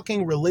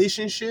fucking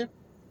relationship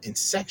and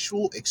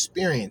sexual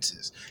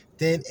experiences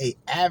than a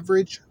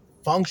average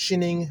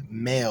functioning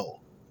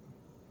male.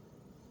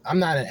 I'm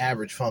not an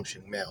average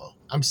functioning male.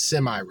 I'm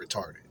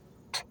semi-retarded.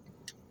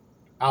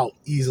 I'll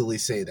easily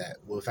say that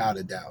without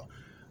a doubt.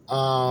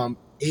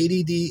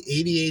 ADD,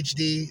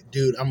 ADHD,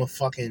 dude, I'm a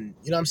fucking,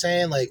 you know what I'm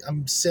saying? Like,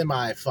 I'm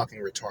semi-fucking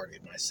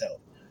retarded myself.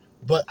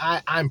 But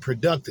I'm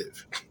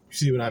productive. You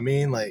see what I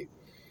mean? Like,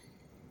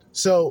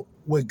 so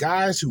with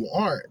guys who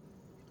aren't,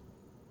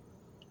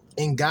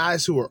 and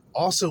guys who are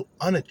also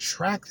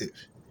unattractive,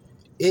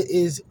 it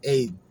is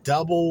a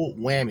double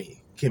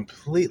whammy.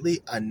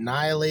 Completely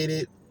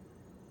annihilated.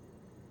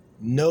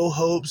 No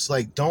hopes.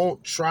 Like,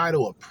 don't try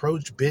to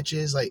approach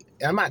bitches. Like,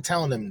 I'm not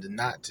telling them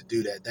not to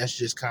do that. That's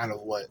just kind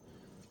of what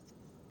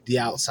the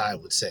outside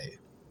would say,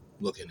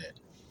 looking at.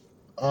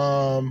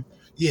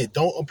 Yeah,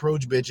 don't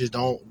approach bitches.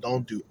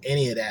 Don't do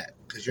any of that,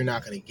 because you're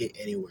not gonna get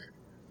anywhere.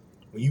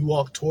 When you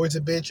walk towards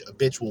a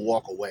bitch will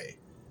walk away.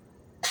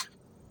 You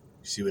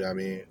see what I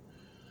mean?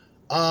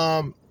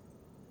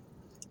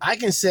 I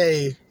can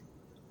say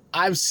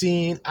I've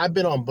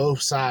been on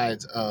both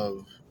sides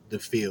of the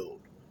field.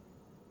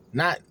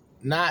 Not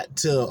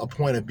to a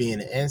point of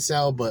being an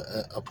incel, but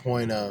a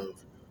point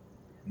of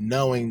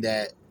knowing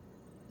that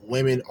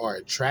women are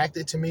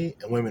attracted to me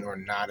and women are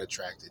not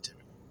attracted to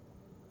me.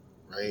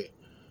 Right?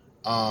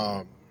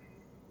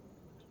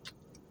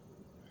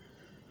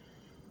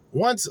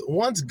 Once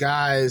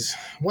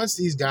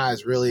these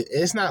guys really,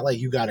 it's not like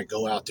you got to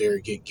go out there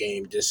and get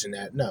game, this and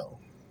that. No.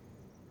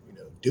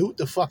 Do what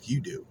the fuck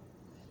you do.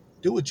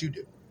 Do what you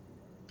do.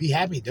 Be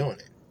happy doing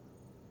it.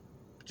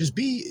 Just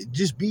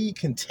be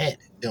content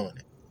doing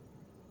it.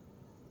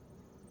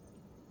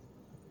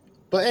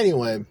 But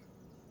anyway,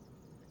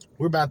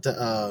 we're about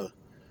to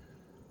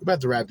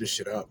wrap this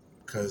shit up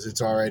because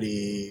it's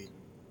already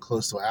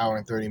close to an hour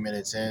and 30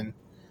 minutes in.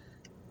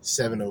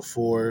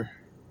 7:04.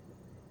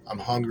 I'm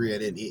hungry. I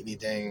didn't eat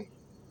anything.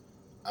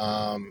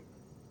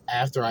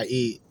 After I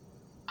eat,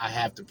 I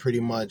have to pretty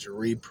much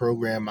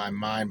reprogram my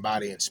mind,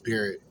 body, and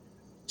spirit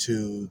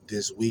to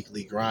this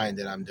weekly grind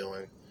that I'm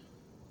doing.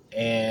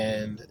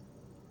 And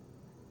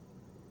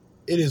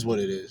it is what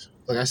it is.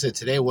 Like I said,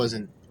 today was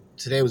a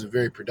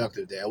very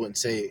productive day. I wouldn't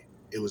say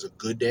it was a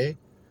good day,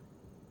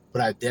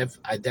 but I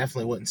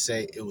definitely wouldn't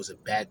say it was a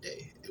bad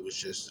day. It was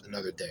just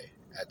another day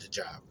at the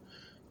job.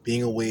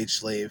 being a wage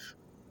slave,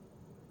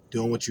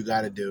 doing what you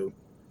got to do,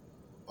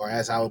 or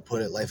as I would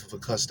put it, life of a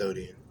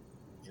custodian.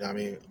 You know what I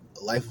mean?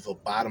 A life of a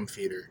bottom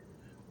feeder.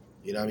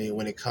 You know what I mean?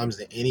 When it comes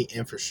to any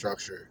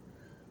infrastructure,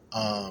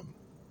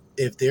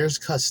 if there's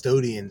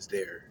custodians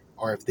there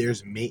or if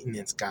there's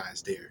maintenance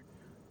guys there,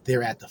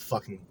 they're at the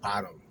fucking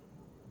bottom.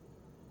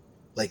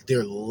 Like,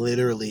 they're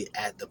literally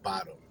at the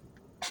bottom.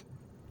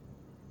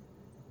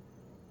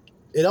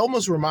 It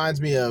almost reminds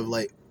me of,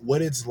 like,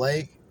 what it's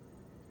like,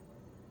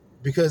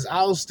 because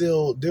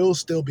there'll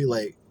still be,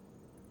 like,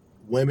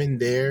 women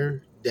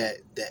there that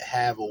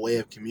have a way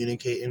of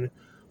communicating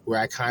where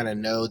I kind of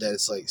know that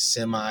it's, like,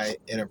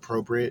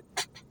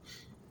 semi-inappropriate.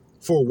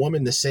 For a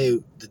woman to say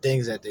the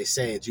things that they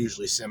say, it's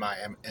usually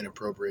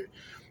semi-inappropriate.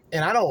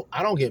 And I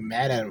don't get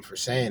mad at them for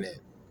saying it.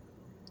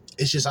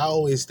 It's just I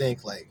always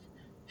think, like,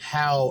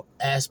 how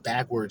ass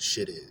backwards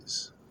shit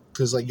is.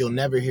 Because, like, you'll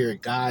never hear a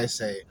guy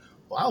say,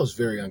 well, I was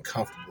very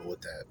uncomfortable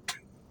with that. You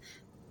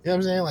know what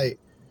I'm saying? Like,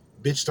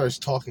 bitch starts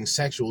talking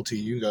sexual to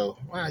you, go,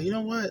 wow, you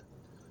know what?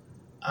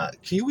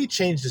 Can we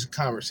change this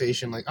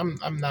conversation? Like,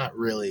 I'm not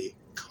really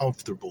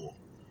comfortable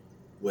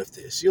with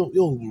this.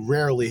 You'll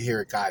rarely hear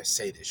a guy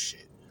say this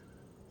shit.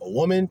 A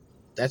woman,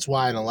 that's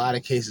why in a lot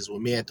of cases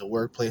with me at the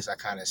workplace, I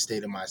kind of stay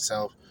to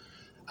myself.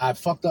 I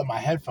fucked up my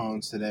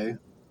headphones today,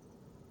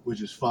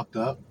 which is fucked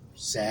up,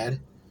 sad.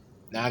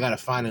 Now I gotta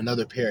find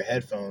another pair of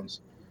headphones.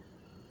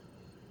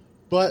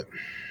 But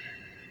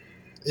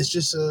it's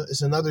just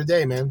it's another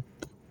day, man.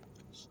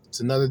 It's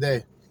another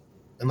day.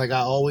 And like I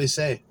always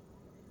say,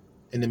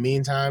 in the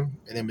meantime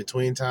and in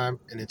between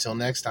time and until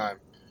next time,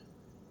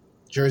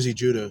 Jersey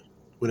Judah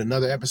with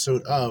another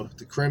episode of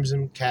the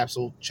Crimson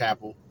Capsule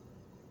Chapel.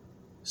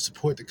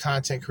 Support the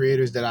content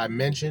creators that I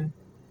mentioned,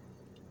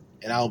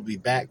 and I'll be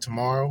back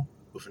tomorrow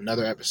with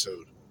another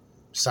episode.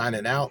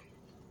 Signing out.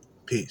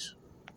 Peace.